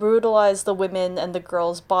 You brutalize the women and the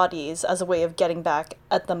girls' bodies as a way of getting back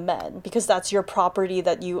at the men, because that's your property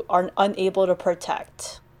that you are unable to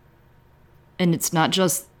protect. And it's not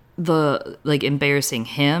just the, like, embarrassing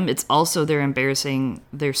him, it's also they're embarrassing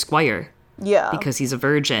their squire. Yeah. Because he's a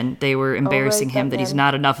virgin. They were embarrassing him that he's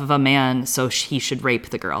not enough of a man, so he should rape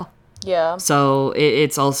the girl. Yeah. So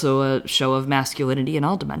it's also a show of masculinity in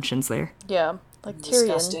all dimensions there. Yeah. Like Tyrion.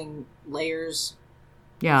 Disgusting layers.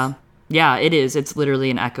 Yeah. Yeah, it is. It's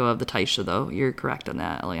literally an echo of the Tysha, though. You're correct on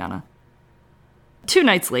that, Eliana. 2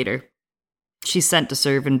 nights later, she's sent to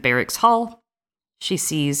serve in Barracks Hall. She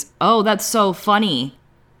sees, oh, that's so funny.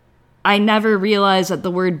 I never realized that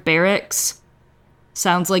the word barracks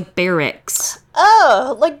sounds like barracks.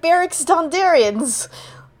 Oh, like Barracks Dondarrions.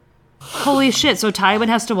 Holy shit, so Tywin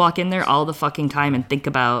has to walk in there all the fucking time and think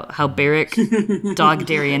about how Barrack Dog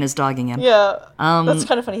Darien is dogging him. Yeah, that's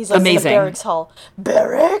kind of funny. He's like, amazing. In the Barracks Hall.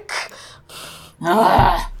 Barrack?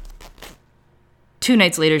 2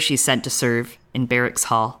 nights later, she's sent to serve in Barracks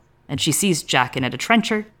Hall, and she sees Jaqen at a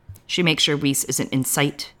trencher. She makes sure Rhys isn't in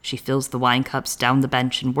sight. She fills the wine cups down the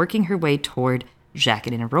bench and working her way toward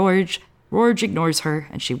Jaqen and Rorge. Rorge ignores her,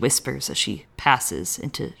 and she whispers as she passes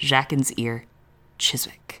into Jaqen's ear,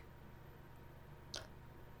 Chiswick.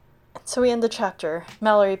 So we end the chapter.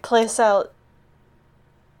 Mallory, play us out.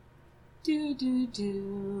 Do do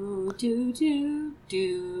do do do do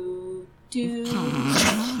do do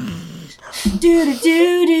do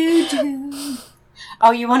do do.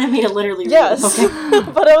 Oh, you wanted me to literally read Yes. it?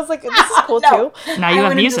 Okay. But I was like, this is cool No. too. Now you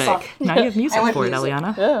have music. Now you have music I want for it, music.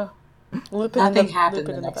 Eliana. Yeah. Loop it Nothing in happened loop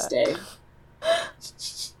the it in next back. day.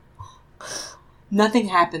 Nothing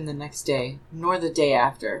happened the next day, nor the day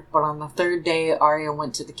after, but on the third day, Arya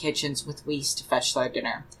went to the kitchens with Weiss to fetch their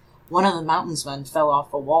dinner. One of the mountainsmen fell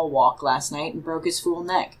off a wall walk last night and broke his fool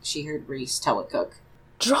neck, she heard Rhys tell a cook.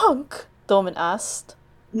 Drunk? The woman asked.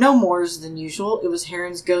 No mores than usual, it was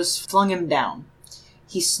Heron's ghost flung him down.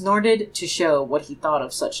 He snorted to show what he thought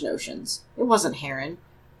of such notions. It wasn't Heron.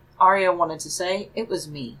 Arya wanted to say, it was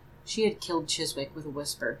me. She had killed Chiswick with a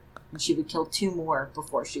whisper, and she would kill 2 more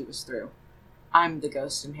before she was through. I'm the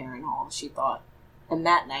ghost in Harrenhal, she thought. And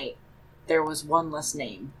that night, there was one less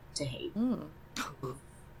name to hate. Ooh.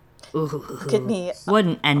 Look at me. What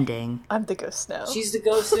an ending. I'm the ghost now. She's the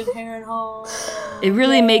ghost in Harrenhal. It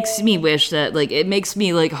really makes me wish that, like, it makes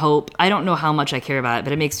me, like, hope. I don't know how much I care about it,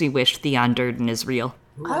 but it makes me wish Theon Durden is real.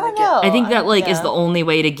 I don't know. I think that, like, is yeah. the only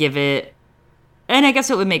way to give it... And I guess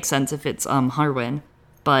it would make sense if it's Harwin,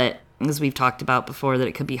 but as we've talked about before, that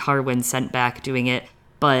it could be Harwin sent back doing it.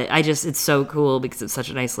 But it's so cool because it's such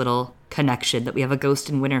a nice little connection that we have a ghost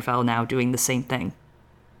in Winterfell now doing the same thing.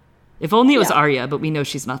 If only it was Arya, but we know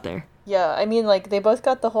she's not there. Yeah, I mean, like, they both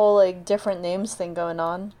got the whole, like, different names thing going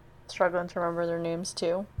on. Struggling to remember their names,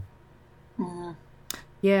 too.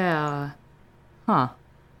 Yeah. Huh.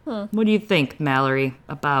 What do you think, Mallory,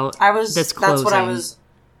 about this closing?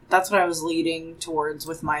 That's what I was leading towards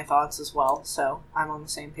with my thoughts as well, so I'm on the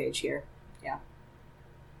same page here. Yeah.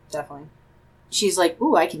 Definitely. She's like,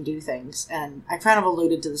 ooh, I can do things. And I kind of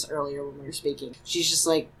alluded to this earlier when we were speaking. She's just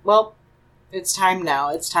like, well, it's time now.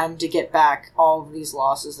 It's time to get back all of these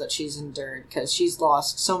losses that she's endured, because she's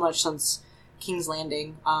lost so much since King's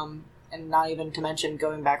Landing, and not even to mention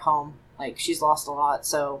going back home. Like, she's lost a lot,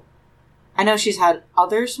 so I know she's had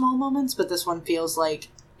other small moments, but this one feels like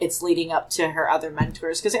it's leading up to her other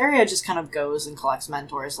mentors, because Arya just kind of goes and collects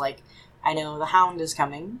mentors. Like, I know the Hound is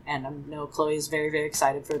coming, and I know Chloe is very, very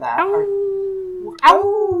excited for that.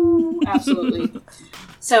 Ow! Absolutely.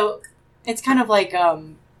 So, it's kind of like,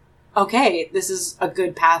 okay, this is a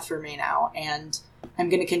good path for me now, and I'm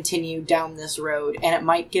going to continue down this road, and it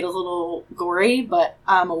might get a little gory, but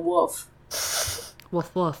I'm a wolf.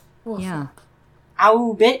 Woof, woof. Yeah.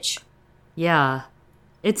 Ow, bitch. Yeah.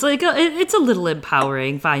 It's like, it's a little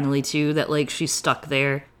empowering, finally, too, that, like, she's stuck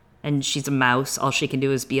there, and she's a mouse. All she can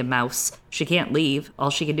do is be a mouse. She can't leave.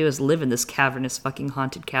 All she can do is live in this cavernous fucking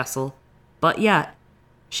haunted castle. But yeah,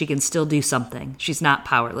 she can still do something. She's not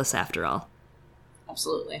powerless, after all.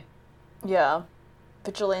 Absolutely. Yeah.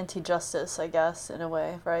 Vigilante justice, I guess, in a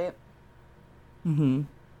way, right? Mm-hmm.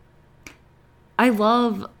 I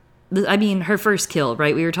love, her first kill,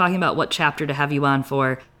 right? We were talking about what chapter to have you on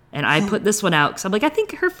for, and I put this one out, because I'm like, I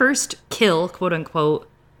think her first kill, quote-unquote,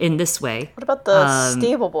 in this way. What about the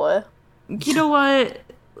stable boy? You know what?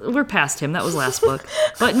 We're past him. That was last book.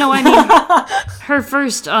 But no, I mean, her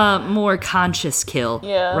first more conscious kill,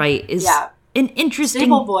 right, is an interesting...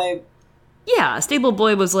 Stable boy. Yeah, Stable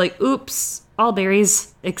Boy was like, oops, all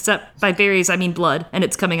berries, except by berries I mean blood, and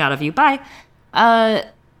it's coming out of you. Bye.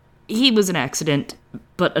 He was an accident,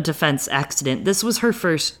 but a defense accident. This was her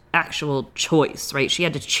first actual choice, right? She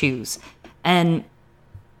had to choose. And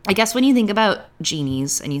I guess when you think about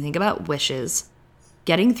genies and you think about wishes,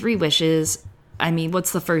 getting 3 wishes, I mean,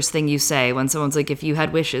 what's the first thing you say when someone's like, if you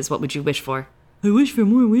had wishes, what would you wish for? I wish for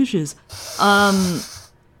more wishes.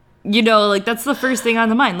 You know, like, that's the first thing on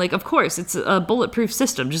the mind. Like, of course, it's a bulletproof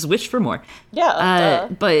system. Just wish for more. Yeah.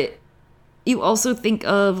 But you also think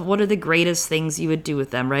of what are the greatest things you would do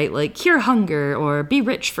with them, right? Like, cure hunger or be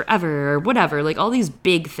rich forever or whatever. Like, all these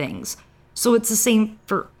big things. So it's the same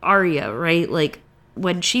for Arya, right? Like,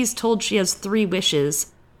 when she's told she has 3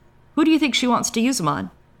 wishes, who do you think she wants to use them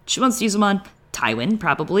on? She wants to use them on Tywin,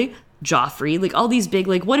 probably. Joffrey. Like, all these big,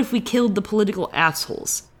 like, what if we killed the political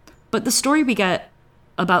assholes? But the story we get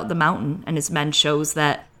about the Mountain and his men shows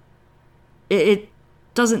that it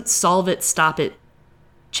doesn't solve it, stop it,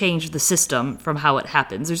 change the system from how it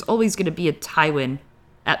happens. There's always going to be a Tywin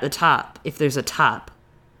at the top, if there's a top.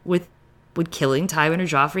 Would killing Tywin or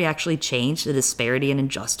Joffrey actually change the disparity and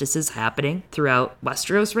injustices happening throughout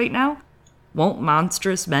Westeros right now? Won't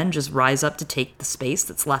monstrous men just rise up to take the space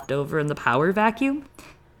that's left over in the power vacuum?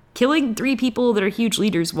 Killing 3 people that are huge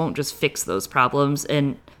leaders won't just fix those problems,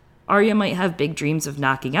 and Arya might have big dreams of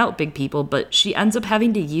knocking out big people, but she ends up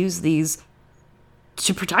having to use these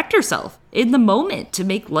to protect herself in the moment, to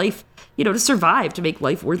make life, to survive, to make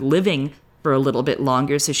life worth living for a little bit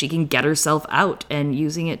longer so she can get herself out, and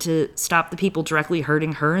using it to stop the people directly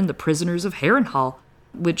hurting her and the prisoners of Harrenhal,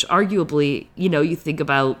 which arguably, you think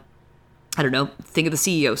about, I don't know, think of the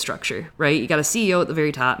CEO structure, right? You got a CEO at the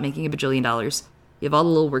very top making $1 bajillion. You have all the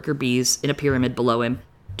little worker bees in a pyramid below him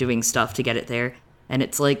doing stuff to get it there. And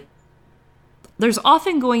it's like, there's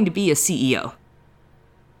often going to be a CEO.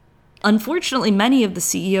 Unfortunately, many of the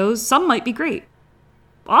CEOs, some might be great.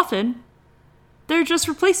 Often, they're just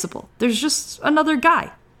replaceable. There's just another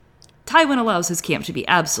guy. Tywin allows his camp to be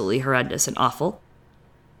absolutely horrendous and awful.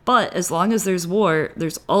 But as long as there's war,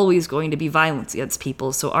 there's always going to be violence against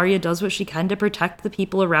people. So Arya does what she can to protect the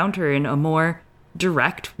people around her in a more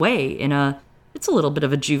direct way. It's a little bit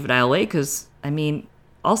of a juvenile way, because,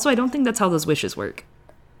 also I don't think that's how those wishes work.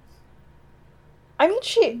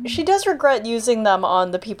 She does regret using them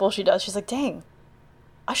on the people she does. She's like, dang,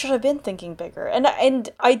 I should have been thinking bigger. And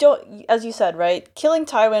I don't, as you said, right, killing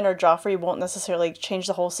Tywin or Joffrey won't necessarily change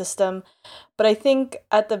the whole system. But I think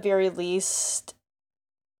at the very least,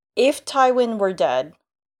 if Tywin were dead,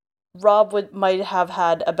 Robb might have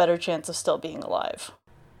had a better chance of still being alive.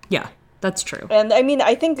 Yeah, that's true. And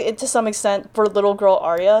I think to some extent for little girl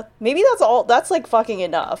Arya, maybe that's like fucking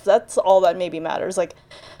enough. That's all that maybe matters. Like,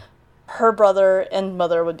 her brother and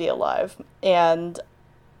mother would be alive. And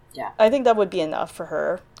yeah, I think that would be enough for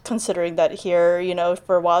her, considering that here,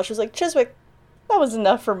 for a while she was like, Chiswick, that was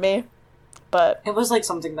enough for me. But it was like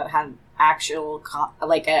something that had actual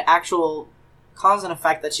cause and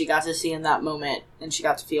effect that she got to see in that moment, and she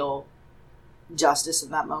got to feel justice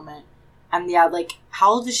in that moment. And yeah, like,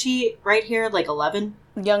 how old is she right here? Like 11?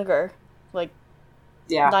 Younger. Like,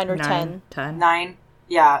 yeah, 9 or 10. 9.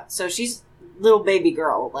 Yeah, so she's little baby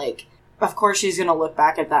girl. Like, of course she's gonna look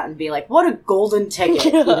back at that and be like, what a golden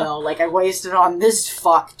ticket, like, I wasted on this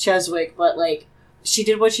fuck Cheswick, but, like, she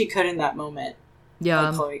did what she could in that moment. Yeah.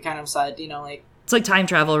 Like Chloe kind of said, like... It's like time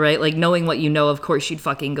travel, right? Like, knowing what you know, of course you'd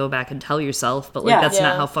fucking go back and tell yourself, but, like, that's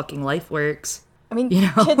not how fucking life works.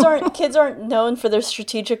 Kids aren't known for their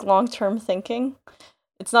strategic long-term thinking.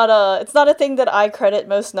 It's not a thing that I credit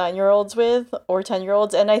most 9-year-olds with, or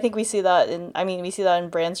 10-year-olds, and I think we see that in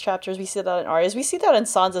Bran's chapters, we see that in Arya's, we see that in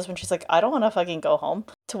Sansa's when she's like, I don't want to fucking go home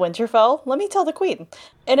to Winterfell, let me tell the queen.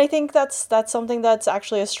 And I think that's something that's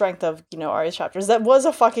actually a strength of, Arya's chapters. That was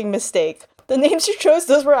a fucking mistake. The names you chose,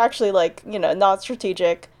 those were actually, like, not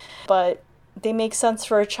strategic, but they make sense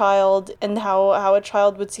for a child and how a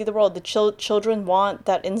child would see the world. The children want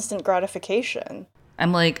that instant gratification.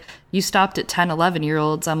 I'm like, you stopped at 10,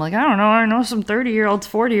 11-year-olds. I'm like, I don't know. I know some 30-year-olds,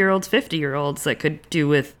 40-year-olds, 50-year-olds that could do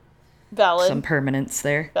with some permanence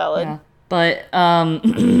there. Valid. Yeah. But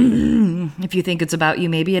if you think it's about you,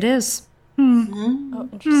 maybe it is. Oh,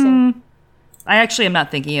 interesting. I actually am not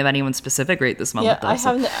thinking of anyone specific right this moment. Yeah, I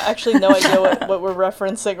have actually no idea what we're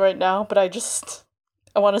referencing right now, but I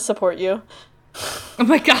want to support you. Oh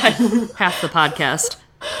my god. Half the podcast.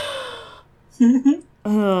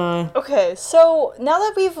 Okay, so now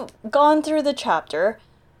that we've gone through the chapter,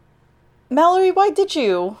 Mallory, why did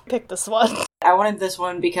you pick this one? I wanted this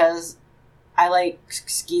one because I like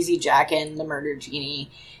Skeezy Jackin, the murder genie,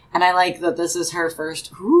 and I like that this is her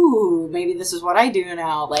first, maybe this is what I do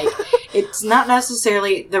now. Like, it's not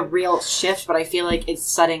necessarily the real shift, but I feel like it's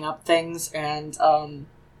setting up things, and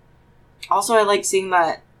also I like seeing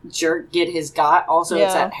that jerk get his got. Also,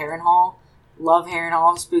 It's at Harrenhal. Love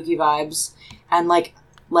Harrenhal, spooky vibes. And, like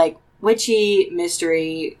witchy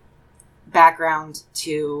mystery background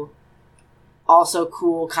to also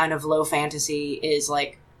cool kind of low fantasy is,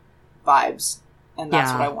 like, vibes. And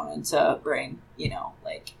that's what I wanted to bring,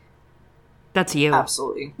 like... That's you.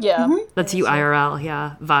 Absolutely. Yeah. Mm-hmm. That's you, IRL,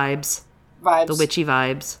 yeah. Vibes. The witchy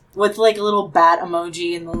vibes. With, like, a little bat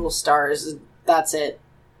emoji and the little stars. That's it.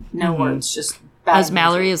 No words, just... As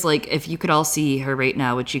Mallory is like, if you could all see her right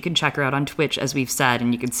now, which you can check her out on Twitch, as we've said,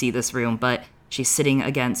 and you can see this room, but she's sitting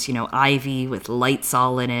against, ivy with lights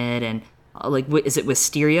all in it, and, like, is it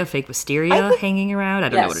wisteria, fake wisteria hanging around? I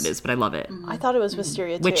don't know what it is, but I love it. I thought it was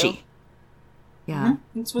wisteria, too. Witchy. Yeah.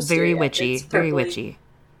 It's wisteria. Very witchy. Very witchy.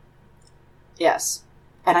 Yes.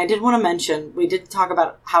 And I did want to mention, we did talk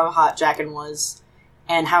about how hot Jaqen was,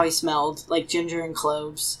 and how he smelled, like, ginger and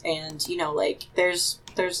cloves, and, like, there's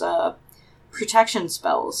protection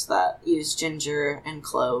spells that use ginger and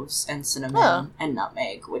cloves and cinnamon and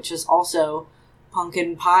nutmeg, which is also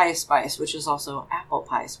pumpkin pie spice, which is also apple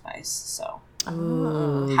pie spice. So,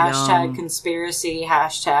 hashtag yum. conspiracy,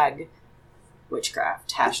 hashtag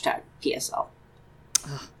witchcraft, hashtag PSL.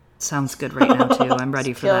 Sounds good right now, too. I'm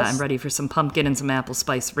ready for that. I'm ready for some pumpkin and some apple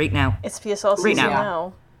spice right now. It's PSL season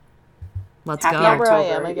now. Let's Happy go. Not where I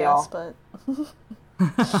October, am, I guess,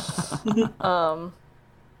 but...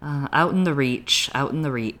 Out in the reach. Out in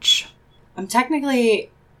the reach. I'm technically...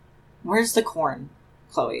 Where's the corn,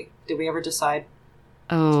 Chloe? Did we ever decide?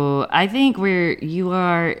 Oh, I think where you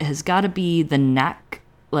are has got to be the neck,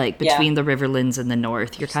 like between the Riverlands and the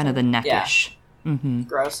north. You're kind of the neckish. Yeah. Mm-hmm.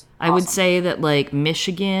 Gross. I would say that, like,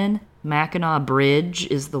 Michigan, Mackinac Bridge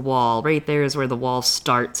is the wall. Right there is where the wall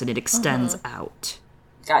starts and it extends out.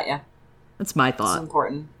 Got ya. That's my thought. That's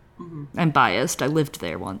important. Mm-hmm. I'm biased. I lived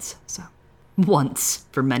there once, so. Once,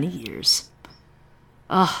 for many years.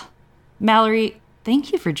 Mallory,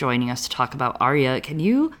 thank you for joining us to talk about Arya. Can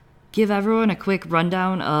you give everyone a quick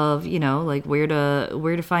rundown of, like where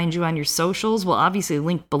to find you on your socials? We'll obviously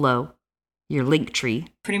link below your link tree.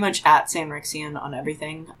 Pretty much at Sanrixian on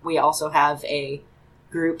everything. We also have a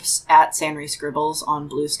groups at Sanri Scribbles on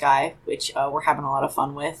Blue Sky, which we're having a lot of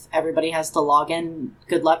fun with. Everybody has to log in.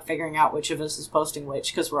 Good luck figuring out which of us is posting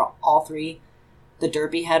which, because we're all three the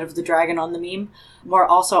derpy head of the dragon on the meme. We're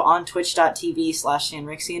also on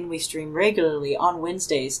twitch.tv/Sanrixian. We stream regularly on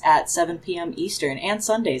Wednesdays at 7 p.m. Eastern and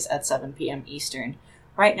Sundays at 7 p.m. Eastern.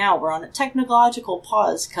 Right now, we're on a technological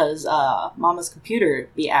pause because Mama's computer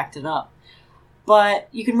be acting up. But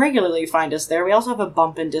you can regularly find us there. We also have a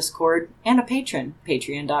bump in Discord and a Patreon,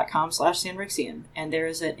 patreon.com/Sanrixian. And there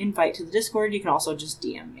is an invite to the Discord. You can also just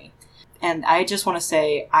DM me. And I just want to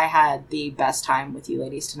say I had the best time with you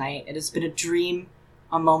ladies tonight. It has been a dream,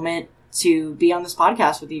 a moment to be on this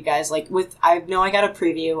podcast with you guys. I know I got a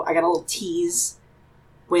preview. I got a little tease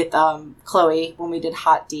with Chloe when we did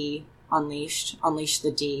Hot D Unleashed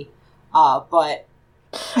the D. But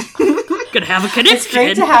gonna have a connection. It's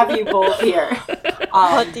great to have you both here.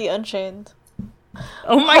 Hot D Unchained.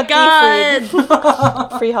 Oh my god!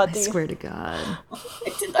 Free Hot I D. swear to God.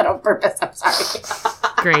 I did that on purpose. I'm sorry.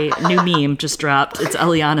 Great. New meme just dropped. It's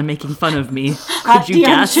Eliana making fun of me. Could you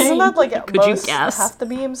guess? Isn't that like Could you guess? Half the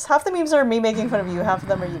memes are me making fun of you, half of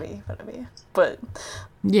them are you making fun of me. But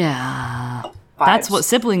yeah. Vibes. That's what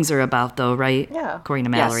siblings are about, though, right? Yeah. According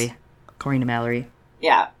to Mallory. Yes. According to Mallory.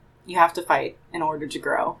 Yeah. You have to fight in order to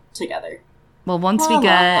grow together. Well, once we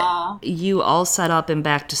get you all set up and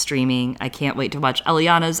back to streaming, I can't wait to watch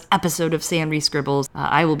Eliana's episode of Sanri Scribbles.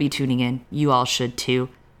 I will be tuning in. You all should too.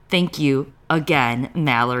 Thank you again,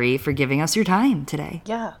 Mallory, for giving us your time today.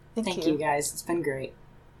 yeah, Thank you guys. It's been great.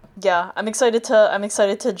 Yeah, I'm excited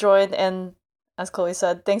to join, and as Chloe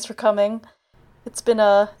said, thanks for coming. It's been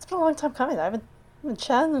a long time coming. I haven't been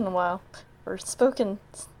chatting in a while or spoken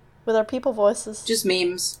with our people voices. Just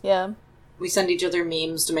memes. Yeah. We send each other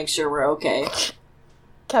memes to make sure we're okay.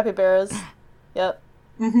 Capybaras. Yep.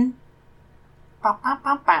 Mm-hmm. Bow, bow,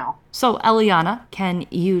 bow, bow. So, Eliana, can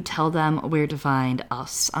you tell them where to find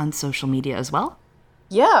us on social media as well?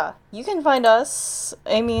 Yeah, you can find us.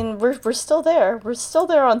 I mean, we're still there. We're still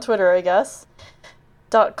there on Twitter, I guess.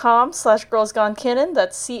 .com/girlsgonecanon.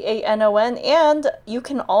 That's CANON. And you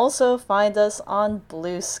can also find us on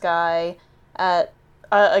Blue Sky at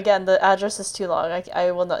again, the address is too long.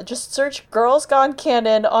 I will not. Just search Girls Gone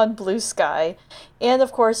Canon on Blue Sky. And,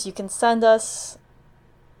 of course, you can send us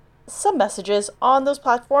some messages on those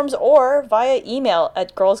platforms or via email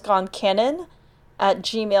at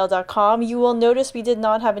girlsgonecanon@gmail.com. You will notice we did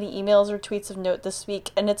not have any emails or tweets of note this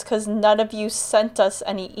week, and it's because none of you sent us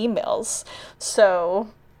any emails. So,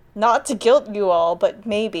 not to guilt you all, but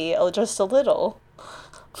maybe just a little.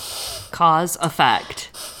 Cause,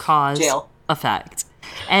 effect. Cause, Jail. effect.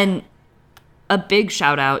 And a big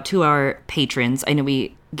shout out to our patrons. I know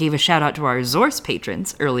we gave a shout out to our Zorse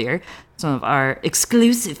patrons earlier. Some of our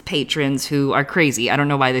exclusive patrons who are crazy. I don't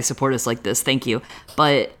know why they support us like this. Thank you.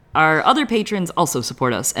 But our other patrons also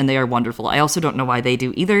support us, and they are wonderful. I also don't know why they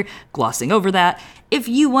do either. Glossing over that. If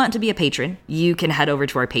you want to be a patron, you can head over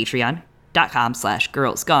to our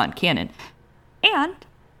patreon.com/girlsgonecanon. And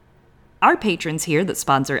our patrons here that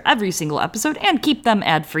sponsor every single episode and keep them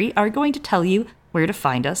ad-free are going to tell you where to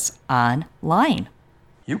find us online.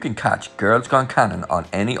 You can catch Girls Gone Canon on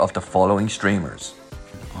any of the following streamers.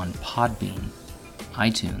 On Podbean,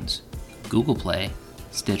 iTunes, Google Play,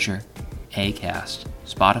 Stitcher, Acast,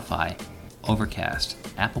 Spotify, Overcast,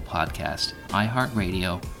 Apple Podcast,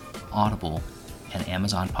 iHeartRadio, Audible, and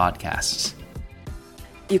Amazon Podcasts.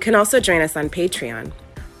 You can also join us on Patreon,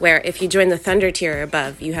 where if you join the Thunder tier or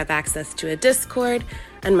above, you have access to a Discord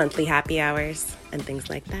and monthly happy hours and things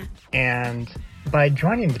like that. And by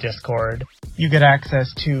joining the Discord, you get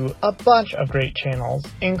access to a bunch of great channels,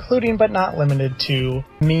 including but not limited to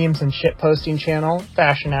memes and shitposting channel,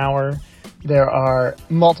 Fashion Hour. There are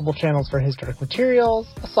multiple channels for historic materials,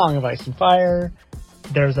 A Song of Ice and Fire.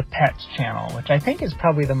 There's a pets channel, which I think is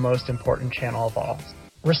probably the most important channel of all.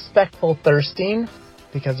 Respectful Thirsting,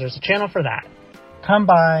 because there's a channel for that. Come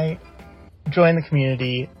by, Join the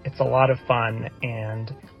community. It's a lot of fun,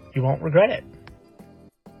 and you won't regret it.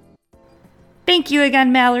 Thank you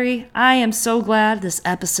again, Mallory. I am so glad this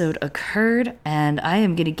episode occurred, and I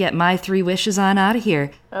am going to get my 3 wishes on out of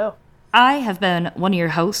here. Oh. I have been one of your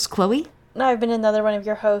hosts, Chloe. No, I've been another one of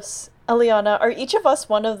your hosts, Eliana. Are each of us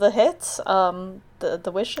one of the hits?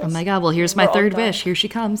 The wishes? Oh my god, well, here's my 3rd wish. Here she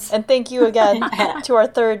comes. And thank you again to our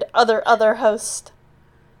third other host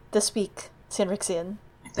this week, Sanrixian.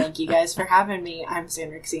 Thank you guys for having me. I'm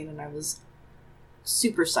Sanrixian, and I was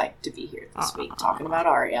super psyched to be here this week talking about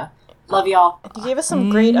Arya. Love y'all. You gave us some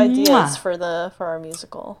great ideas for our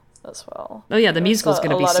musical as well. Oh yeah, the musical's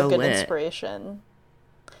going to be so lit. A lot of good inspiration.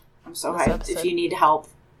 I'm so hyped. If you need help,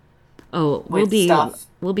 we'll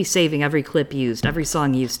be saving every clip used, every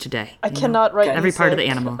song used today. I cannot write every part of the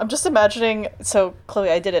animal. I'm just imagining. So Chloe,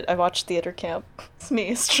 I did it. I watched theater camp. It's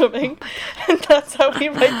me strumming, and that's how we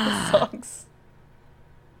write the songs.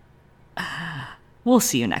 We'll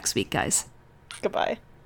see you next week, guys. Goodbye.